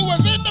friend who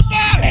was in the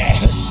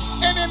valley,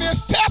 and in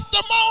his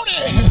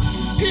testimony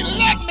he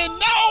let me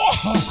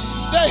know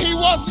that he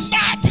was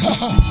not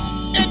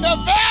in the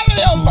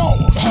valley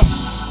alone,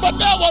 but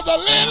there was a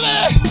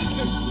lily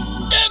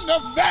in the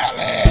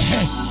valley,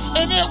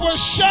 and it was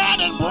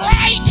shining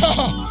bright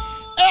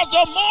as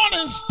the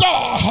morning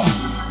star.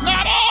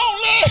 Not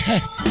only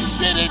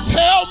did he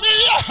tell me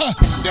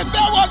that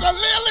there was a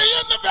lily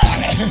in the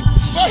valley,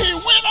 but he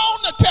went on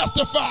to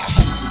testify,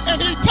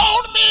 and he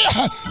told me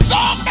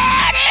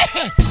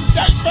somebody,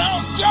 they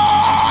found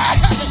joy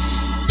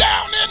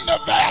down in the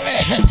valley.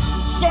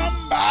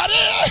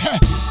 Somebody,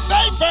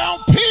 they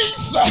found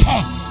peace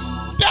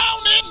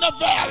down in the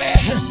valley.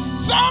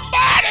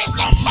 Somebody,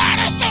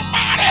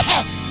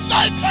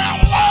 they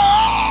found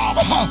love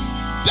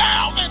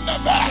down in the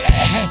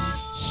valley.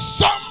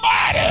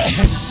 Somebody,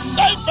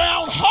 they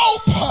found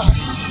hope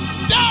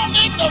down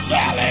in the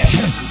valley.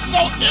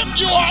 So if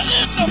you are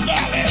in the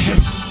valley,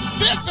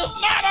 this is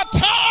not a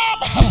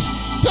time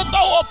to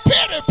throw a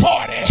pity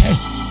party,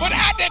 but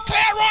I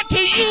declare unto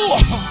you,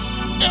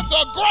 it's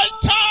a great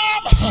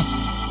time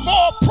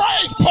for a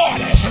praise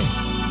party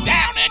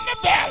down in the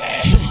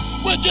valley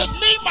with just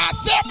me,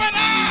 myself, and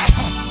I.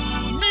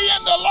 Me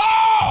and the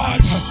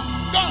Lord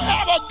gonna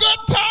have a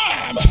good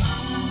time.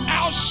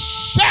 I'll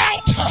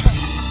shout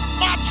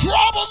my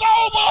troubles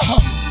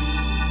over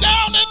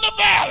down in the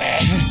valley.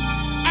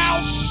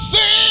 I'll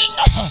sing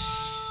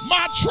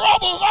my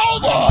troubles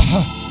over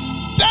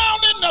down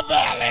in the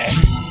valley.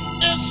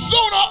 And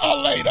sooner or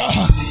later,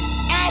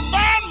 I'll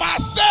find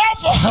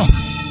myself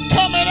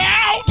coming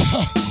out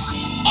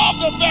of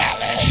the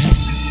valley.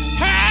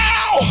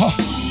 How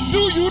do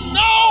you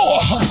know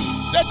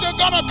that you're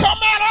gonna come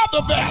out of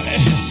the valley?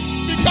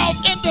 Because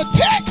in the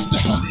text,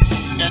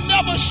 it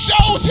never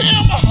shows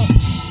him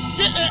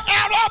getting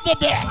out of the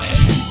valley.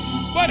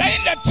 But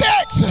in the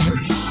text,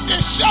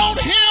 it showed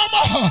him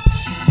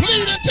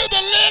bleeding to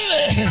the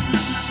lily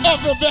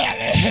of the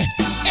valley.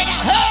 And I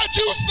heard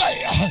you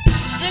say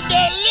that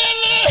the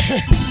lily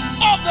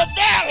of the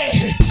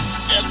valley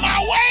is my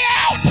way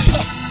out.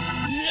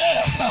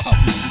 Yeah,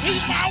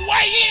 he's my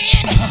way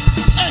in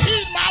and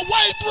he's my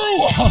way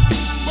through.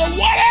 But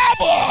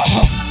whatever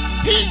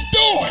he's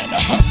doing,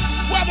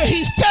 whether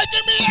he's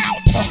taking me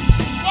out,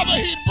 whether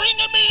he's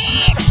bringing me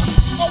in,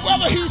 or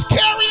whether he's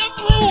carrying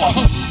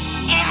through,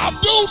 I'll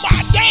do my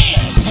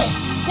dance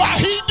while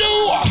he do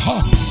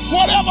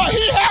whatever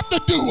he have to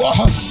do,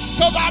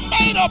 because I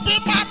made up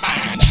in my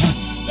mind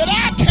that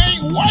I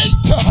can't wait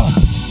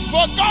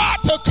for God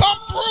to come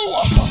through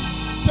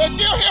to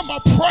give him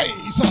a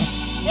praise.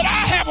 But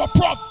I have a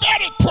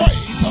prophetic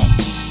praise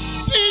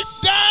deep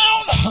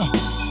down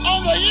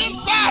on the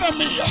inside of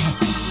me.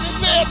 It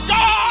says,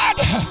 God,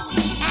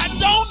 I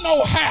don't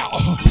know how.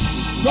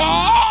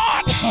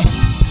 God,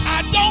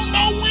 I don't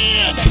know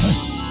when.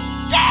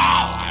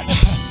 God,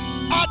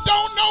 I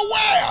don't know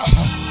where.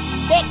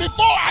 But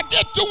before I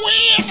get to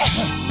when,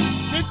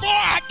 before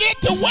I get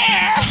to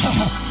where,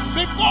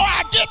 before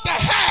I get to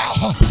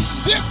how,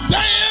 this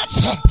dance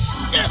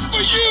is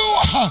for you.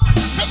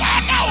 Because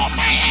I know a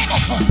man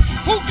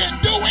who can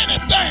do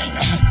anything.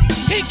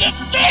 He can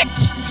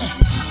fix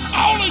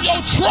all of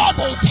your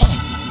troubles.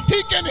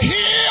 He can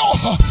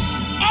heal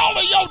all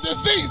of your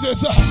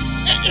diseases.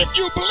 And if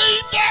you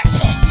believe that,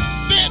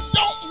 then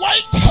don't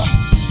wait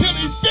till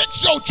he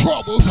fix your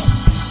troubles.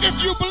 If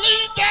you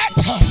believe that,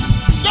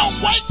 don't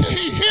wait till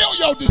he heal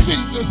your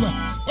diseases.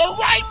 But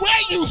right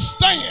where you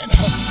stand,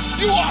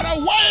 you ought to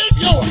wave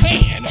your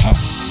hand.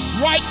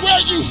 Right where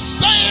you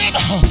stand,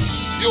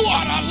 you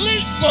ought to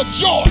leap for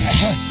joy.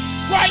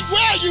 Right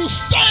where you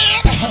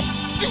stand,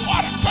 you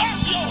ought to clap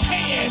your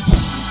hands,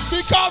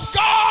 because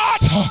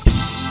God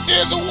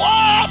is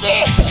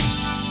worthy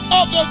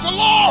of the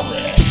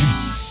glory.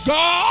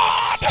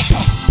 God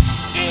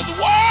is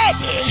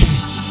worthy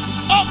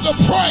of the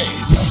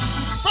praise.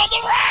 From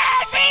the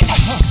rising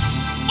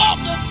of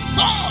the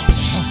sun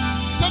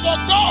to the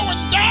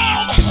going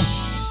down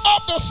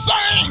of the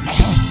same,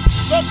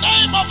 the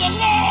name of the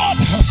Lord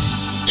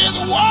is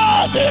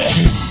worthy.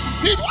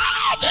 He's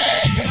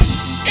worthy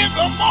in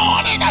the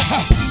morning.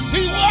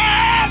 He's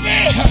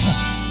worthy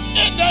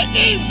in the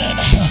evening.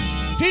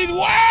 He's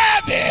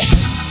worthy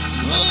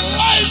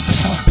late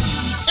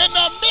in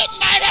the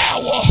midnight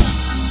hour.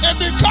 And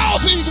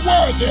because he's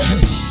worthy,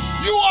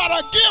 you ought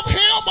to give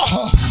him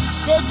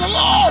the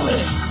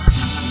glory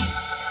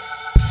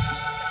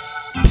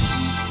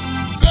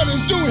that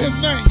is due his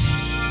name.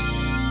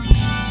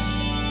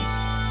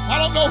 I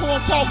don't know who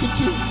I'm talking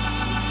to.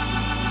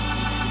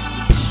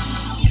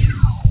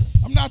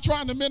 I'm not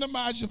trying to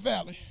minimize your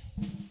valley.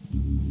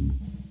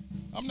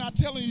 I'm not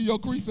telling you your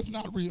grief is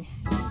not real.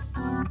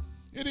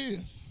 It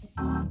is.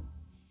 I'm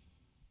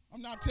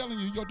not telling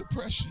you your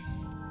depression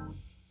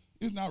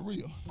is not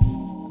real.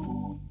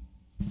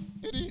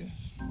 It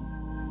is.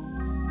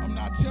 I'm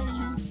not telling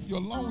you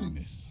your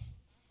loneliness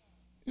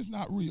is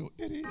not real.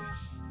 It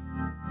is.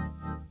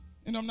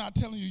 And I'm not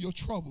telling you your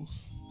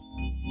troubles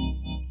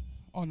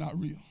are not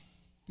real,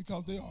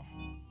 because they are.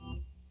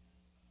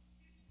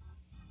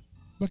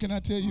 But can I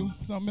tell you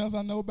something else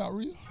I know about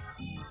real?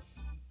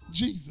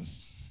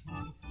 Jesus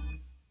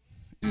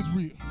is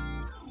real.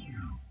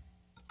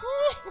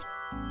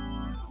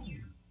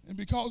 And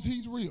because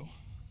he's real,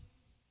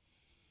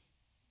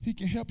 he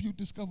can help you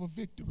discover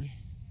victory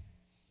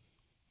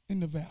in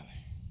the valley.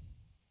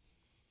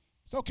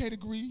 It's okay to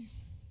grieve,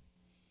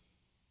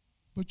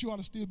 but you ought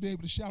to still be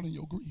able to shout in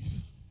your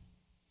grief.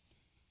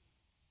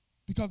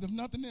 Because if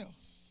nothing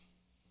else,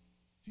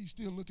 he's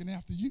still looking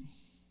after you.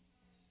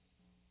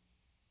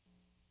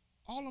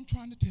 All I'm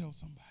trying to tell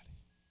somebody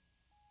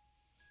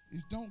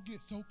is don't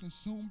get so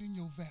consumed in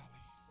your valley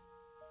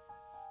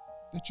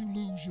that you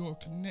lose your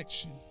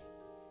connection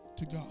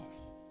to God.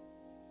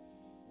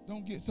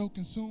 Don't get so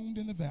consumed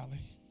in the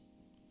valley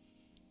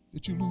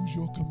that you lose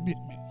your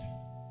commitment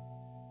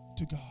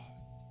to God.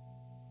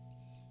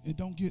 And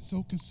don't get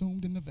so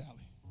consumed in the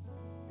valley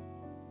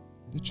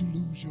that you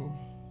lose your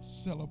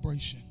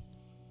celebration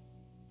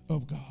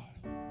of God.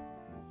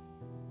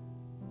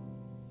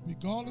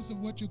 Regardless of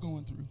what you're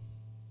going through,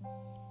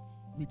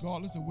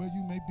 regardless of where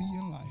you may be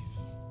in life,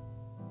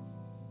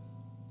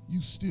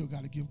 you still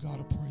got to give God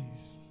a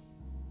praise.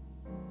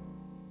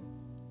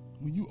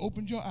 When you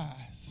opened your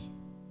eyes,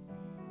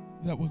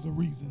 that was a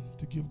reason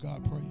to give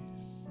God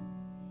praise.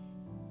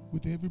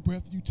 With every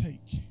breath you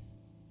take,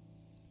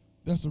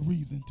 that's a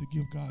reason to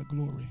give God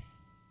glory.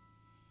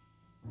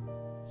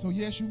 So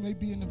yes, you may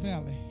be in the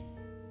valley,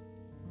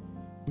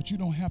 but you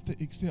don't have to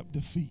accept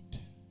defeat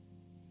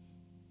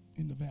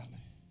in the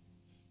valley.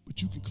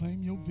 But you can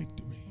claim your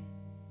victory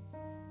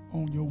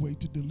on your way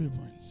to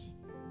deliverance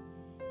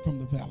from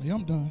the valley.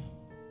 I'm done.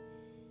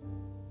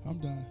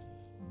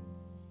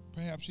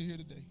 Perhaps you're here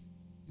today.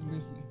 You're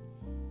listening.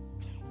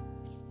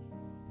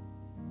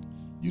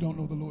 You don't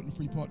know the Lord and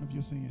free pardon of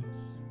your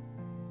sins.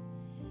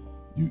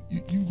 You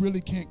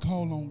really can't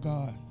call on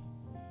God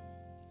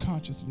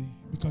consciously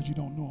because you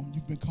don't know him.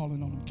 You've been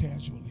calling on him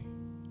casually.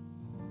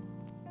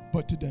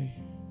 But today,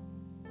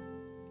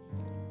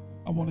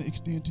 I want to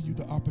extend to you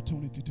the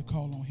opportunity to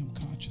call on him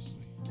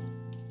consciously.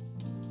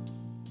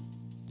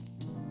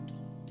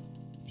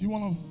 If you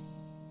want to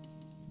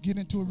get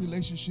into a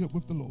relationship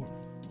with the Lord,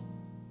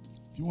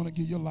 if you want to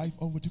give your life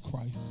over to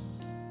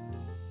Christ,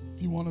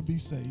 if you want to be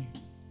saved,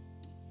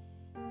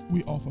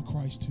 we offer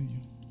Christ to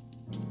you.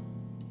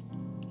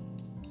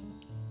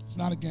 It's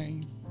not a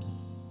game.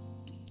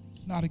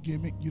 It's not a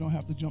gimmick. You don't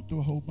have to jump through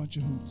a whole bunch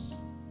of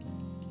hoops.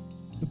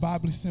 The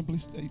Bible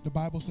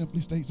simply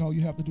states all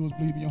you have to do is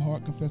believe in your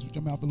heart, confess with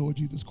your mouth the Lord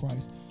Jesus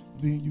Christ,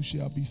 then you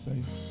shall be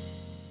saved.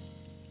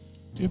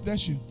 If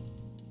that's you,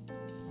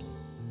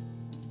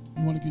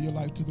 you want to give your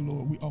life to the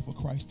Lord, we offer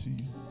Christ to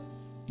you.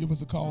 Give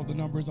us a call. The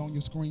number is on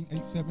your screen,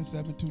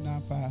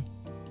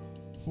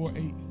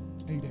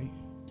 877-295-4888.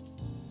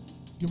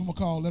 Give them a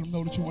call. Let them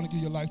know that you want to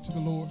give your life to the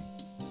Lord.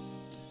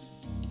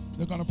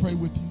 They're going to pray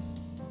with you.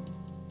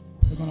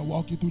 They're going to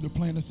walk you through the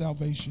plan of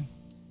salvation.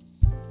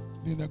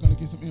 Then they're going to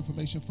get some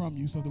information from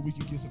you so that we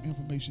can get some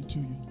information to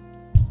you.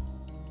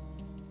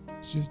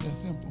 It's just that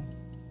simple.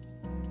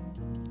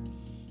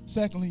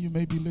 Secondly, you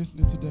may be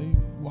listening today,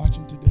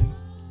 watching today.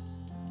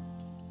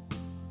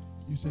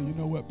 You say, you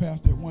know what,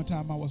 Pastor, at one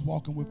time I was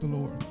walking with the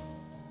Lord.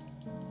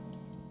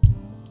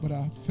 But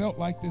I felt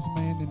like this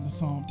man in the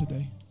psalm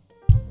today,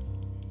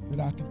 that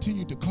I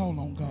continued to call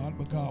on God,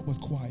 but God was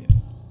quiet.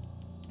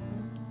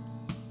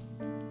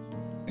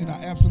 And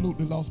I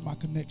absolutely lost my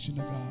connection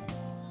to God.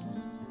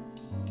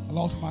 I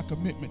lost my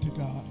commitment to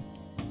God.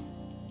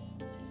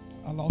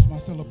 I lost my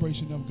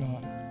celebration of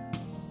God.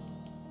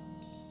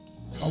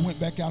 So I went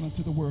back out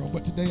into the world.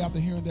 But today, after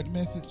hearing that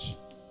message,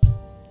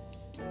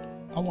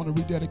 I want to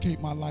rededicate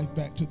my life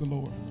back to the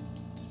Lord.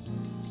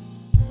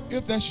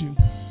 If that's you,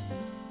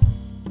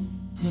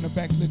 you're in a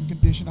backslidden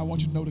condition, I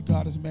want you to know that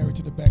God is married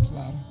to the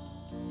backslider.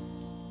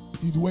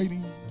 He's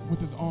waiting with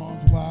his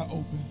arms wide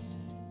open.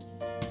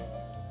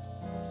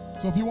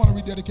 So if you want to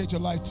rededicate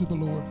your life to the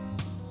Lord,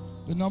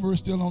 the number is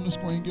still on the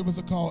screen. Give us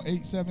a call,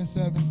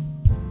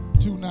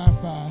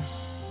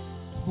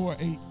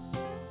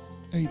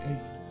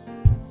 877-295-4888.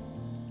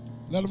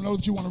 Let them know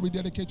that you want to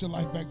rededicate your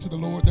life back to the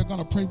Lord. They're going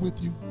to pray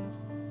with you.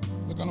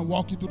 They're going to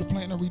walk you through the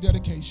plan of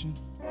rededication.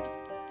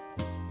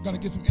 They're going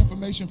to get some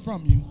information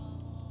from you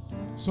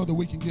so that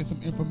we can get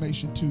some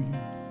information to you.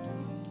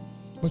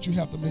 But you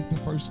have to make the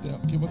first step.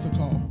 Give us a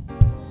call.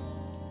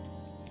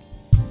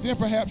 Then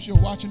perhaps you're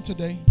watching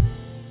today.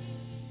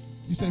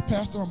 You say,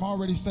 Pastor, I'm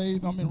already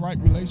saved. I'm in right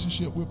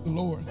relationship with the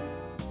Lord.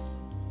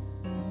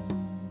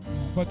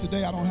 But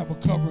today I don't have a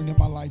covering in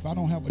my life. I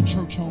don't have a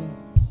church home.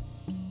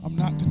 I'm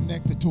not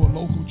connected to a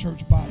local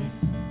church body.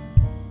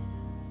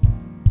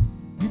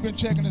 You've been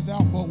checking this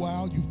out for a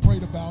while. You've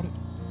prayed about it.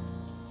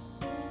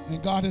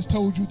 And God has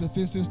told you that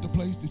this is the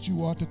place that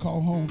you are to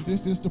call home.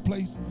 This is the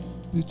place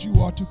that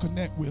you are to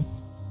connect with.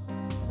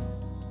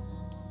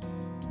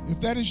 If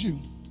that is you,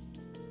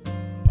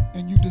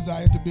 and you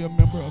desire to be a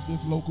member of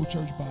this local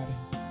church body,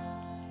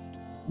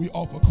 we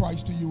offer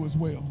Christ to you as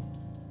well.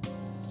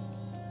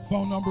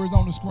 Phone number is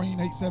on the screen,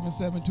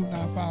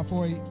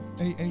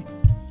 877-295-4888.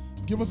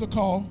 Give us a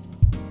call.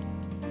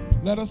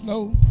 Let us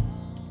know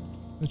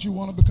that you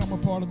want to become a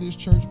part of this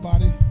church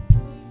body.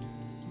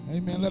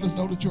 Amen. Let us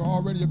know that you're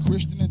already a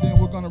Christian, and then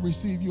we're going to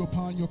receive you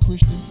upon your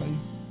Christian faith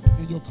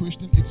and your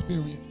Christian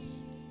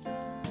experience.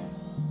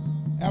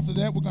 After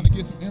that, we're going to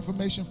get some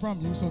information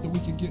from you so that we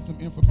can get some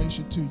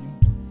information to you.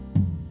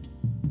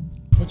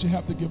 But you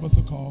have to give us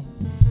a call.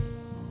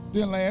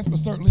 Then last but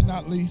certainly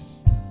not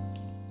least,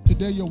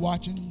 today you're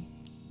watching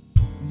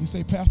and you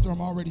say, Pastor, I'm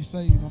already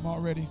saved. I'm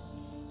already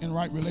in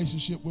right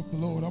relationship with the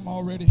Lord. I'm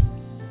already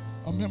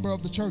a member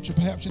of the church, or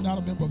perhaps you're not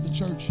a member of the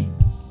church.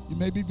 You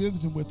may be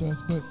visiting with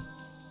us, but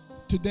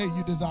today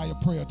you desire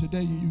prayer.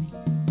 Today you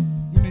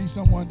need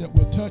someone that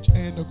will touch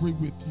and agree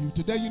with you.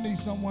 Today you need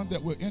someone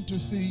that will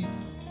intercede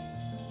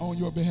on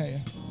your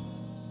behalf.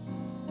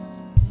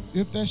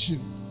 If that's you,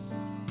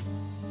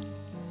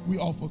 we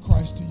offer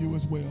Christ to you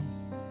as well.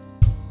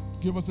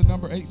 Give us the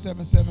number,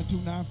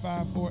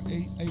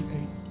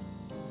 877-295-4888.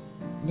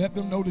 Let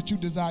them know that you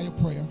desire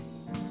prayer.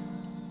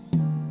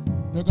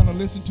 They're going to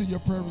listen to your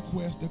prayer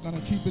request. They're going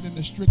to keep it in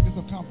the strictness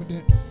of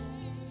confidence.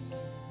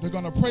 They're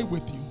going to pray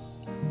with you.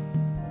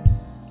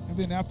 And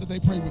then after they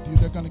pray with you,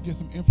 they're going to get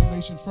some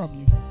information from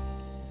you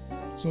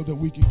so that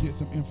we can get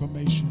some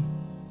information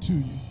to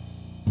you.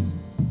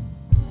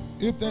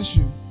 If that's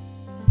you,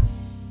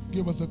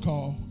 give us a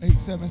call,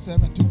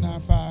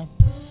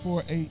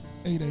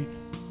 877-295-4888.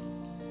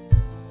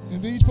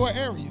 In these 4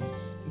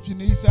 areas, if you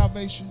need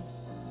salvation,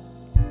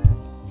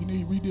 if you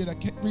need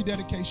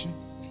rededication,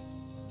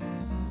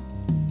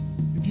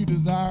 if you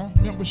desire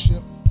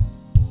membership,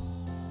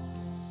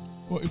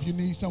 or if you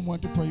need someone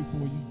to pray for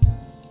you,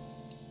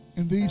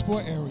 in these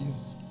 4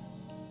 areas,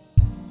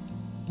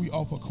 we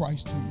offer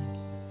Christ to you.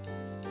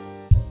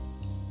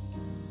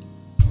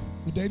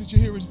 The day that you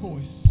hear his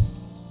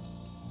voice,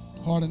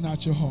 harden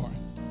not your heart.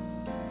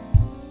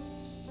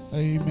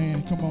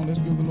 Amen. Come on,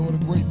 let's give the Lord a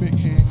great big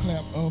hand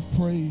clap of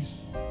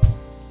praise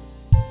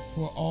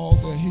for all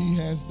that he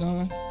has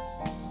done,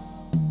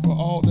 for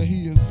all that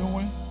he is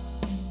doing,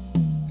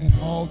 and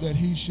all that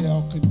he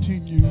shall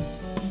continue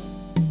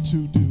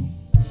to do.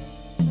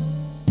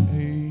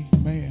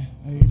 Amen.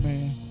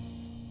 Amen.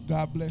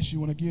 God bless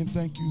you. And again,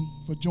 thank you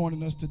for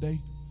joining us today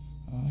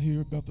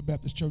here at Bethel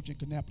Baptist Church in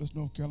Kannapolis,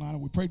 North Carolina.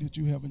 We pray that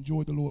you have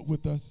enjoyed the Lord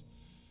with us.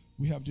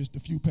 We have just a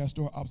few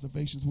pastoral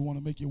observations we want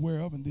to make you aware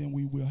of, and then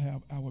we will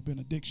have our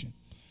benediction.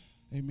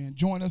 Amen.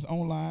 Join us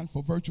online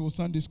for virtual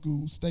Sunday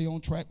school. Stay on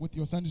track with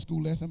your Sunday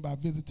school lesson by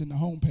visiting the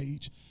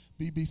homepage,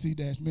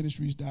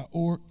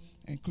 bbc-ministries.org,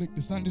 and click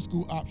the Sunday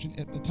school option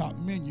at the top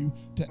menu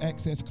to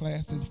access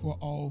classes for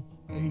all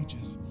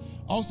ages.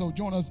 Also,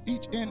 join us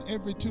each and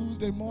every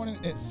Tuesday morning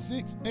at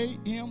 6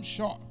 a.m.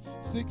 sharp.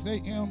 6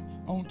 a.m.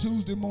 on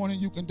Tuesday morning.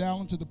 You can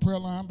dial into the prayer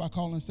line by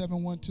calling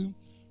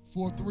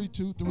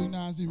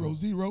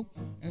 712-432-3900,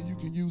 and you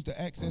can use the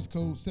access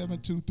code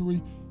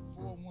 723-410.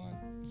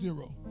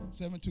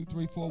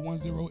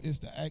 723-410 is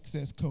the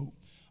access code.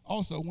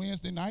 Also,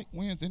 Wednesday night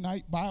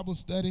Bible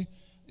study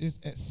is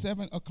at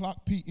 7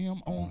 o'clock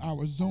p.m. on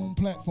our Zoom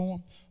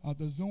platform.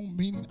 The Zoom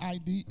meeting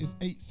ID is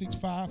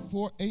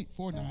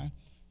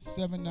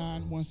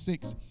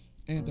 865-4849-7916.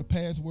 And the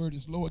password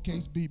is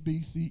lowercase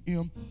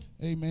bbcm.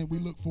 Amen. We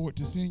look forward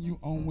to seeing you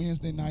on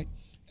Wednesday night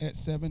at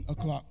 7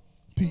 o'clock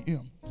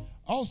p.m.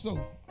 Also,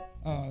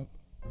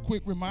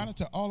 quick reminder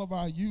to all of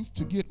our youth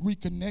to get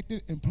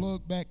reconnected and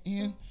plugged back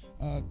in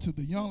to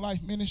the Young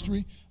Life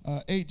Ministry,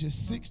 ages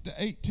 6 to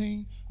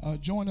 18.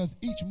 Join us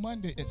each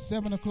Monday at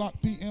 7 o'clock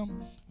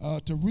p.m.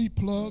 To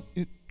replug.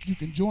 You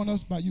can join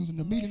us by using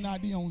the meeting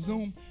ID on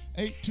Zoom,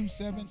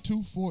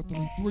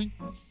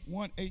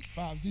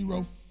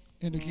 827-2433-1850.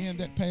 And again,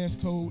 that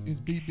passcode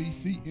is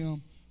BBCM,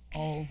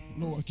 all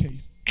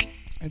lowercase.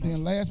 And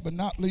then last but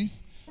not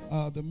least,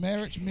 the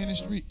marriage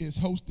ministry is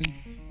hosting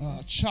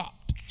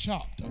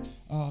Chopped,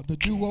 the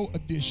duo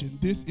edition.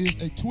 This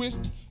is a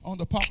twist on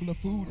the popular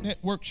Food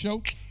Network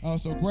show.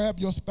 So grab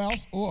your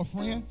spouse or a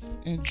friend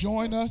and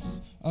join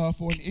us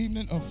for an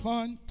evening of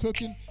fun,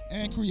 cooking,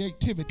 and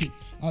creativity.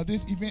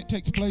 This event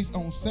takes place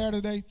on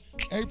Saturday,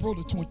 April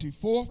the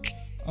 24th,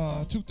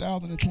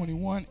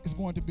 2021. It's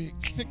going to be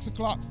at 6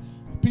 o'clock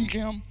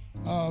p.m.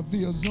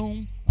 Via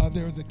Zoom.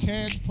 There is a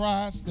cash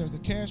prize. There's a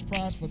cash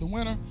prize for the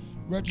winner.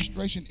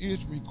 Registration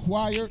is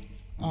required,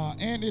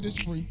 and it is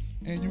free.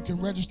 And you can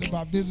register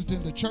by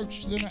visiting the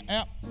Church Center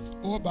app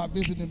or by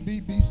visiting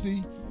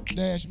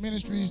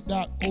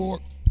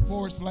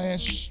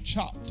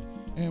bbc-ministries.org/chopped.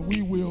 And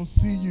we will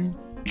see you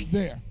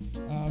there.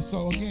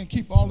 So again,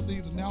 keep all of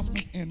these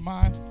announcements in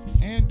mind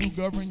and do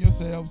govern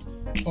yourselves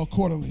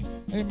accordingly.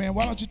 Amen.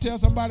 Why don't you tell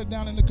somebody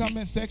down in the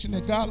comment section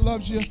that God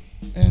loves you,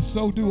 and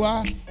so do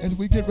I, as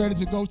we get ready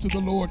to go to the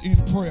Lord in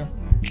prayer.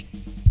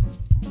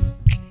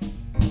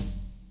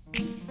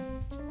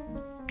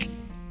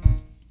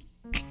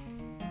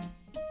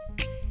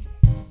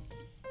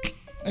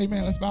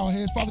 Amen. Let's bow our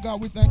heads. Father God,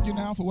 we thank you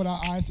now for what our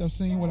eyes have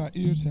seen, what our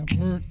ears have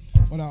heard,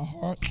 what our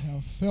hearts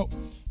have felt.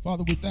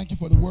 Father, we thank you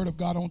for the word of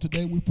God on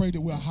today. We pray that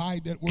we'll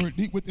hide that word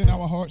deep within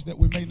our hearts that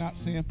we may not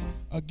sin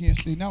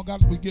against thee. Now,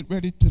 God, as we get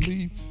ready to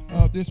leave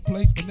this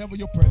place, but never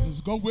your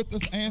presence, go with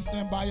us and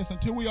stand by us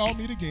until we all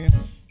meet again.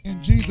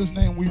 In Jesus'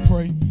 name we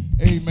pray.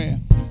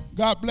 Amen.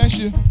 God bless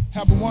you.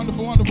 Have a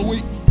wonderful, wonderful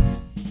week.